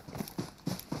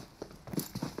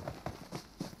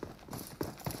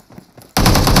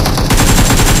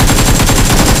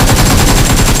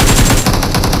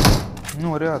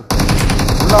 இன்னும் ஒரே ஒரு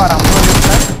உள்ள வரான் ப்ரோ.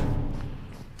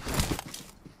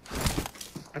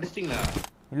 அடிச்சிட்டீங்களா?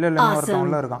 இல்ல இன்னும் ஒருத்தன்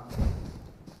உள்ள இருக்கான்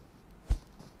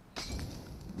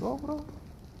ப்ரோ.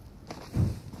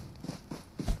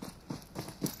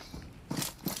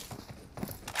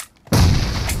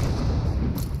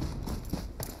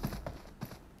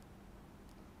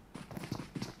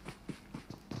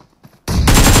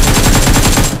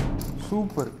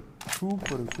 சூப்பர்.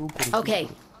 ஓகே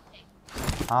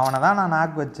அவனை தான் நான்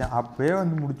நாக்கு வச்சேன். அப்பவே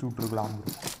வந்து முடிச்சு விட்டுருக்கலாம்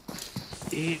ப்ரோ.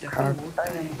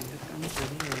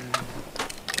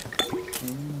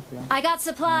 I got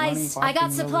supplies.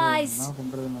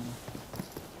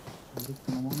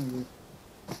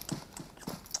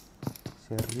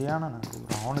 சரியான நாக்கு.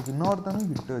 அவனுக்கு இன்னொருத்தனும்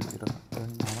கிட்ட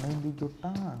வச்சிருக்கான். அவனையும் தூக்கி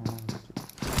விட்டான்.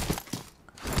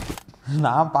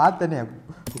 நான் பார்த்தனே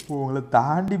உங்களை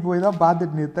தாண்டி போய் தான்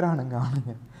பார்த்துட்டு நிறுத்துறானுங்க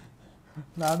அவனுங்க.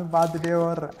 நானும் பார்த்துட்டே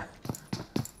ஓடுறேன்.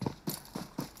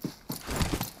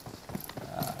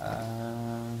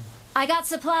 I got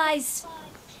supplies.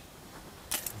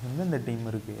 எந்தெந்த டீம்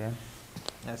இருக்கு?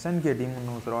 SNK டீம்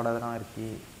இன்னும் உசுரோட தான் இருக்கு.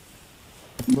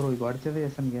 ப்ரோ இப்போ அடிச்சதே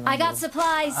SNK I தான் got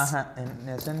supplies.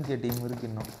 SNK டீம் இருக்கு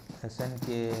இன்னும். SNK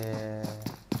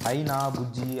ஐனா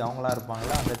புஜ்ஜி அவங்களாம்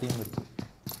இருப்பாங்களா அந்த டீம் இருக்கு.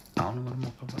 அவனுங்க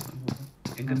மொக்க பாருங்க.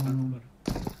 எங்க இருக்காங்க பாரு.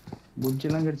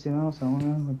 புஜ்ஜிலாம் கிடைச்சதுன்னா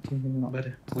செவனா வச்சுக்கலாம்.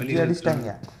 பாரு புஜ்ஜி அடிச்சிட்டாங்க.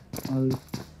 அது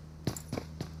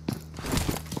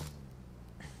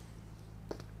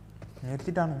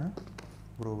நிறுத்திட்டானுங்க.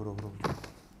 ப்ரோ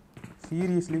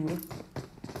சீரியஸ்லி ப்ரோ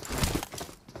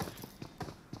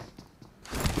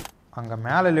அங்கே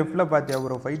மேலே லெஃப்டில் பார்த்தியா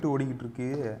ப்ரோ ஃபைட்டு ஓடிக்கிட்டு இருக்கு.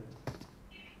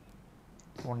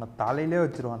 உன்னை தலையிலே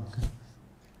வச்சிருவாங்க.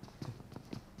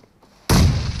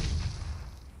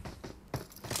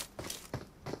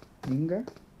 எங்க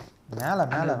மேலே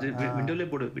விண்டோலே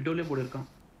போடு இருக்கான்.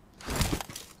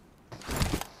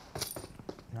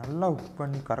 நல்லா ஹுக்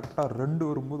பண்ணி கரெக்டாக 2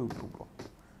 வரும்போது விட்டுருப்போம்.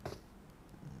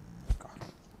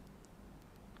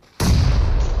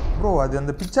 ப்ரோ அது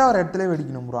அந்த பிச்சா வர இடத்துல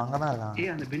வெடிக்கணும் ப்ரோ. அங்கே தான் இருக்கான்.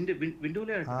 அந்த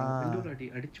விண்டோலே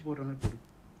அடிச்சு போடுற மாதிரி போடு.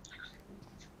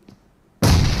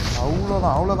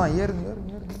 அவ்வளோதான் ஏறுங்க.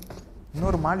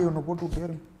 இன்னொரு மாலி ஒன்று போட்டு விட்டு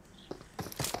ஏறுங்க.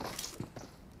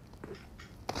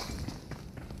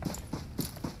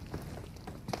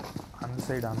 அந்த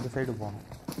சைடு போகணும்.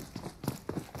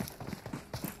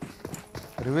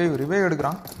 ரிவைவ்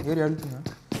எடுக்கிறான். ஏறி அழுத்துங்க.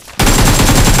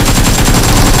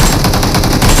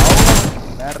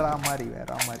 வேற மாதிரி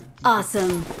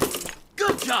Awesome.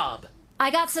 Good job. I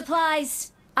got supplies.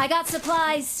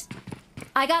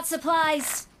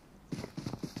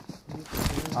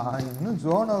 இன்னும்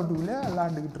ஜோன் அவுட்டுக்குள்ளே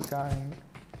விளாண்டுக்கிட்டு இருக்காங்க.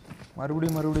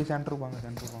 மறுபடியும் சென்டர் போங்க.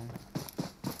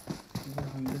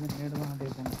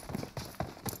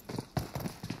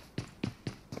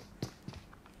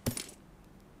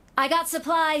 I got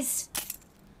supplies.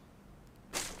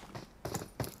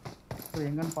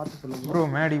 எங்கன்னு பார்த்து சொல்லுங்க ப்ரோ.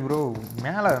 மேடி ப்ரோ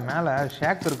மேலே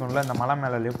ஷேக் இருக்கும்ல இந்த மலை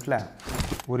மேலே லெஃப்டில்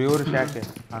ஒரே ஒரு ஷேக்கு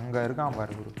அங்கே இருக்கான்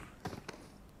பாரு ப்ரோ.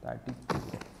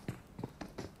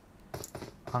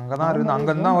 அங்கே தான் இருக்குது.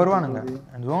 அங்கேருந்து தான் வருவானுங்க.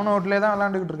 ஜோன் அவுட்லேயே தான்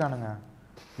விளாண்டுக்கிட்டு இருக்கானுங்க.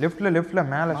 லெஃப்டில்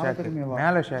மேலே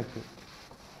ஷேக்கு.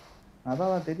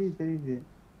 அதான் தெரியுது.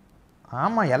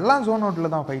 ஆமாம் எல்லாம் ஜோன்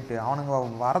அவுட்டில் தான் ஃபைட்டு. அவனுங்க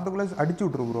வரதுக்குள்ளே அடிச்சு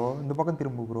விட்ரு ப்ரோ. இந்த பக்கம்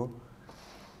திரும்ப ப்ரோ.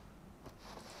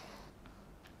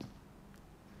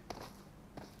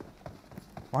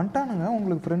 வந்துட்டானுங்க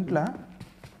உங்களுக்கு ஃப்ரண்ட்டில்.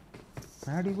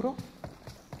 மேடி ப்ரோ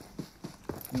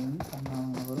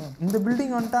இந்த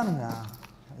பில்டிங் வந்துட்டானுங்க.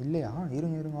 இல்லையா?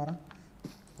 இருங்க வரேன்.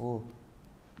 ஓ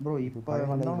ப்ரோ இப்போ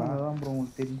வந்தவங்க ப்ரோ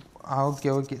உங்களுக்கு தெரியும்.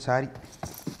 Okay sorry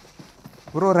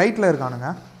bro. ரைட்டில் இருக்கானுங்க.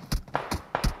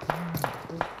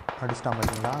 அடிச்சிட்டான்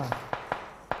பார்த்தீங்களா?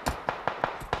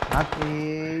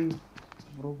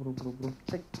 ப்ரோ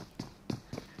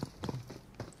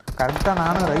கரெக்டாக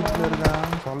நானும் ரைட்டில்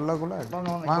இருக்கேன் சொல்லக்குள்ள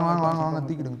வாங்க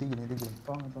தூக்கிடுங்க.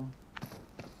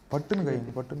 பட்டுன்னு கை.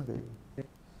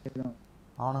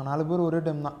 அவனுங்க 4 பேர் ஒரே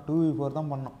டைம் தான் 2v4 தான்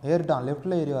பண்ணோம். ஏறிட்டான்.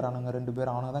 லெஃப்டில் ஏறி வரானுங்க 2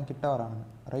 பேர். அவனுங்க தான் கிட்ட வரானுங்க.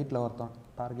 ரைட்டில் ஒருத்தான்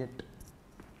டார்கெட்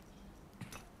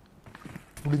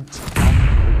முடிஞ்சு.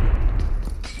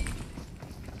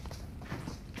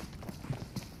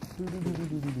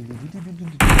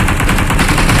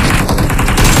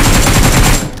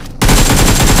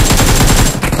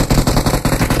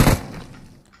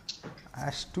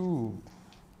 H2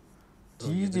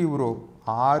 GG bro.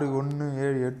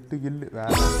 6-1-7-8 கில்லு.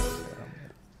 வேற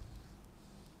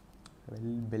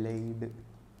வெல் பிளேடு.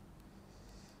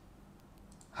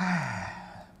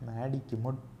 மேடிக்கு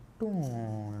மட்டும்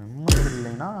நிம்மதி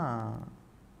இல்லைன்னா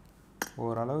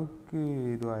ஓரளவுக்கு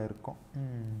இதுவாக இருக்கும்.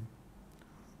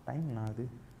 டைம் ஆகுது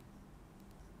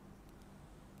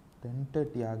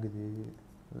 10:30 ஆகுது.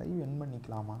 லைவ் என்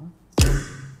பண்ணிக்கலாமா?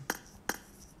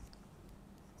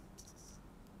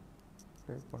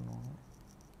 ப்ளே பண்ணுவோம்.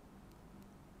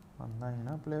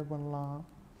 வந்தாங்கன்னா ப்ளே பண்ணலாம்.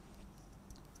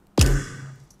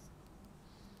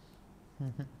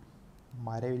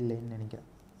 மறைவில்லைன்னு நினைக்கிறேன்.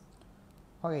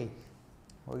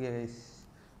 ஓகே கைஸ்,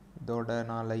 இதோட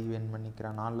நான் லைவ் என்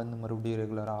பண்ணிக்கிறேன். நாளிலேருந்து மறுபடியும்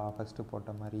ரெகுலராக ஃபஸ்ட்டு போட்ட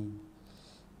மாதிரி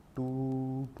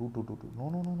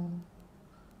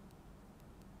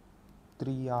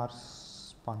 3 hours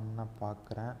பண்ண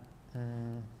பார்க்குறேன்.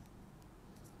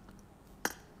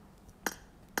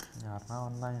 யாருன்னா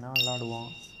வந்தாங்கன்னா விளாடுவோம்.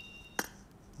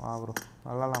 வா ப்ரோ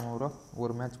விளாட்லாமா ப்ரோ?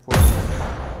 ஒரு மேட்ச் போடுவோம்.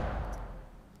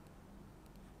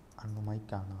 அந்த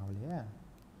மைக் ஆன் ஆகலையே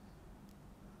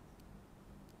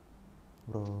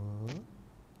ப்ரோ.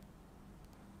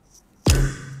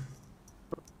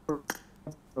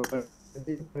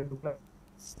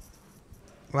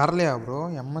 வரலையா ப்ரோ?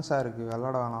 எம்எஸ்ஆர் இருக்குது,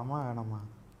 விளாட வேணாமா வேணாமா?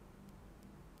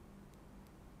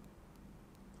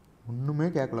 ஒன்றுமே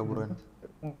கேட்கல ப்ரோ.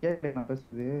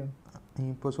 நீ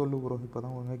இப்போ சொல்லு ப்ரோ. இப்போ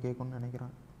தான் ஒழுங்காக கேட்கணும்னு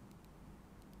நினைக்கிறேன்.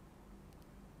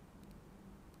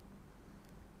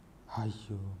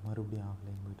 ஐயோ மறுபடியும்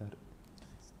ஆஃப்லைன் போயிட்டார்.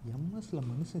 எம்எஸ்ல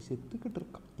மனுஷன் செத்துக்கிட்டு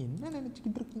இருக்கான். என்ன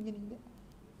நினச்சிக்கிட்டு இருக்கீங்க நீங்கள்?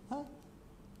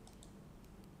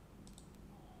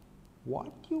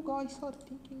 What you guys are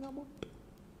thinking about?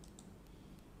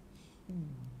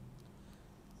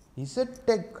 Z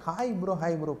tech hi bro.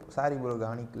 Hi bro. Sorry bro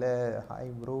கவனிக்கல.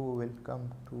 Hi bro, welcome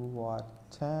to our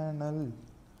channel.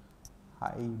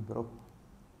 Hi bro.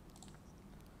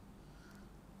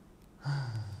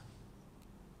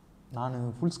 நான்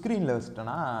ஃபுல் ஸ்க்ரீனில்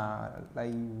வச்சிட்டேன்னா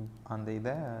லைவ் அந்த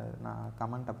இதை நான்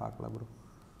கமெண்ட்டை பார்க்கல ப்ரோ.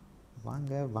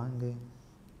 வாங்க வாங்க.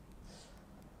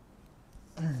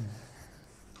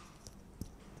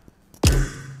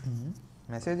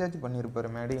 மெசேஜாச்சும் பண்ணியிருப்பார்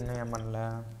மேடி, இன்னும் ஏன் பண்ணல?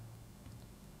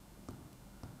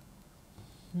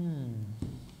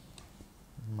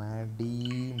 மேடி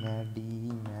மேடி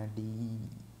மேடி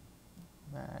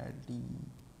மேடி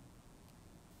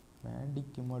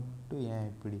மேடிக்கு மட்டும் ஏன்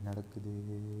இப்படி நடக்குது?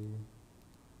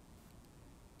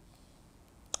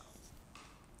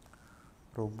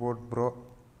 ரோபோட் ப்ரோ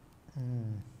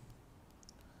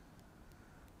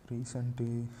ரீசண்ட்டு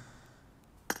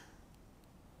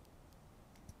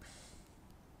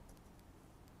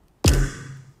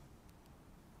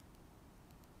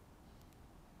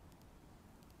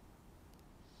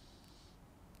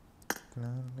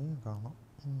காணும்.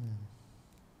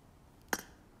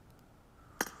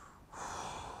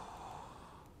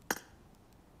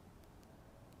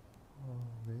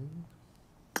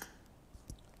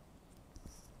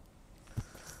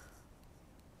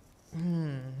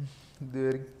 இது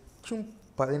வரைக்கும்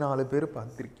 14 பேர்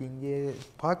பார்த்துருக்கீங்க.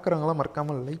 பார்க்குறவங்களாம்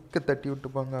மறக்காமல் லைக்கை தட்டி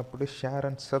விட்டுப்பாங்க. அப்படியே share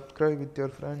and subscribe with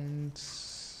your friends.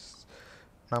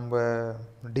 நம்ம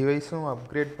டிவைஸும்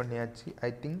அப்கிரேட் பண்ணியாச்சு. ஐ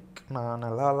திங்க் நான்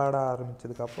நல்லா விளாட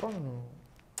ஆரம்பித்ததுக்கப்புறம்,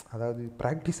 அதாவது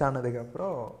ப்ராக்டிஸ்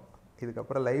ஆனதுக்கப்புறம்,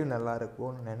 இதுக்கப்புறம் லைவ் நல்லா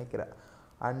இருக்கும்னு நினைக்கிறேன்.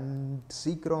 அண்ட்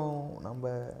சீக்கிரம் நம்ம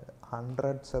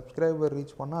 100 சப்ஸ்கிரைபர்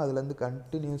ரீச் பண்ணால் அதுலேருந்து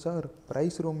கண்டினியூஸாக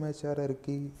ப்ரைஸ் ரூம் மேட்ச் வேறு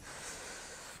இருக்குது.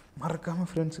 மறக்காமல்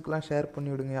ஃப்ரெண்ட்ஸுக்கெலாம் ஷேர்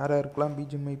பண்ணிவிடுங்க. யார் யாருக்கெல்லாம்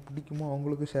BGMI பிடிக்குமோ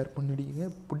அவங்களுக்கு ஷேர் பண்ணிவிடுங்க.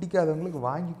 பிடிக்காதவங்களுக்கு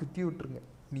வாங்கி குத்தி விட்ருங்க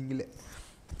நீங்களே.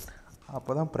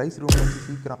 அப்போ தான் ப்ரைஸ் ரூம் மேட்ச்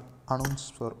சீக்கிரம் அனௌன்ஸ்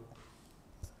வரும்.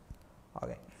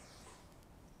 ஓகே,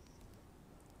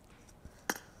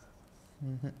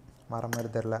 வர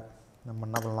மாதிரி தெரில. நம்ம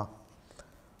என்ன பண்ணலாம்,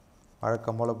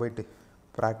 வழக்கம் போல் போயிட்டு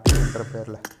ப்ராக்டிஸ்ன்ற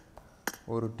பேரில்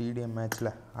ஒரு TDM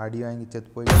மேட்ச்சில் அடி வாங்கி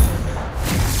செத்து போய்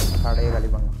கடையை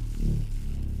காலி பண்ணலாம்.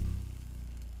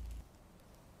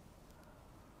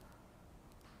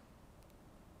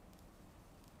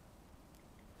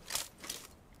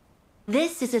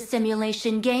 This is a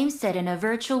simulation game set in a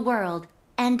virtual world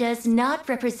and does not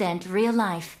represent real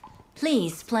life.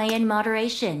 Please play in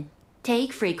moderation,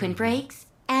 take frequent breaks,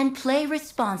 and play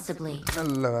responsibly.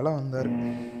 நல்ல வேலை வந்தார்.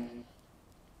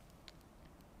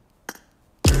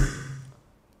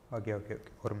 ஓகே ஓகே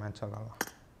ஓகே, ஒரு மேட்ச் ஆடலாம்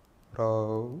ப்ரோ.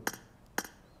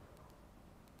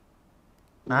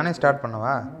 நானே start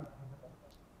பண்ணவா?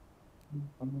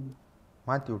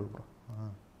 மாற்றி விடு bro.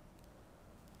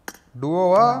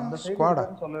 டுவோவா ஸ்குவாடா?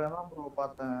 சொல்லலாம் ப்ரோ.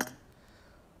 பார்த்தேன்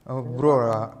ப்ரோ,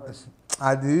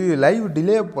 அது லைவ்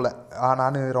டிலே போல.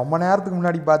 நான் ரொம்ப நேரத்துக்கு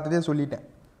முன்னாடி பார்த்ததே சொல்லிட்டேன்.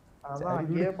 அதான்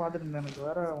அங்கேயே பார்த்துட்டு இருந்தேன். எனக்கு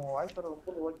வேற உங்கள் வாய்ஸ் வேறு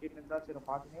ரொம்ப ஓகேன்னு இருந்தா சரி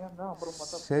பார்த்துனே இருந்தேன். அப்புறம்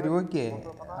பார்த்தா சரி ஓகே.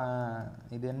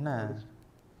 இது என்ன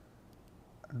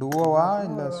டுவோவா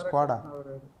இல்லை ஸ்குவாடா?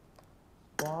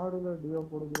 ஸ்குவாடில் டியோ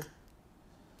போடுது.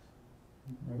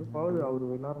 பவுது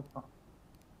அவர் விளாட்றதான்.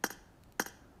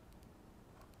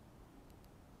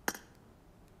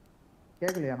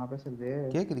 கேட்கலையா நான் பேசுறது?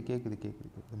 கேட்குது கேட்குது கேட்குது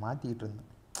கேட்குது. மாற்றிக்கிட்டு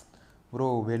இருந்தேன் ப்ரோ.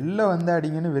 வெளில வந்து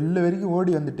அடிங்கன்னு வெளில வரைக்கும்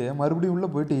ஓடி வந்துட்டு மறுபடியும் உள்ளே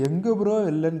போயிட்டு எங்கே ப்ரோ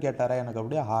வெளிலன்னு கேட்டாரா? எனக்கு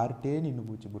அப்படியே ஹார்ட்டே நின்று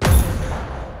போச்சு ப்ரோ.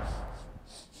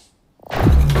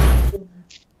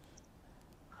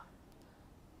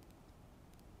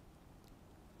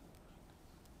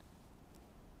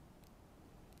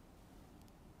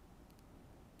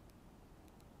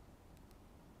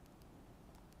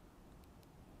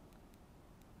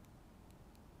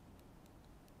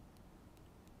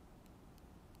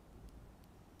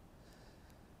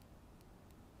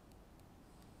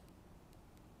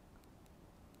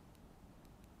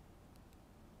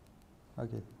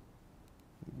 ஓகே,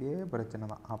 இதே பிரச்சனை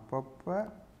தான். அப்பப்போ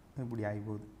இப்படி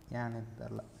ஆகிப்போகுது, ஏன்னு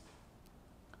தெரில.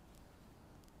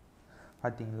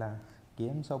 பார்த்தீங்களா,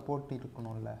 கேம் சப்போர்ட்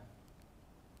இருக்கணும்ல.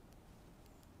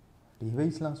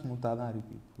 டிவைஸ்லாம் ஸ்மூத்தாக தான்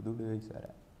இருக்குது, புது டிவைஸ்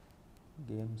வேறு.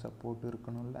 கேம் சப்போர்ட்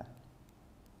இருக்கணும்ல.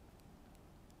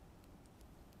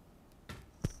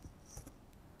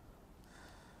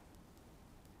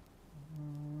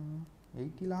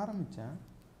 எயிட்டியில் ஆரம்பித்தேன்,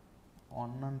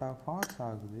 1.5 hours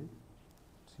ஆகுது.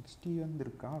 60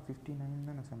 வந்துருக்கா? 59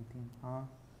 தானே சம்திங்.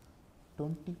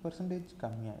 20%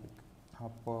 கம்மியாக இருக்குது.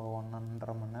 அப்போது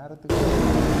 1.5 மணி நேரத்துக்கு.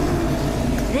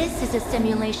 This is a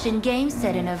simulation game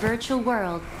set in a virtual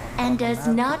world and does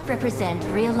not represent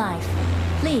real life.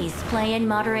 Please play in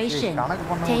moderation,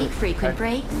 take frequent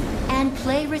breaks, and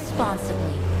play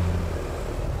responsibly.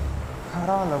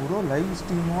 பரவாயில்ல ப்ரோ, லைவ்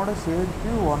ஸ்ட்ரீமோடு சேர்த்து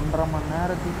 1.5 மணி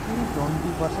நேரத்துக்கு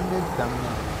 20%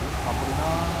 கம்மியாக இருக்குது. அப்படின்னா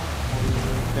ஒரு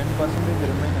 10%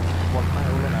 ரிமைனஸ் போட்டால்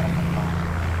எவ்வளோ நேரம் பண்ணலாம்?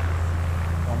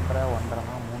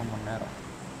 1.5 3 மணி நேரம்,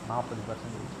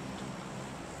 40%.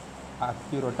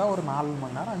 அக்யூரேட்டாக ஒரு 4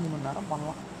 மணி நேரம் 5 மணி நேரம்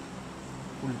பண்ணலாம்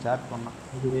ஃபுல் சேட் பண்ணலாம்.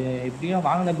 இது எப்படியும்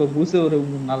வாங்கின இப்போ பூசு ஒரு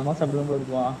 4 மாதம் அப்படி தான்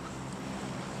இருக்குவா.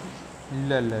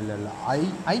 இல்லை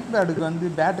ஐபேடுக்கு வந்து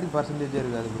பேட்ரி பர்சன்டேஜே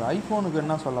இருக்காது ப்ரோ. ஐஃபோனுக்கு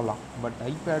என்ன சொல்லலாம், பட்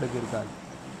ஐபேடுக்கு இருக்காது.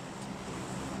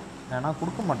 ஏன்னா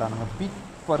கொடுக்க மாட்டானுங்க, பீக்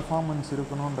பர்ஃபார்மன்ஸ்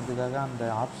இருக்கணுன்றதுக்காக அந்த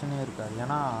ஆப்ஷனே இருக்காது.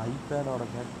 ஏன்னா ஐபேடோட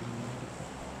பேட்ரி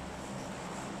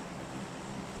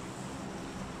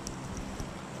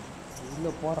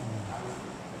இல்லை போடுறேன்.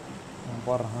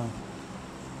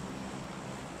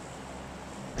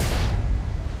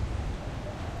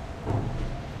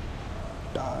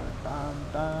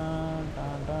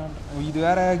 இது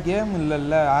வேற கேம்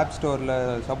இல்லைல்ல, ஆப் ஸ்டோரில்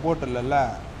சப்போர்ட் இல்லைல்ல.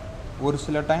 ஒரு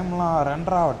சில டைம்லாம்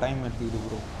 2.5 டைம் எடுத்துக்கிது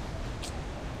ப்ரோ.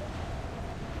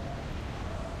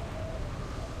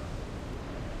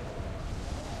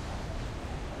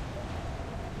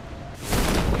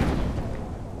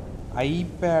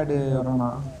 ஐபேடு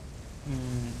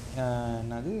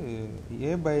என்னது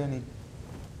ஏபயனி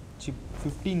சிப்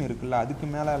 15 இருக்குல்ல, அதுக்கு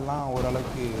மேலே எல்லாம்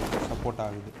ஓரளவுக்கு சப்போர்ட்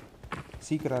ஆகுது.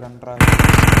 சீக்கிரம் 2.5.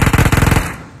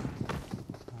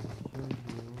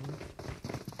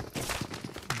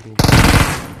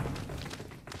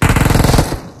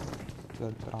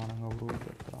 செத்துறானுங்க ப்ரோ.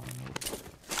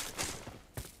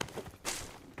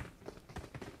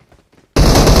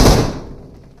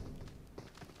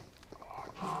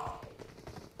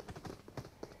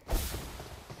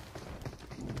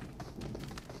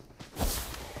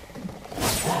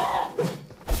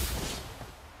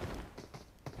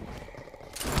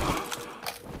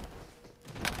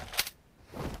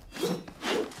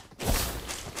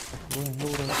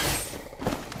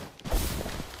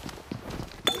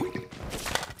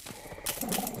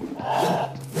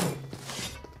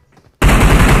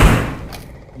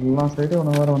 எல்லா சைடும்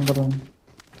ஒன்று வேறு வந்துடுறாங்க.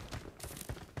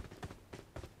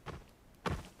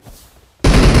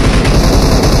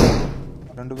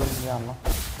 ரெண்டு பேரும் இங்கே ஆடலாம்.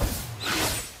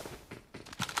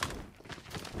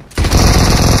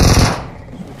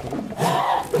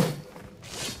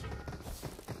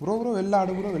 ப்ரோ வெளில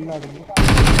ஆடு ப்ரோ.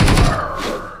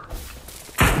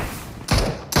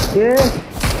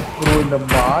 ப்ரோ இந்த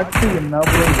பாட்டு என்ன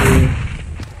ப்ரோ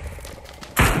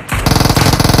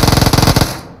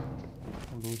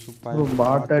ப்ரோ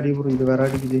பாட்டு அடி ப்ரோ. இது வேற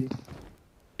அடிக்குது.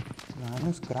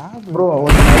 நானும் ஸ்கிராப் ப்ரோ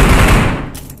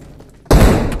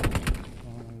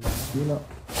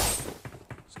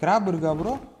ஸ்கிராப் இருக்கா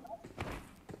ப்ரோ?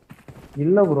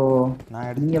 இல்ல ப்ரோ,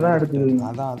 நான் நீங்க தான் எடுத்துக்கிறீங்க.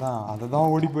 அதான் அதை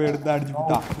தான் ஓடி போய் எடுத்து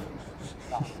அடிச்சுட்டான்.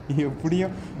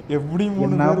 எப்படியும்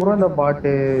என்ன ப்ரோ இந்த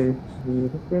பாட்டு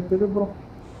கேட்குது ப்ரோ.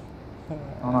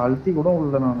 நான் அழுத்தி கூட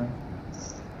உள்ள நான்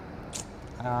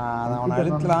அவனை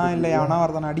அழுத்தலாம் இல்லை அவனா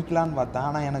ஒருத்தனை அடிக்கலான்னு பார்த்தேன்.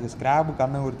 ஆனால் எனக்கு ஸ்கிராப்பு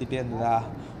கண்ணை உறுத்திட்டே இருந்ததா,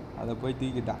 அதை போய்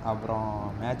தூக்கிட்டான். அப்புறம்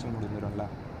மேட்ச் முடிஞ்சிடும்ல,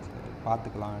 சரி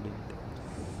பார்த்துக்கலாம் அப்படின்ட்டு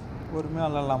பொறுமையாக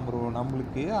விளாட்லாம் ப்ரோ.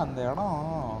 நம்மளுக்கு அந்த இடம்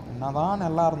என்னதான்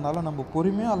நல்லா இருந்தாலும் நம்ம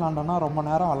பொறுமையாக விளாண்டோன்னா ரொம்ப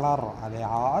நேரம் விளாட்றோம். அதை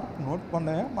யாருக்கும் நோட்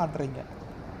பண்ணவே மாட்டுறீங்க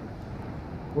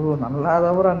ப்ரோ. நல்லா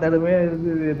தான் ப்ரோ அந்த இடமே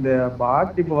இருக்குது. இந்த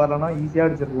பாட்டு இப்போ வரலன்னா ஈஸியாக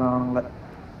அடிச்சிடலாம் அவங்கள.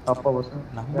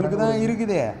 நம்மளுக்கு தான்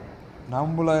இருக்குதே,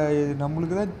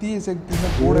 நம்மளுக்கு தான் தீய சக்தி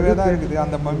கூடவே தான் இருக்குது.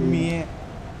 அந்த மம்மி,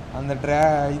 அந்த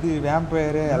இது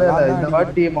வேம்பயரு எல்லாம். இந்த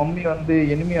வாட்டி மம்மி வந்து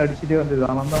எனிமி அடிச்சுட்டே வந்தது.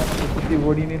 ஆனால் தான் சுற்றி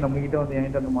ஓடினு நம்ம கிட்ட வந்து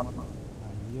என்கிட்ட வந்து மாட்டோம்.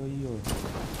 ஐயோ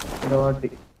இந்த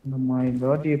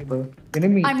வாட்டி இப்போ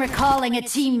enemy. I'm recalling a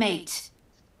teammate.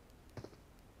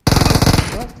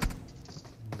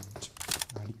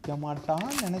 அடிக்க மாட்டான்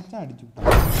நினைச்சேன், அடிச்சுட்டான்.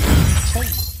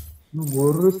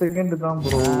 ஒரு செகண்ட் தான்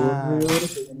ப்ரோ, ஒரு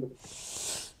செகண்ட்.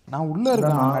 நான் உள்ள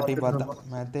இருக்கேன், கட்டி பார்த்தேன்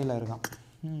மெத்தையில இருக்கான்.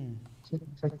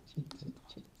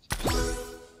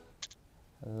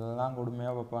 எல்லாம்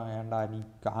கொடுமையாக பார்ப்பாங்க. ஏன்டா நீ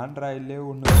ஆண்ட்ராய்ட்லேயே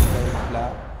ஒன்று இல்லை,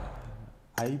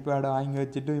 ஐபேடை வாங்கி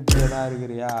வச்சுட்டு இப்படியே தான்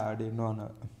இருக்கிறியா அப்படின்னுவானு.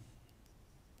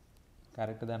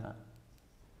 கரெக்டு தானே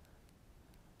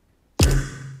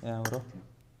ஏன் ப்ரோ?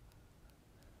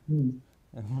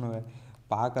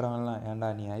 பார்க்குறவங்களாம் ஏன்டா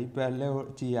நீ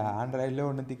ஐபேட்லேயே ஆண்ட்ராய்ட்லேயே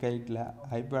ஒன்றுத்தி கைட்டில்,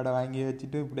 ஐபேடை வாங்கி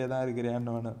வச்சுட்டு இப்படியே தான்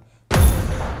இருக்கிறியான்னு ஒன்று.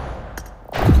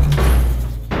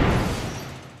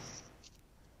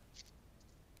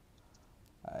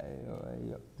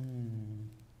 ஐயோ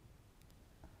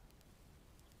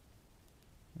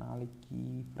நாளைக்கு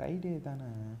ஃப்ரைடே தானே.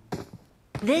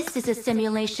 This is a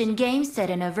simulation game set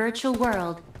in a virtual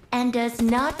world and does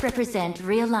not represent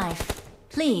real life.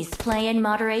 Please play in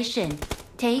moderation,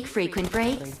 take frequent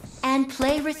breaks, and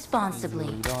play responsibly.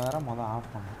 இதை வேற ஆஃப்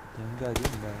பண்ணேன். எங்கே அது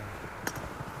இந்த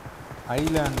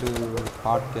ஐலாண்டு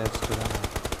பாட்காஸ்ட்டு தான்.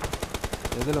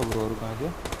 எதில் ப்ரோ இருக்கும் அது?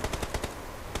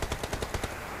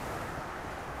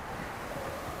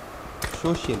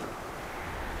 Social.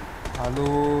 Hello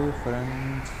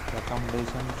friends,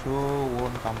 recommendation, show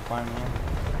own companion,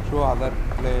 show other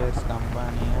players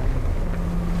companion,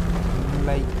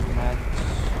 like match,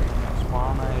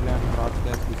 Swan Island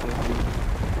broadcast disabled.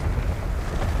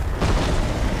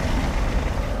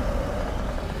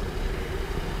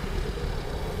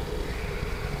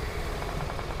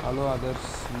 Hello others,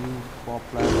 you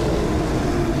popular.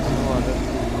 Hello others,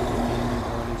 you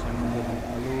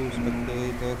hello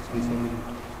spectators disabled.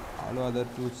 Hello other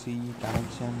to see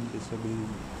connection disabled.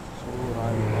 So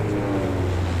Ragmas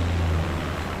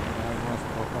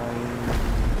profile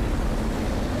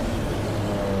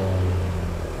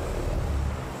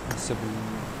disabled.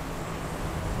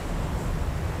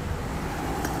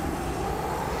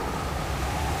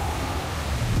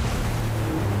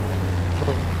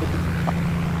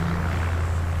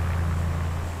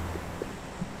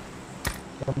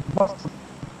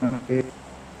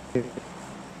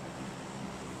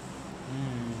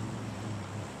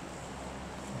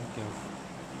 Okay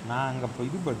நான் அங்கே இப்போ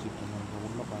இது படிச்சுட்டு இருந்தேன். இப்போ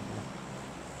உள்ளே பார்க்கலாம்.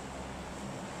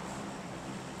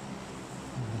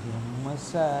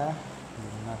 எம்எஸ்ஸை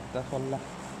என்னத்த சொல்ல,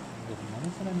 ஒரு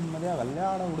மனுஷனை நிம்மதியாக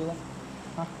விளையாட விடுதா.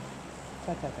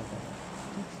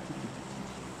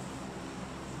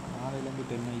 நாளையிலேருந்து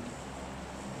 10 ஆகிட்டு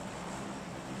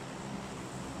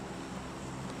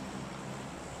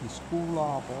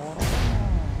ஸ்கூலாக போகிறோம்.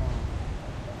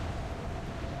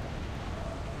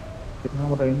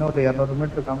 இன்னொரு 200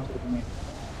 மீட்டர் காமிச்சிருக்கீங்க.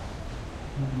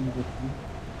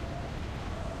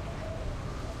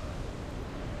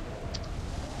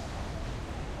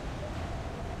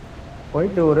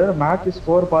 போயிட்டு ஒரு மேட்ச்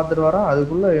ஸ்கோர் பார்த்துட்டு வரோம்.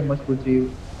 அதுக்குள்ள எம்எஸ் பூச்சி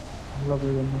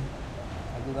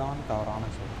அதுதான் தவறான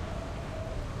சொல்.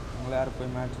 உங்களை யார்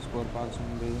போய் மேட்ச் ஸ்கோர் பார்க்க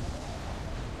சொன்னது?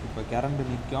 இப்போ கரண்ட்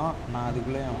நிற்கும், நான்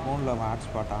அதுக்குள்ளே என் ஃபோனில்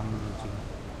ஹாட்ஸ்பாட் ஆன் பண்ணி வச்சுக்கேன்.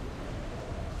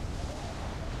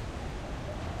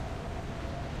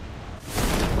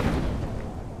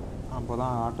 அப்போ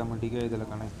தான் ஆட்டோமேட்டிக்காக இதில்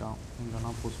கனெக்ட் ஆகும். இல்லைனா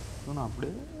நான்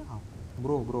அப்படியே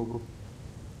ப்ரோ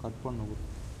கட் பண்ணு ப்ரோ.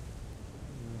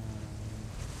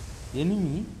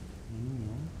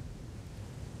 எனிமியா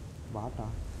பாட்டா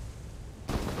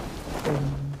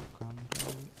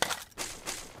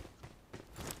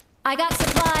I got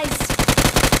supplies.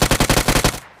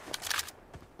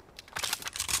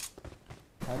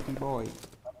 Happy boy.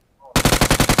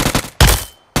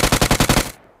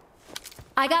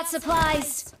 I got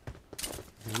supplies.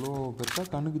 இவ்வளோ பெருசாக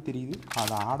கண்ணுக்கு தெரியுது,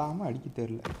 அதை ஆடாமல் அடிக்க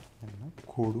தெரில. என்ன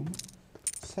கொடும்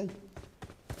சை.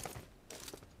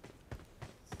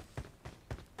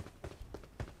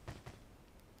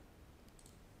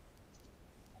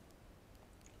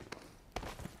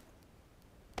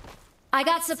 I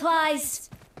got supplies.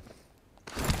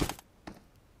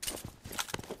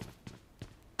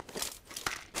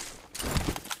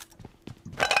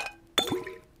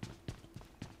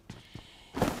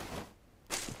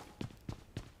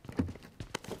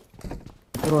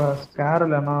 ஸ்கேர்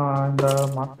இல்லைன்னா இந்த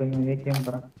மாற்றுங்க ஏடிஎம்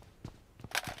தரேன்.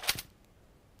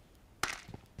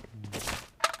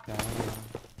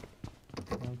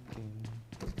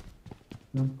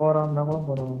 போகிறாந்தா கூட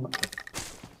போகிறோம்.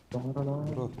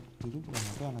 ப்ரோ இதுக்குள்ள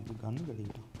மட்டும் எனக்கு கன்று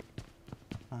கிடைக்கிட்டோம்.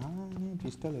 நானே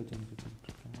பிஸ்டல் வச்சுட்டு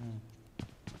இருக்கேன்.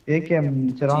 ஏகேஎம்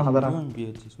சரான் அதரா யூஎம்பி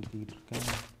வச்சு சுற்றிக்கிட்டு இருக்கேன்.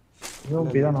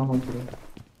 யூஎம்பி தான் நான் வச்சுருக்கேன்.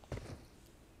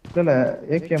 இல்லை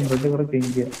ஏகேஎம் 2 கூட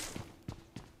இங்கே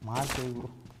மார்க் ப்ரோ.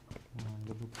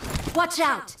 Watch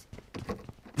out.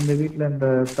 இந்த வீட்டில் இந்த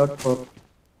தேர்ட்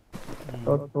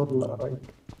ஃப்ளோரில் ரைட்.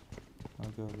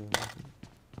 ஓகே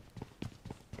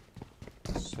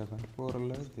செகண்ட்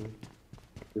ஃப்ளோரில் இது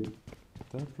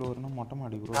தேர்ட் ஃப்ளோர்னா மொட்டை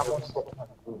மாடி ப்ரோ.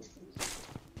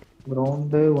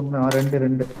 கிரவுண்டு 1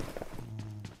 2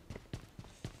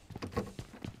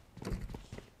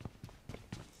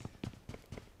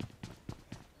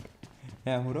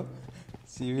 ஏன் ப்ரோ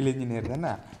சிவில் இன்ஜினியர்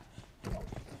தானே?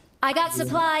 I got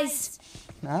supplies.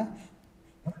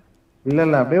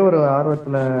 இல்ல அப்படியே ஒரு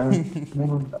ஆர்வத்துல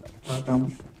 3 பார்க்காம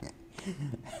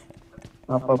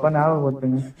அப்பப்ப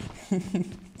ஞாபகப்படுத்துங்க.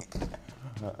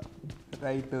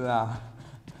 ரைட்டு தான்.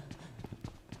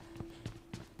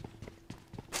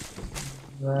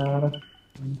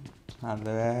 அந்த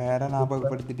வேற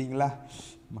ஞாபகப்படுத்திட்டீங்களா?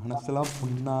 மனசுலாம்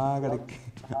புண்ணா கிடக்கு.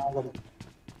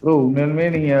 ப்ரோ உண்மையிலுமே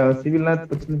நீங்க சிவில்லாம்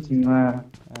படிச்சுன்னு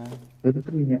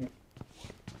எடுத்துருவீங்க.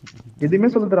 எதுவுமே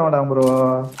சொல்லி தர வேண்டாம் ப்ரோ,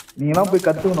 நீங்களாம் போய்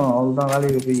கத்துக்கணும் அவ்வளவுதான்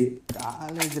வேலைக்கு போய்.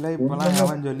 காலேஜ்ல இப்பெல்லாம்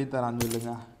எவன் சொல்லி தரான்னு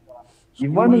சொல்லுங்க.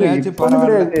 இவனுங்க இப்பன்னு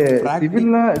கிடையாது, பிராக்டிக்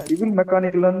சிவில்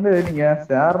மெக்கானிக்கல்ல இருந்து நீங்க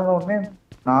சேரணும் உடனே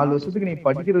 4 வருஷத்துக்கு நீ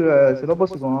படிக்கிற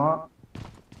சிலபஸுக்கும்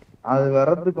அது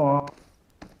வர்றதுக்கும்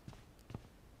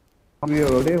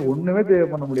அப்படியே ஒண்ணுமே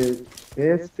பண்ண முடியாது.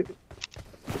 வேஸ்ட்.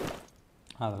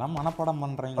 அதெல்லாம் மனப்பாடம்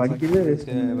பண்றீங்க. படிக்கவே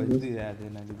வந்து அது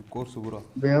என்னது கோர்ஸ் ப்ரோ.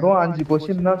 வெறும் 5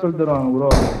 கொஸ்டின் தான் சொல்லி தருவாங்க ப்ரோ.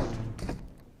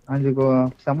 5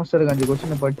 செமஸ்டருக்கு 5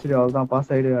 கொஸ்டின் படிச்சுட்டு அவ்வளவுதான்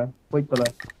பாஸ் ஆயிடு. போய் தொலை,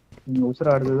 நீங்க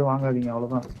உசுர அடுத்தது வாங்காதீங்க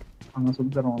அவ்வளவுதான். அங்க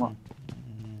சொல்லி தருவாங்களாம்.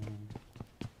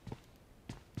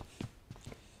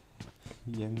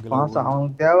 பாஸ்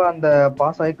அவனுக்கு தேவை அந்த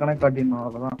பாஸ் ஆகி கணக்கு காட்டிடணும்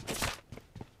அவ்வளவுதான்.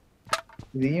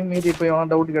 இதையும் மீறி இப்ப எவனா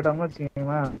டவுட் கேட்டாங்கன்னு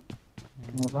வச்சுக்கோங்களேன்,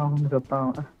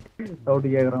 டவுட்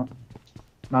கேக்குறான்.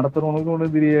 நடத்துறவனுக்கு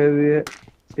ஒண்ணும் தெரியாது.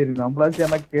 சரி நம்மளாச்சும்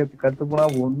என்ன கத்து போனா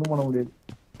ஒண்ணும் பண்ண முடியாது.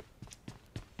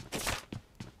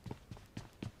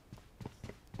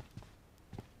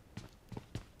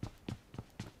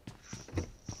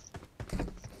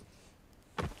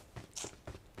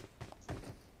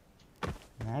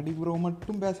 மேடி ப்ரோ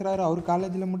மட்டும் பேசுறாரு, அவர்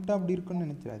காலேஜ்ல மட்டும் அப்படி இருக்குன்னு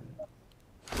நினைச்சாரு.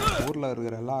 ஊர்ல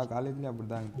இருக்கிற எல்லா காலேஜ்லயும்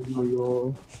அப்படிதான். ஐயோ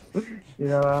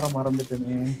இத வேற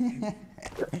மறந்துட்டேனே.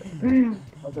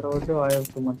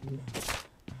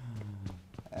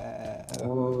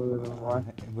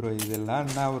 ப்ரோ இதெல்லாம்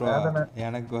என்ன ப்ரோ,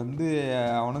 எனக்கு வந்து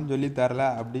அவனும் சொல்லி தரல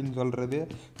அப்படின்னு சொல்றது.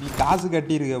 நீ காசு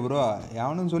கட்டியிருக்க ப்ரோ,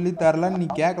 எவனும் சொல்லி தரலன்னு நீ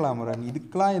கேட்கலாம் ப்ரோ. நீ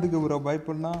இதுக்கெல்லாம் எதுக்கு ப்ரோ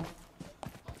பயப்படனா?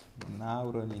 நான்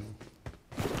ப்ரோ நீ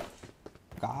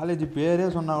காலேஜ் பேரே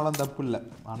சொன்னாலும் தப்பு இல்லை,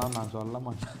 ஆனா நான் சொல்ல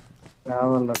மாட்டேன்.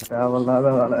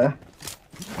 தேவையில்லாத வேலை.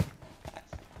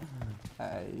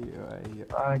 ஐயோ ஐயோ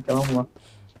கிளம்பலாம்.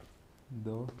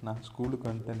 இதோ நான் ஸ்கூலுக்கு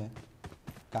வந்துட்டேனே,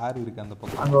 கார் இருக்கு அந்த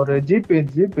பக்கம். அங்க ஒரு ஜீப்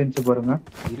பெஞ்சு பாருங்க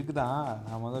இருக்குதான்.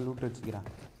 நான் முதல்ல லூட் வச்சுக்கிறேன்.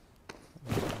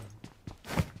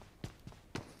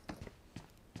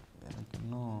 எனக்கு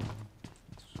இன்னும்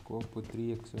ஸ்கோப்பு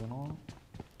 3x வேணும்.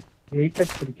 8x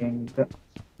இருக்கு என்கிட்ட.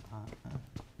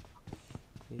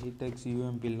 8x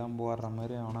UMP எல்லாம் போடுற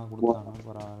மாதிரி அவனா கொடுத்தானா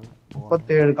பரவாயில்ல.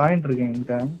 37 காயின் இருக்கு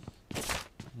என்கிட்ட.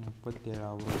 37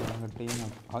 அவ்வளோ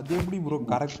டைம். அது எப்படி ப்ரோ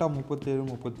கரெக்டா 37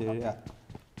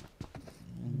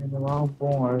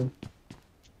 போங்க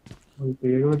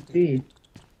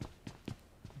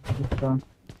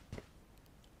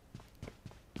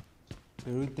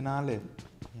 74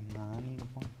 என்ன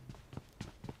நினைப்போம்.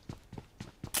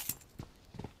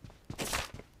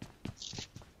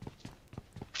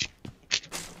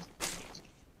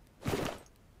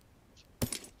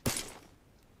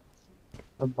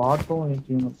 பாட்டும் ஒரு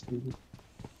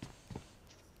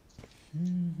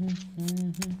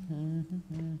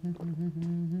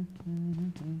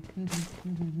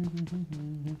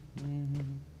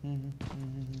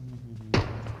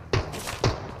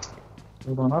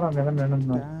நேரம் அங்கே தான்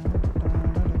நின்றுந்தேன்.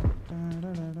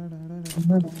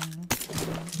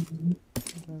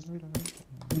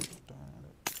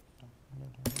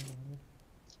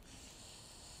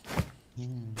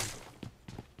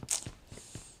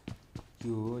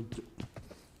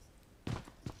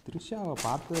 த்ரிஷாவை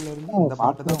பார்த்ததுல இருந்து இந்த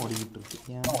பாட்டு தான் ஓடிக்கிட்டு இருக்கு.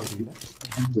 ஏன்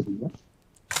தெரியல.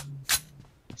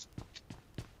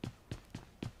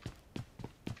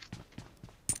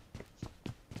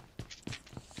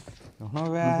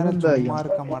 வேற சும்மா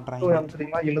இருக்க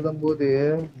மாட்டாங்க. எழுதும் போது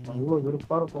அவ்வளவு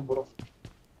வெறுப்பா இருக்கும் ப்ரோ.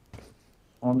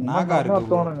 நாகா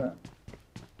இருக்கு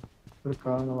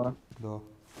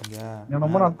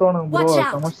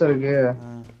செமஸ்டருக்கு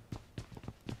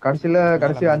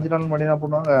கடைசி 5 நாள் முன்னாடி என்ன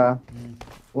பண்ணுவாங்க,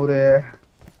 ஒரு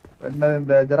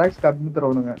இந்த ஜெராக்ஸ் காப்பி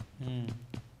தருவானுங்க.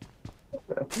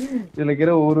 இதுல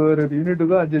இருக்கிற ஒரு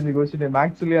யூனிட்டுக்கும் 5 கொஸ்டின்.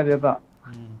 மேக்ஸ்லயும் அதே தான்,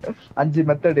 5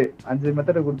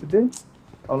 மெத்தடு கொடுத்துட்டு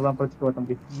அவ்வளவுதான் படிச்சுட்டு வர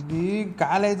தம்பி. இது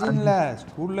காலேஜும் இல்லை,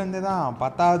 ஸ்கூல்ல இருந்தே தான்.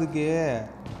 10ஆவதுக்கு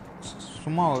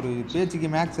சும்மா ஒரு பேச்சுக்கு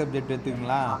மேக்ஸ் சப்ஜெக்ட்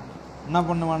எடுத்துக்கலாம். என்ன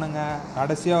பண்ணுவானுங்க,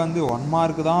 கடைசியாக வந்து 1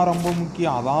 மார்க்கு தான் ரொம்ப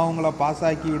முக்கியம், அதான் அவங்கள பாஸ்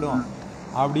ஆக்கி விடும்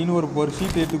அப்படின்னு ஒரு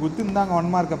ஷீட் எடுத்து கொடுத்து இருந்தாங்க 1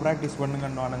 மார்க்கை ப்ராக்டிஸ்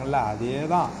பண்ணுங்கன்னுவானுங்கள. அதே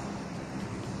தான்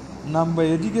நம்ம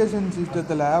எஜுகேஷன்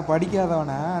சிஸ்டத்தில்.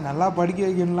 படிக்காதவனை நல்லா படிக்க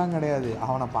வைக்கணும்லாம் கிடையாது,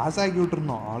 அவனை பாஸ் ஆக்கி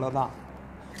விட்டுருணும் அவ்வளோதான்.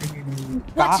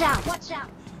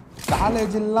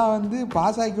 காலேஜெல்லாம் வந்து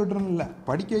பாஸ் ஆக்கி விட்டுருணும் இல்லை,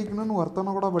 படிக்க வைக்கணும்னு ஒருத்தனை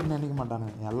கூட படி நினைக்க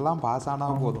மாட்டானுங்க. எல்லாம் பாஸ்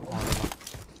ஆனால் போதும் அவ்வளோதான்.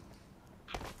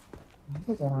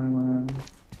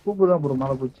 கூப்புதான் ப்ரோ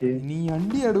மேலே போச்சு. நீ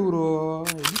வண்டி அடுவுறோ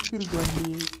எதுக்கு இருக்கு வண்டி?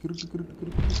 கிறுக்கு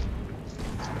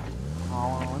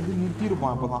அவன் வந்து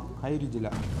நிறுத்தியிருப்பான் இப்போ தான் ஹைரிட்ஜில்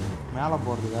மேலே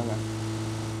போகிறதுக்காக.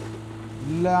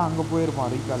 இல்லை அங்கே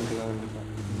போயிருப்பான் ரீகால்ட்டுக்காக.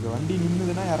 இந்த வண்டி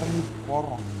நின்றுதுன்னா இறங்கி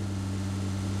போடுறோம்.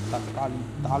 தக்காளி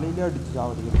தலையிலே அடிச்சு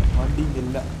சாப்பிடுது. வண்டி இங்கே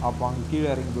இல்லை, அப்போ அங்கே கீழே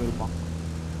இறங்கி போயிருப்பான்.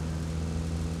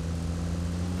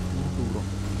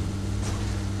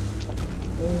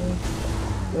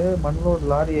 மண்ணோட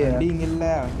லாரி வண்டி இங்கே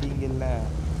இல்லை.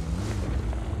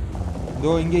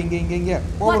 இதோ இங்கே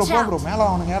போ ப்ரோ மேலே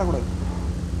அவனுங்க ஏறக்கூடாது.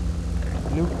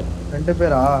 ரெண்டு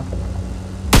பேரா?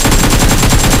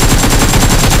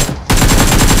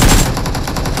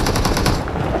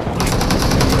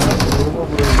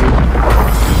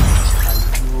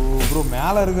 ப்ரோ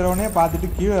மேலே இருக்கிறவனே பார்த்துட்டு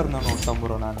கீழே இருந்தானு விட்டேன்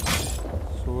ப்ரோ நான்.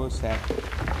 So sad.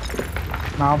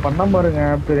 நான் பண்ண பாருங்க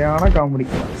பெரியான காமெடி.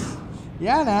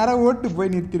 ஏன் நேரம் ஓட்டு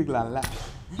போய் நிறுத்திருக்கலாம்ல.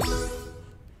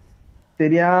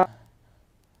 சரியா?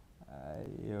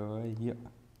 ஐயோ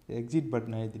எக்ஸிட்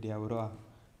பட்டன் அழுத்திட்டியா ப்ரோ?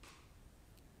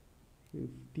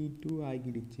 52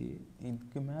 ஆகிடுச்சு.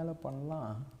 இதுக்கு மேலே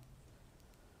பண்ணலாம்.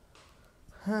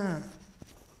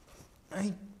 I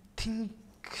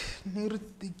think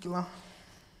நிறுத்திக்கலாம்.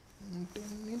 10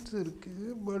 minutes இருக்குது.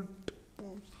 பட்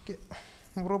ஓகே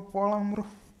ப்ரோ போகலாம் ப்ரோ.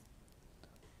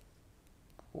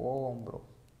 போவோம் ப்ரோ.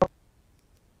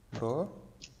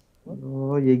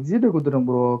 Exit குத்துறேன்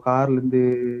bro. கார்ல இருந்து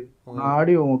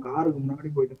முன்னாடி உங்க காருக்கு முன்னாடி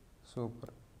போயிட்டேன்.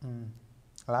 சூப்பர்.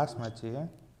 Last match.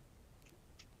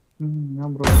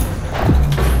 ஏன் ப்ரோ?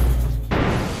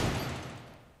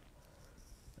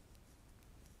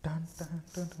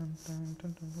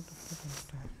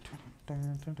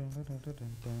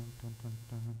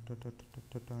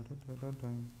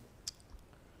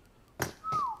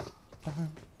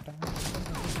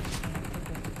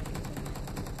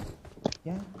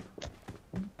 ஏன்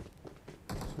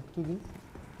சுத்துது?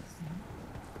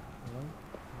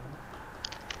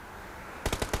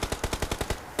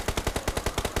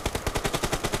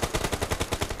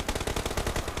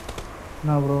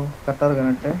 என்ன ப்ரோ கரெக்டாக இருக்க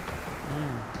நட்டு?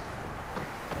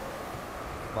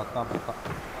 பக்கா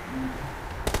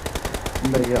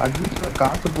இந்த அட்மிஷன்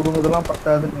காசு பிடுங்குறதெல்லாம்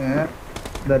பத்தாதுங்க.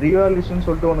 இந்த ரிவால்யூஷன்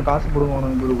சொல்லிட்டு ஒன்று காசு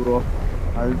பிடுங்கணும் ப்ரோ.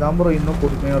 அதுதான் ப்ரோ இன்னும்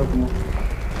பொறுமையாக இருக்கும்.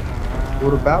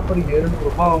 ஒரு பேப்பருக்கு 700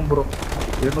 ரூபா ஆகும் ப்ரோ.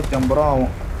 750 ரூபா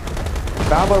ஆகும்.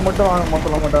 பேப்பர் மட்டும் வாங்க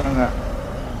சொல்ல மாட்டானுங்க.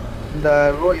 இந்த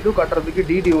இது கட்டுறதுக்கு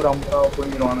டிடி ஒரு 50 ரூபா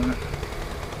போயிடுவானுங்க.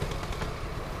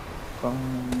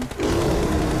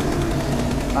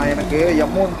 நான் எனக்கு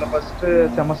M1 first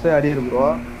semester arrear bro.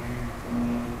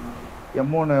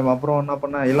 M1 அப்புறம் என்ன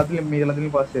பண்ணேன்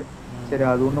எல்லாத்துலேயும் பாஸ். சரி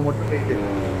அது ஒன்று மட்டும் இது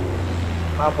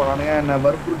என்ன பண்ணானுங்க என்னை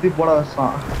வற்புறுத்தி போட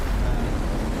வச்சான்.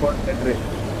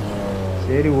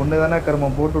 சரி ஒன்று தானே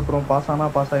கருமம் போட்டு விட்டுருவோம். பாஸ்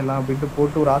ஆனால் பாஸ் ஆகிடலாம் அப்படின்ட்டு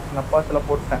போட்டு ஒரு ஆசை நப்பாசில்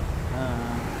போட்டேன்.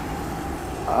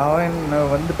 அவன்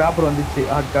வந்து பேப்பர் வந்துச்சு.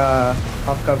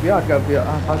 ஹார்ட் காப்பியா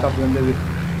ஹார்ட் காப்பி வந்தது.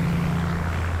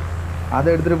 அதை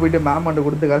எடுத்துகிட்டு போயிட்டு மேம்கிட்ட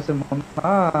கொடுத்து கரெக்ஷன்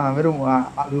பண்ணால் வெறும்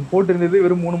அது போட்டுருந்தது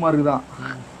வெறும் 3 மார்க் தான்.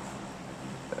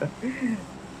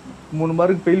 3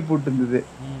 மார்க் ஃபெயில் போட்டுருந்தது.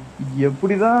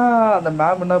 எப்படிதான் அந்த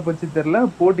மேம் என்ன போச்சு தெரியல,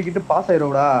 போட்டுக்கிட்டு பாஸ்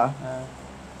ஆயிடும்டா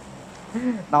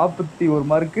 41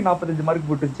 மார்க்கு 45 மார்க்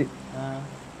போட்டுருச்சு.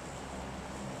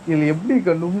 இதுல எப்படி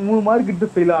 3 மார்க் கிட்ட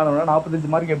ஃபெயில் ஆனோம்னா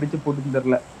 45 மார்க் எப்படிச்சு போட்டுன்னு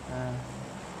தெரியல.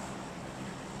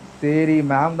 சரி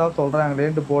மேம் தான்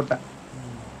சொல்றாங்களேன்ட்டு போட்டேன்.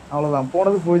 அவ்வளவுதான்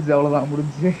போனது போயிடுச்சு. அவ்வளவுதான்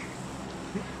முடிஞ்சு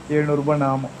 700 ரூபாய்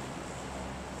ஆமா.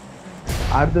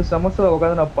 அடுத்த செமஸ்டர்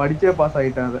உட்காந்து நான் படிச்சே பாஸ்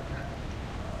ஆகிட்டேன். அதை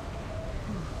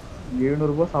 700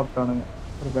 ரூபாய் சாப்பிட்டானுங்க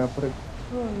ஒரு பேப்பருக்கு.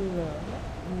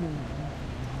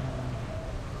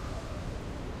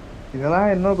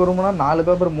 இதெல்லாம் என்ன குறும்புனா 4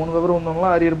 பேப்பர் 3 பேப்பர்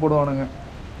வந்தவங்களாம் அரியர் போடுவானுங்க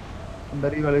இந்த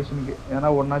ரீவேல்யூஷனுக்கு. ஏன்னா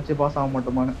ஒன்னாச்சே பாஸ் ஆக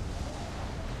மாட்டோமான்னு.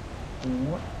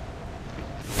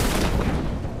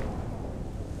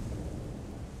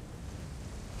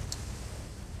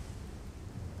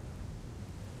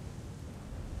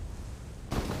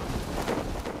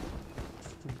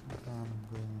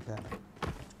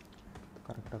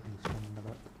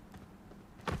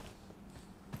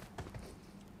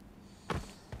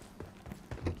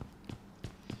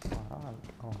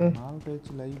 நாள்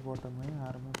கழிச்சு லைவ் போட்டோமே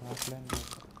யாருமே பார்க்கலன்னு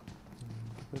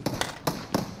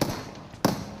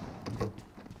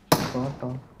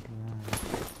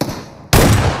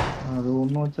அது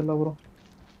ஒன்றும் வச்சிடல ப்ரோ.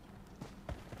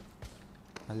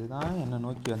 அதுதான் என்னை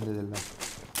நோக்கி வந்தது இல்லை.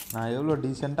 நான் எவ்வளோ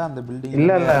டீசெண்டாக அந்த பில்டிங்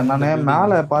இல்லை நான்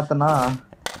மேலே பார்த்தேன்னா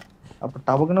அப்போ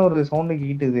டபக்குன்னு ஒரு சவுண்டு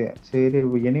கேட்டுது. சரி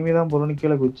எனிமே தான் பொருள்னு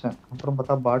கீழே குதிச்சேன். அப்புறம்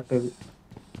பார்த்தா பாட்டு அது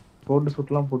போட்டு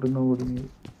சுட்டுலாம் போட்டுன்னு ஓடினது.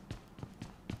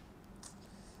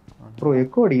 ப்ரோ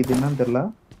எக்கோ அடிக்குது என்னன்னு தெரியல.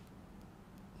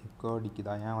 எக்கோ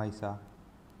அடிக்குதா? என் வாய்ஸா?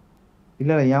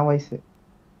 இல்லை என் வாய்ஸு.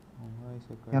 உங்கள் வாய்ஸ்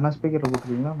எக்கோ? ஏன்னா ஸ்பீக்கரில்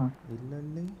போட்டுருக்கீங்களா? நான் இல்லை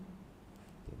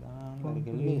இதான்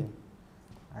இல்லையே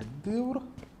அது ப்ரோ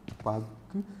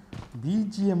பக்கு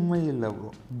BGMI இல்லை ப்ரோ,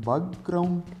 பக்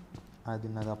கிரவுண்ட். அது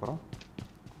என்னது? அப்புறம்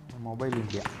மொபைல்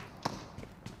இந்தியா,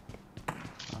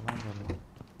 அதான் சொல்லணும்.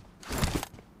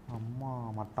 அம்மா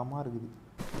மட்டமாக இருக்குது.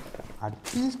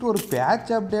 அட்லீஸ்ட் ஒரு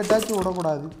பேட்ச் அப்டேட்டாச்சும்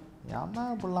விடக்கூடாது. ஏன்னா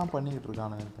இப்படிலாம் பண்ணிக்கிட்டு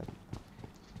இருக்கானுங்க.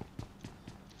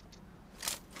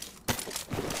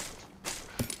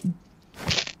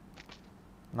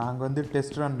 நாங்கள் வந்து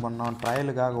டெஸ்ட் ரன் பண்ணோம்,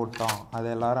 ட்ரையலுக்காக விட்டோம், அதை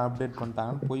எல்லோரும் அப்டேட்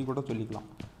பண்ணிட்டாங்கன்னு போய் கூட சொல்லிக்கலாம்.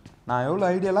 நான் எவ்வளோ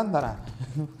ஐடியாலாம் தரேன்,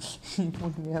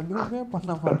 எதுவுமே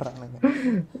பண்ண மாட்டேறானுங்க.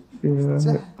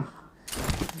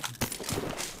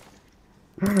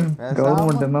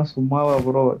 கவர்மெண்ட் என்ன சும்மாவா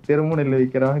ப்ரோ, திருமணியில்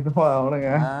வைக்கிறாங்க அவனுங்க.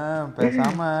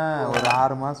 பேசாமல் ஒரு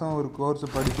 6 மாதம் ஒரு கோர்ஸ்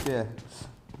படித்து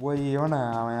போய்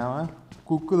அவன்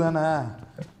குக்கு தானே,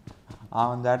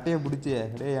 அவன் சட்டையை பிடிச்சி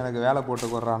டேய் எனக்கு வேலை போட்டு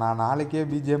கொடுறான், நான் நாளைக்கே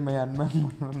BGMI அன்மேன்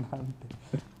பண்ணுறான்ட்டு.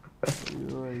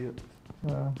 ஐயோ ஐயோ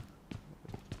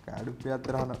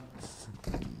கடுப்பேத்துறானு.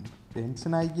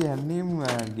 டென்ஷன் ஆகி என்னையும்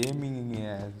கேமிங்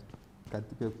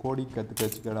கற்றுக்க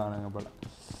வச்சுக்கிடானுங்க போல.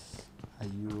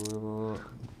 ஐயோ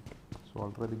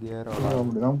சொல்கிறதுக்கே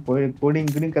அப்படிதான் போய்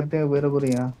கோடிங் கற்றுக்க போயிட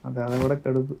போறீங்க, அது அதை விட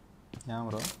கடுப்பு. ஏன்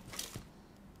ப்ரோ?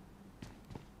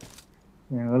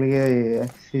 எங்களுக்கு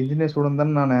இன்ஜினியர் ஸ்டூடெண்ட்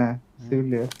தானே நான்,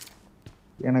 சிவில்.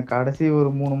 எனக்கு கடைசி ஒரு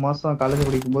 3 மாசம் காலேஜ்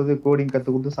படிக்கும்போது கோடிங்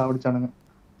கற்றுக் கொடுத்து சாப்பிடுச்சானுங்க.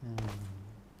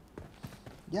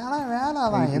 ஏன்னா வேலை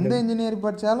தான், எந்த இன்ஜினியர்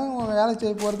படித்தாலும் வேலை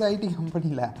செய்ய போகிறது ஐடி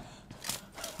கம்பெனியில்.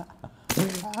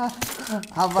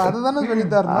 அப்போ அதுதானே சொல்லி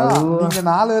தரணும். நீங்கள்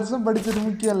 4 வருஷம் படித்தது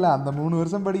முக்கியம் இல்லை, அந்த 3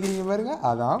 வருஷம் படிக்கிறீங்க பாருங்க,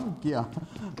 அதான் முக்கியம்.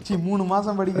 3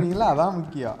 மாதம் படிக்கிறீங்களா, அதான்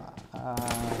முக்கியம்.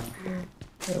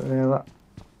 அதேதான்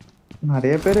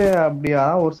நிறைய பேர் அப்படியா,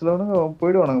 ஒரு சிலவனுங்க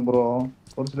போயிடுவானுங்க ப்ரோ.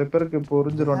 ஒரு சில பேருக்கு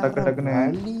புரிஞ்சிடும் டக்கு டக்குன்னு.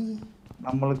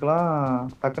 நம்மளுக்கெல்லாம்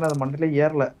டக்குன்னு அது மண்டையில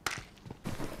ஏறல.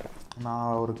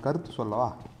 நான் ஒரு கருத்து சொல்லவா?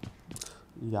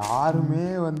 யாருமே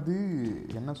வந்து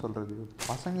என்ன சொல்கிறது,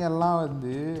 பசங்க எல்லாம்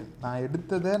வந்து நான்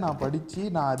எடுத்ததை நான் படித்து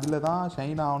நான் அதில் தான்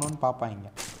ஷைன் ஆகணும்னு பார்ப்பாங்க.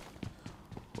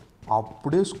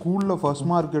 அப்படியே ஸ்கூலில் ஃபர்ஸ்ட்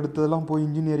மார்க் எடுத்ததெல்லாம் போய்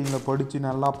இன்ஜினியரிங்கில் படித்து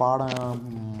நல்லா பாடம்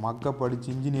மக்க படித்து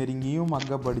இன்ஜினியரிங்கையும்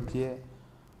மக்க படித்து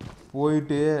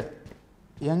போயிட்டு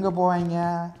எங்கே போவாங்க?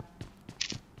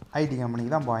 ஐடி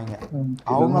கம்பெனிக்கு தான் போவாங்க.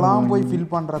 அவங்களாம் போய்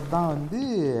ஃபில் பண்ணுறது தான் வந்து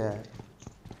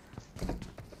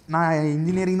நான்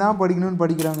இன்ஜினியரிங் தான் படிக்கணும்னு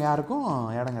படிக்கிறவங்க யாருக்கும்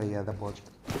இடம் கிடைக்காத போகுது.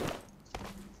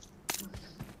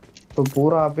 இப்போ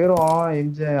பூரா பேரும்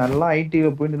எல்லாம்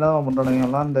ஐடியில் போயிட்டு தான் பண்ணுறானுங்க.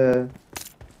 எல்லாம்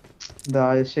இந்த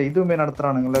இதுவுமே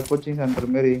நடத்துகிறானுங்கல்ல, கோச்சிங் சென்டர்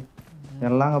மாரி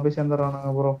எல்லாம் அங்கே போய்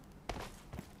சேர்ந்துடுறானுங்க ப்ரோ.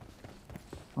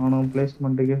 அவனும்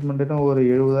பிளேஸ்மெண்ட்டு ஒரு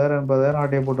 70,000 80,000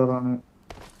 ஆட்டையை போட்டுடுறானுங்க.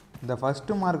 இந்த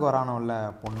ஃபஸ்ட்டு மார்க் வரானும்ல,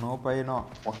 பொண்ணோ பையனோ,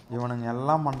 இவனுங்க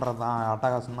எல்லாம் பண்ணுறது தான்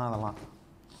அட்டகாசம் தான்.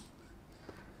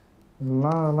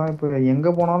 அதெல்லாம் இப்போ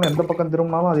எங்கே போனாலும் எந்த பக்கம்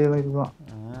திரும்பினாலும் அதே தான். இதுதான்.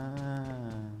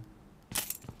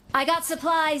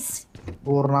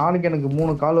 ஒரு நாளைக்கு எனக்கு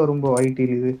 3 கால் வரும் ப்ரோ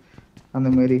ஐடியில். இது அந்த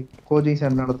மாரி கோச்சிங்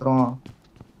சென்டர் நடத்துகிறோம்,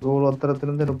 இவ்வளோ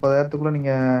ஒருத்தரத்துலேருந்து 30,000க்குள்ளே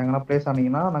நீங்கள் எங்கன்னா ப்ளேஸ்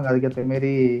ஆனீங்கன்னா நாங்கள் அதுக்கேற்ற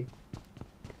மாரி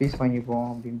ஃபீஸ் வாங்கிப்போம்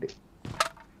அப்படின்ட்டு.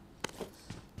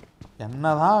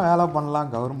 என்னதான் வேலை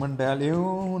பண்ணலாம் கவர்மெண்ட்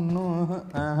வேலையும் இன்னும்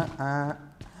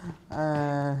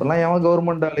இப்பெல்லாம் ஏன்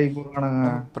கவர்மெண்ட் வேலைக்கு போகிறானுங்க,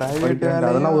 ப்ரைவேட் வேலை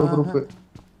அதெல்லாம் ஒரு குரூப்பு.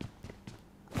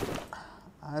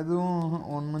 அதுவும்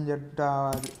ஒன்றும் செட்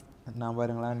ஆகாது. நான்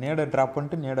பாருங்களேன், நேடை ட்ராப்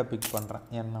பண்ணிட்டு நேடை பிக் பண்ணுறேன்.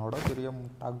 என்னோட பெரிய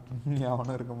முட்டாக்கு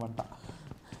அவனும் இருக்க மாட்டான்.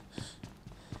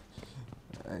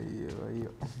 ஐயோ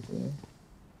ஐயோ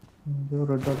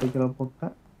ஒரு டாபிக்ல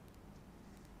போட்டேன்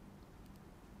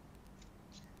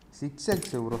 6x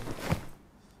ப்ரோ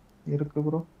இருக்கு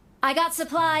ப்ரோ. I got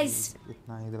supplies.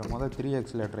 நான் இதில் முதல்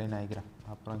 3xல ட்ரெயின் ஆகிக்கிறேன்,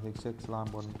 அப்புறம்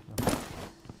 6xலாம் போட்டு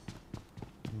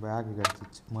பேக்கு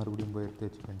கிடச்சிச்சு, மறுபடியும் போய் எடுத்து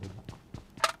வச்சுக்க வேண்டியதுதான்.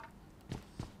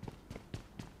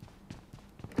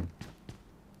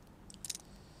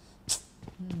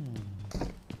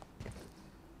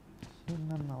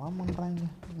 என்னென்னலாம் பண்ணுறாங்க.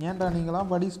 ஏன்டா நீங்களாம்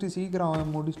படிச்சுட்டு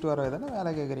சீக்கிரம் முடிச்சுட்டு வர தானே வேலை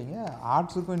கேட்குறீங்க?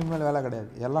 ஆர்ட்ஸுக்கும் இனிமேல் வேலை கிடையாது,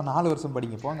 எல்லாம் 4 வருஷம்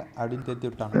படிங்க போங்க அப்படின்னு தேர்த்தி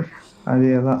விட்டாங்க.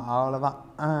 அதேதான், அவ்வளோதான்.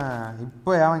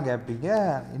 இப்போ ஏன் கேட்பீங்க,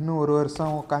 இன்னும் 1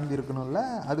 வருஷம் உட்காந்து இருக்கணும்ல,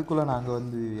 அதுக்குள்ளே நாங்கள்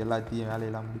வந்து எல்லாத்தையும்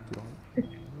வேலையெல்லாம் முடிக்கிறோம்.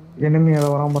 இனிமே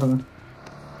அதை வராம பாருங்க.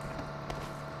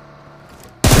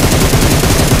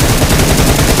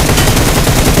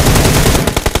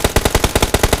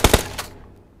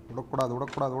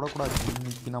 விடக்கூடாது.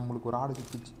 இன்னைக்கு நம்மளுக்கு ஒரு ஆடு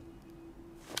சுத்திச்சு.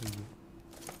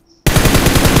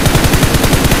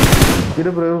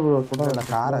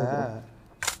 காரை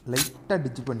லைட்டாக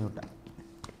டிச்சு பண்ணி விட்டேன்.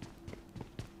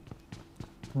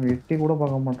 எட்டி கூட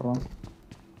பார்க்க மாட்டேறான்.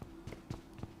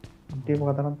 எட்டி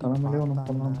பார்த்தாலும் தலைமையிலே ஒன்று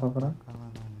பண்ணலான்னு பார்க்குறேன்.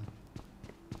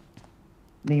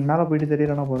 நீங்கள் மேலே போயிட்டு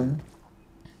தெரியலன்னா பாருங்க.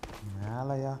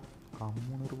 மேலையா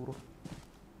கம்முன்னு ப்ரோ.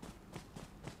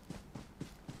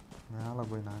 மேலே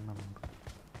போய் நான் என்ன பண்ணுறேன்?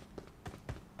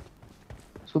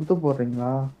 சுத்து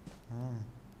போடுறீங்களா?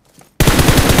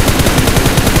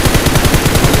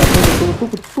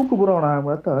 தூக்கு ப்ரோ. நான்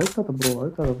அழுத்தாத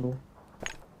ப்ரோ.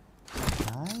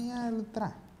 நான் ஏன்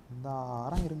இழுத்துறேன்? இந்த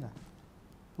ஆரம் இருங்க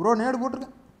ப்ரோ. நேடு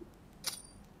போட்டிருக்கேன்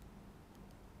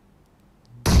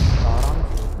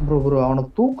ப்ரோ. அவனை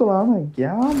தூக்கலான்னு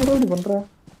ஏன் ப்ரோ இப்படி பண்ற?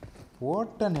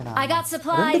 போட்டேனே I got நான்.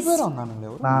 supplies. 2 பேர் வந்தானுங்களே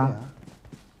ஒரு ஆளு.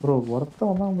 ப்ரோ ஒருத்தன்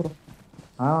வந்தான் ப்ரோ.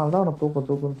 அதான் அவனை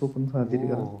தூக்குன்னு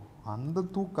சாத்திருக்கான். அந்த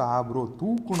தூக்கா ப்ரோ?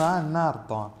 தூக்குனா என்ன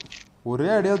அர்த்தம்? ஒரே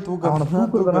அடியா அவனை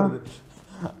தூக்குறதுனா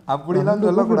அப்படிலாம்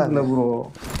சொல்லக்கூடாது ப்ரோ.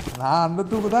 நான் அந்த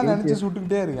தூக்கு தான் நினைச்சு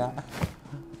சுட்டுக்கிட்டே இருக்கேன்.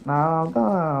 நான்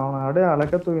தான் அவனை அப்படியே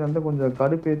அழகா தூக்கி வந்து கொஞ்சம்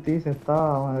கடுப்பேத்தி செத்தா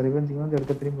அவன் ரிவெஞ்சுக்கு வந்து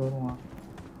எடுக்க திரும்பி வருவான்.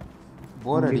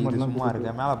 போர் அடிக்குது சும்மா இருக்க.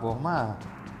 மேலே போமா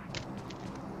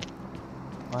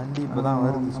வண்டி இப்போதான்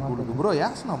வருது ஸ்கூலுக்கு. ப்ரோ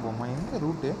யாஸ்னா போமா? எங்கே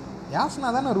ரூட்டு? யாஸ்னா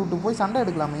தானே ரூட்டு. போய் சண்டை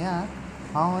எடுக்கலாமே.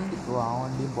 அவன்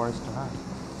வண்டியும் பொழைச்சிட்டானா?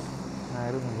 நான்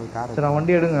இருங்க போய் கார். சரி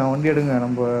வண்டி எடுங்க.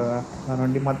 நம்ம வேற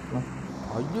வண்டி மாற்றிக்கலாம்.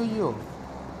 ஐயோ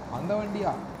அந்த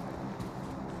வண்டியா?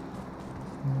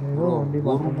 வண்டி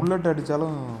ஒரு புல்லட்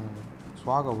அடிச்சாலும்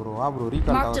ஸ்வாக ப்ரோ. வா ப்ரோ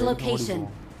ரீகால் லொகேஷன்.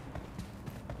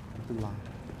 எடுத்துக்கலாம்.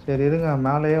 சரி இருங்க,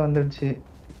 மேலேயே வந்துடுச்சு.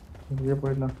 இங்கே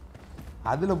போயிடலாம்.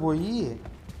 அதுல போய்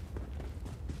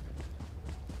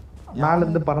மேல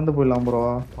இருந்து பறந்து போயிடலாம் ப்ரோ.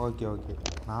 ஓகே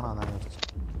நானும் அதான் யோசிச்சேன்.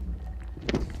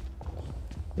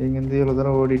 இங்கேருந்து இவ்வளோ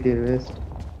தூரம் ஓடிட்டே வேஸ்ட்.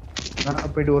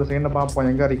 நான் போயிட்டு ஒரு செகண்டை பார்ப்போம்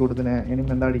எங்கே அடிக்க கொடுத்துனேன்.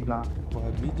 இனிமேல் தான் அடிக்கலாம். இப்போ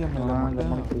BGMI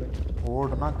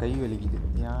ஓடுனா கை வலிக்குது.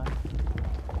 ஏன்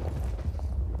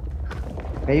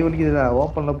கை வலிக்குதுதா?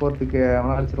 ஓப்பனில் போகிறதுக்கு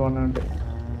அவனை அடிச்சிருவானுன்ட்டு.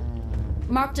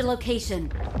 Marked a location.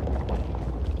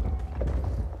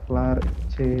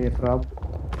 சரி ட்ராப்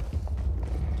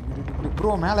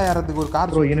ப்ரோ. மேலே ஏறதுக்கு ஒரு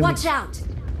கார். Watch out.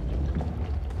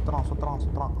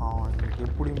 சுத்துறான். அவன்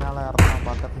எப்படி மேலே ஏறலாம்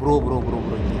பார்த்தேன். ப்ரோ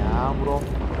ஏன் ப்ரோ?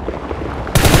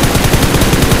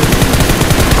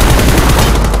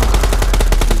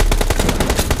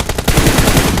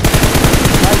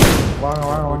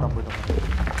 வாங்க. போயிட்டோம்.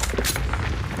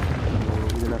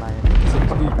 இதில் நான்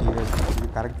செக்யூரிட்டி இது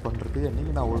கரெக்ட் பண்ணுறது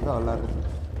என்னைக்கு நான் ஒழுங்காக விளாட்றது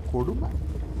கொடுமை.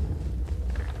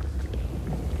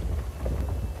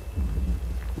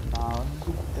 நான்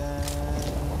வந்துட்டேன்.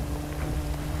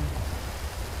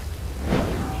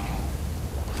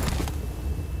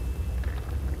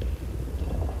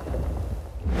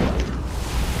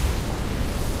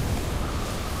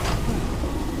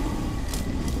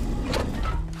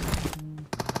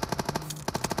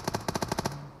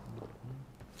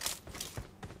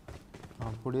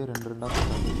 அப்படியே 2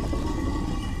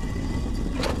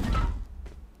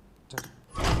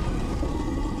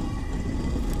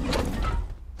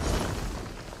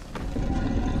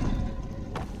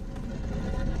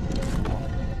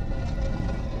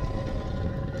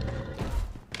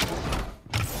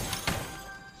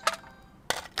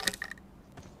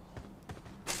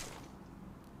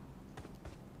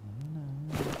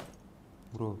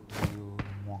 ப்ரோ.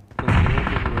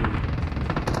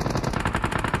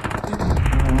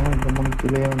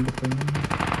 கீழே வந்துட்டு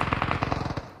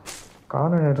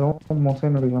கார் ரொம்ப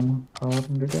மோசம் எடுக்கலாமா? கார்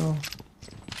வந்துட்டு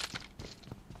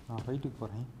நான் ஃபைட்டுக்கு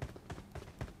போகிறேன்.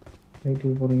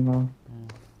 ஃபைட்டுக்கு போகிறீங்களா?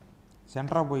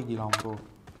 சென்டராக போய்க்கலாம் ப்ரோ.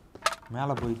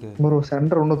 மேலே போயிட்டு ப்ரோ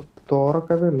சென்டர் ஒன்றும்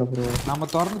திறக்கவே இல்லை ப்ரோ. நம்ம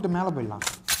திறந்துட்டு மேலே போயிடலாம்.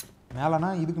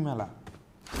 மேலேனா இதுக்கு மேலே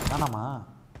வேணாமா?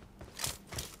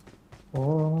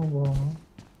 போவோம்.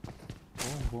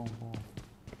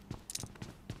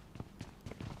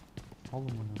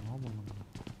 ஓப்பன் பண்ணு.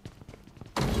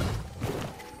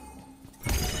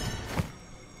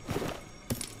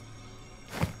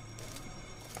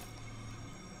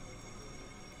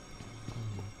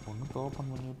 ஒன்று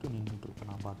ஓப்பன் பண்ணிவிட்டு நின்றுட்டுருக்கேன்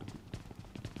நான் பாட்டுக்கு.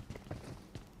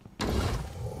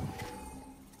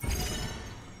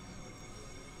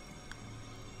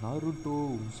 நருட்டோ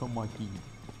உசமாக்கி.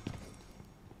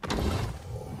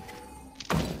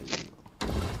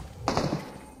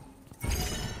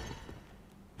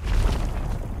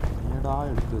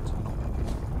 எடுத்து வச்சுக்கணும்.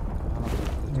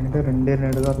 என்கிட்ட 2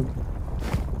 நேடு தான் இருக்கு.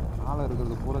 மேலே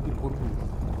இருக்கிறது பூராத்தி பொறுப்பு.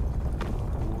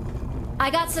 I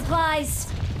got supplies.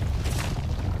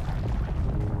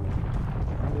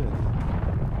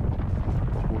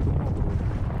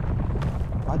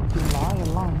 பார்த்தீங்களா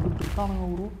எல்லாம் வந்துட்டு இருக்கானுங்க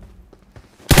ப்ரோ.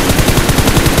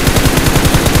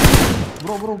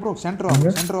 சென்டர்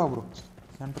வா ப்ரோ.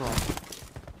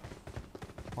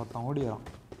 ஒருத்தன் ஓடிறான்.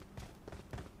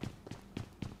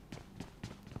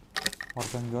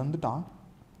 ஒருத்தன் இங்கே வந்துட்டான்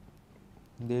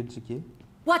இந்த எட்ஜுக்கு.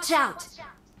 Watch out.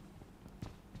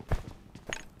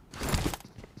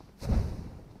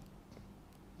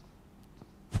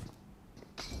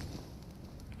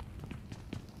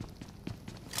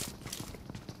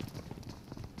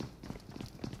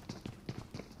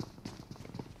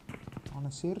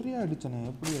 நான் சரியாக அடித்தேனே,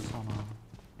 எப்படி அசானா?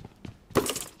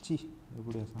 சி,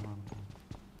 எப்படி அசானான்னு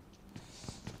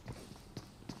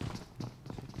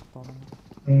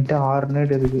என்கிட்ட 6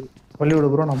 நேட் இருக்குது. பள்ளி விட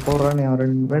ப்ரோ, நான் போடுறேன். நீ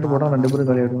 2 நேட் போட்டால் 2 பேரும்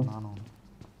காலியாகிடுவோம். நானும்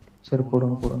சரி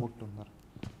போடுங்க போடுங்க. போட்டு வந்துடுறேன்.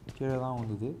 கீழே தான்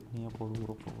வந்தது, நீ போடு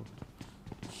ப்ரோ போடு.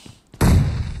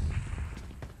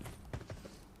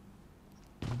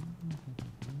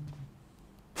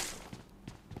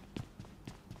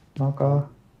 நாக்கா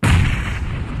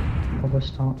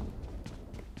கஷ்டம்.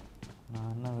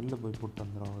 நான் என்ன வெளில போய் போட்டு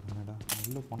வந்துடுறேன் ஒரு நேடா.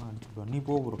 வெளில போனால் அடிச்சுடுவேன். நீ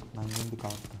போ ப்ரோ, நான் இங்கேருந்து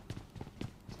காட்டுறேன்.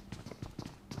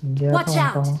 Watch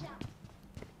out!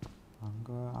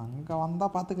 அங்கே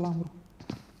வந்தால் பார்த்துக்கலாம் ப்ரோ.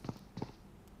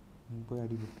 நீ போய்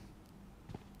அடி ப்ரோ.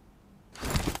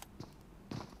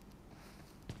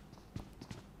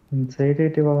 சைடு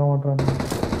எட்டி பார்க்க மாட்டாங்க.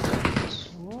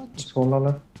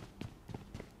 சொல்லலை.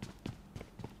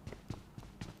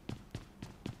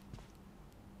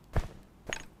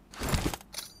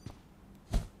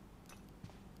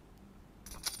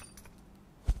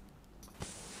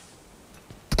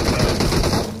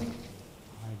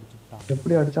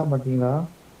 எப்படி அடிச்சா பார்த்தீங்களா?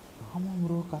 ஆமாம்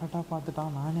ப்ரோ, கரெக்டாக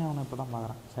பார்த்துட்டான். நானே அவனை இப்போ தான்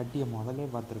பார்க்குறேன். சட்டியை முதலே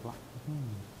பார்த்துருக்கலாம்.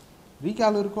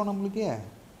 ரீகால் இருக்கோ நம்மளுக்கே?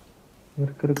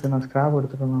 இருக்கு. நான் ஸ்கிராப்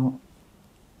எடுத்துக்கணும்.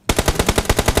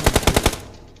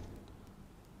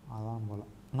 அதான் போல.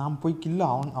 நான் போய் கில்ல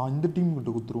அவன் இந்த டீம்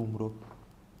கிட்ட குத்துருவோம் ப்ரோ.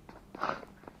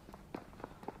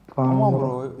 ஆமாம்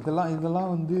ப்ரோ,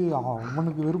 இதெல்லாம் வந்து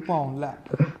அவனுக்கு விருப்பம் இல்லை.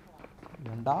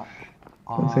 ஏண்டா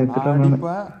நான்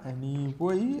அடிப்பேன், நீ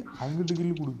போய் அங்கிட்டு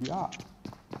கில்லு கொடுப்பியா?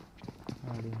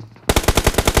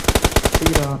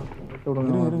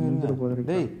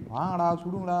 டேய் வாங்கடா,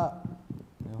 சுடுங்கடா.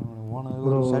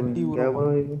 சட்டி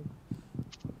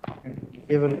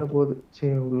வெளில போகுது.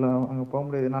 சரி உள்ள அங்கே போக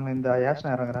முடியாது. நான் இந்த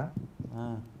ஏஷனா இறங்குறேன்.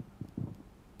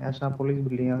 ஏஷனா போலீஸ்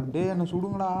பில்டிங்கா? டேய் என்ன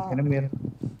சுடுங்கடா.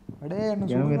 டேய் என்ன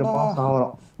சுடுங்கடா.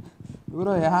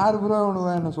 ப்ரோ யார் ப்ரோ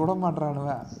அவனுவன் என்ன சுட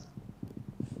மாட்டானுவன்?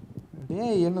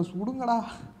 டேய் என்ன சுடுங்கடா.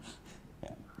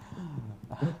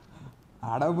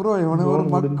 அட ப்ரோ இவனு ஒரு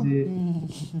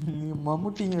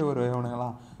மம்முட்டிங்க ப்ரோ.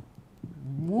 இவனுங்களாம்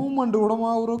moment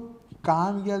விடமா bro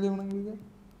காமிக்காது. இவனுங்களுக்கு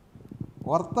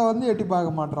ஒருத்த வந்து எட்டி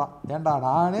பார்க்க மாட்டான். ஏன்டா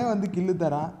நானே வந்து கில்லு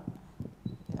தரேன்,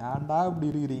 ஏன்டா இப்படி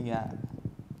இருக்கிறீங்க?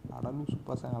 அடலூசு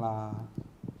பசங்களா.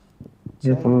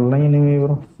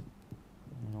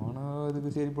 இவனும்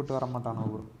இதுக்கு சரிப்பட்டு வர மாட்டானோ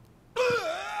ப்ரோ.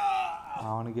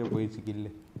 அவனுக்கே போயிடுச்சு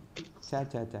கில்லு. சே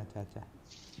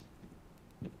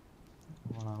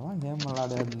அவனெல்லாம் கேம்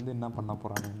விளையாடாது வந்து என்ன பண்ண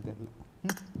போகிறானுன்னு தெரில.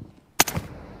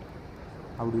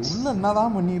 அப்படி உள்ள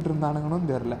என்னதான் பண்ணிட்டு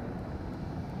இருந்தானுங்கன்னு தெரில.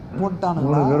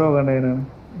 போட்டானுங்களா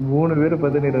 3 பேர்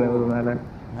பதினிடுறேன் ஒரு மேலே.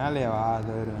 மேலேவா?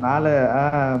 அது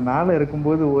மேலே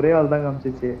இருக்கும்போது ஒரே ஆள் தான்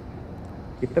காமிச்சிச்சு.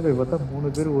 கிட்ட போய் பார்த்தா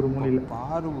 3 பேர் ஒரு மூலையில்.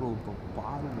 பாரு ப்ரோ, இப்போ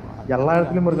பாரு எல்லா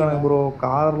இடத்துலையும் இருக்கானுங்க ப்ரோ.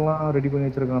 கார்லாம் ரெடி பண்ணி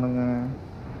வச்சிருக்கானுங்க.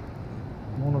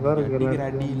 3 கார் இருக்கு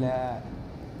அடியில்.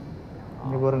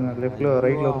 இங்க பாருங்க, லெஃப்ட்ல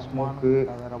ரைட்ல ஒரு ஸ்மோக்கு,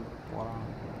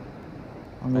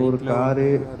 அங்க ஒரு காரு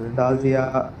டாசியா.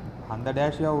 அந்த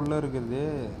டேஷியா உள்ள இருக்குது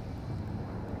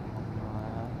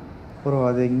ப்ரோ.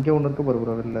 அது இங்க ஒண்ணு இருக்கு பாரு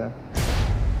ப்ரோ. இல்ல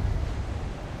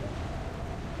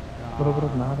ப்ரோ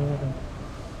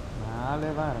மேலே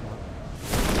தான் இருக்கு.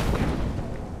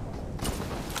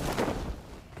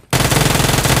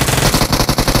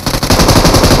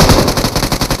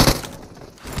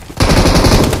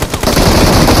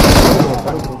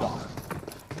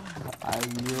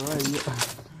 ஐயோ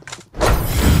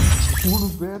 3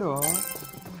 பேரும்.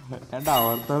 ஏண்டா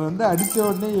ஒருத்தர் வந்து அடிச்ச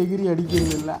உடனே எகிரி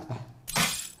அடிக்கிறது இல்லை.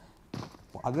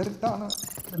 அதற்கான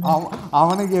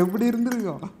அவனுக்கு எப்படி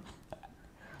இருந்திருக்கும்?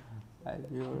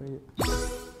 ஐயோ.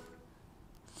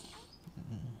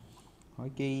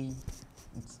 Okay,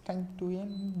 it's time to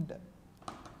end.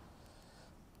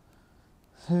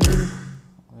 சரி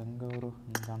எங்கே ப்ரோ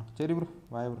காணும்? சரி ப்ரோ,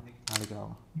 பாய் ப்ரோ. நாளைக்கு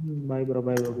ஆகும். Bye bro.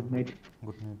 Good night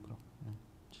bro.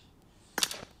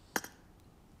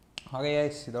 Okay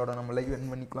guys, இதோட நம்ம லைவ்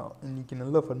எண்ட் பண்ணிக்கலாம். இன்றைக்கி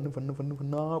நல்லா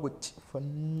ஃபன்னாக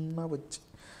போச்சு.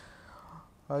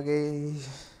 ஓகே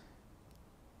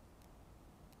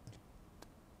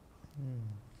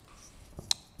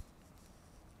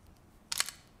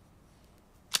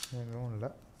எதுவும் இல்லை,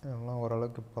 எல்லாம்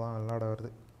ஓரளவுக்கு இப்போ தான் விளாட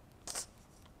வருது.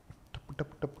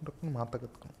 டப்புன்னு மாற்ற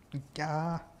கற்றுக்கணும்.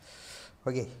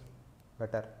 Okay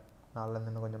better.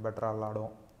 நாளிலேருந்து இன்னும் கொஞ்சம் பெட்டராக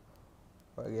விளாடுவோம்.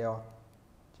 ஓகேவா?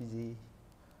 GG.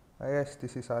 Yes,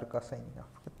 this is ARKA signing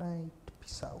off. Good night.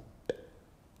 Peace out.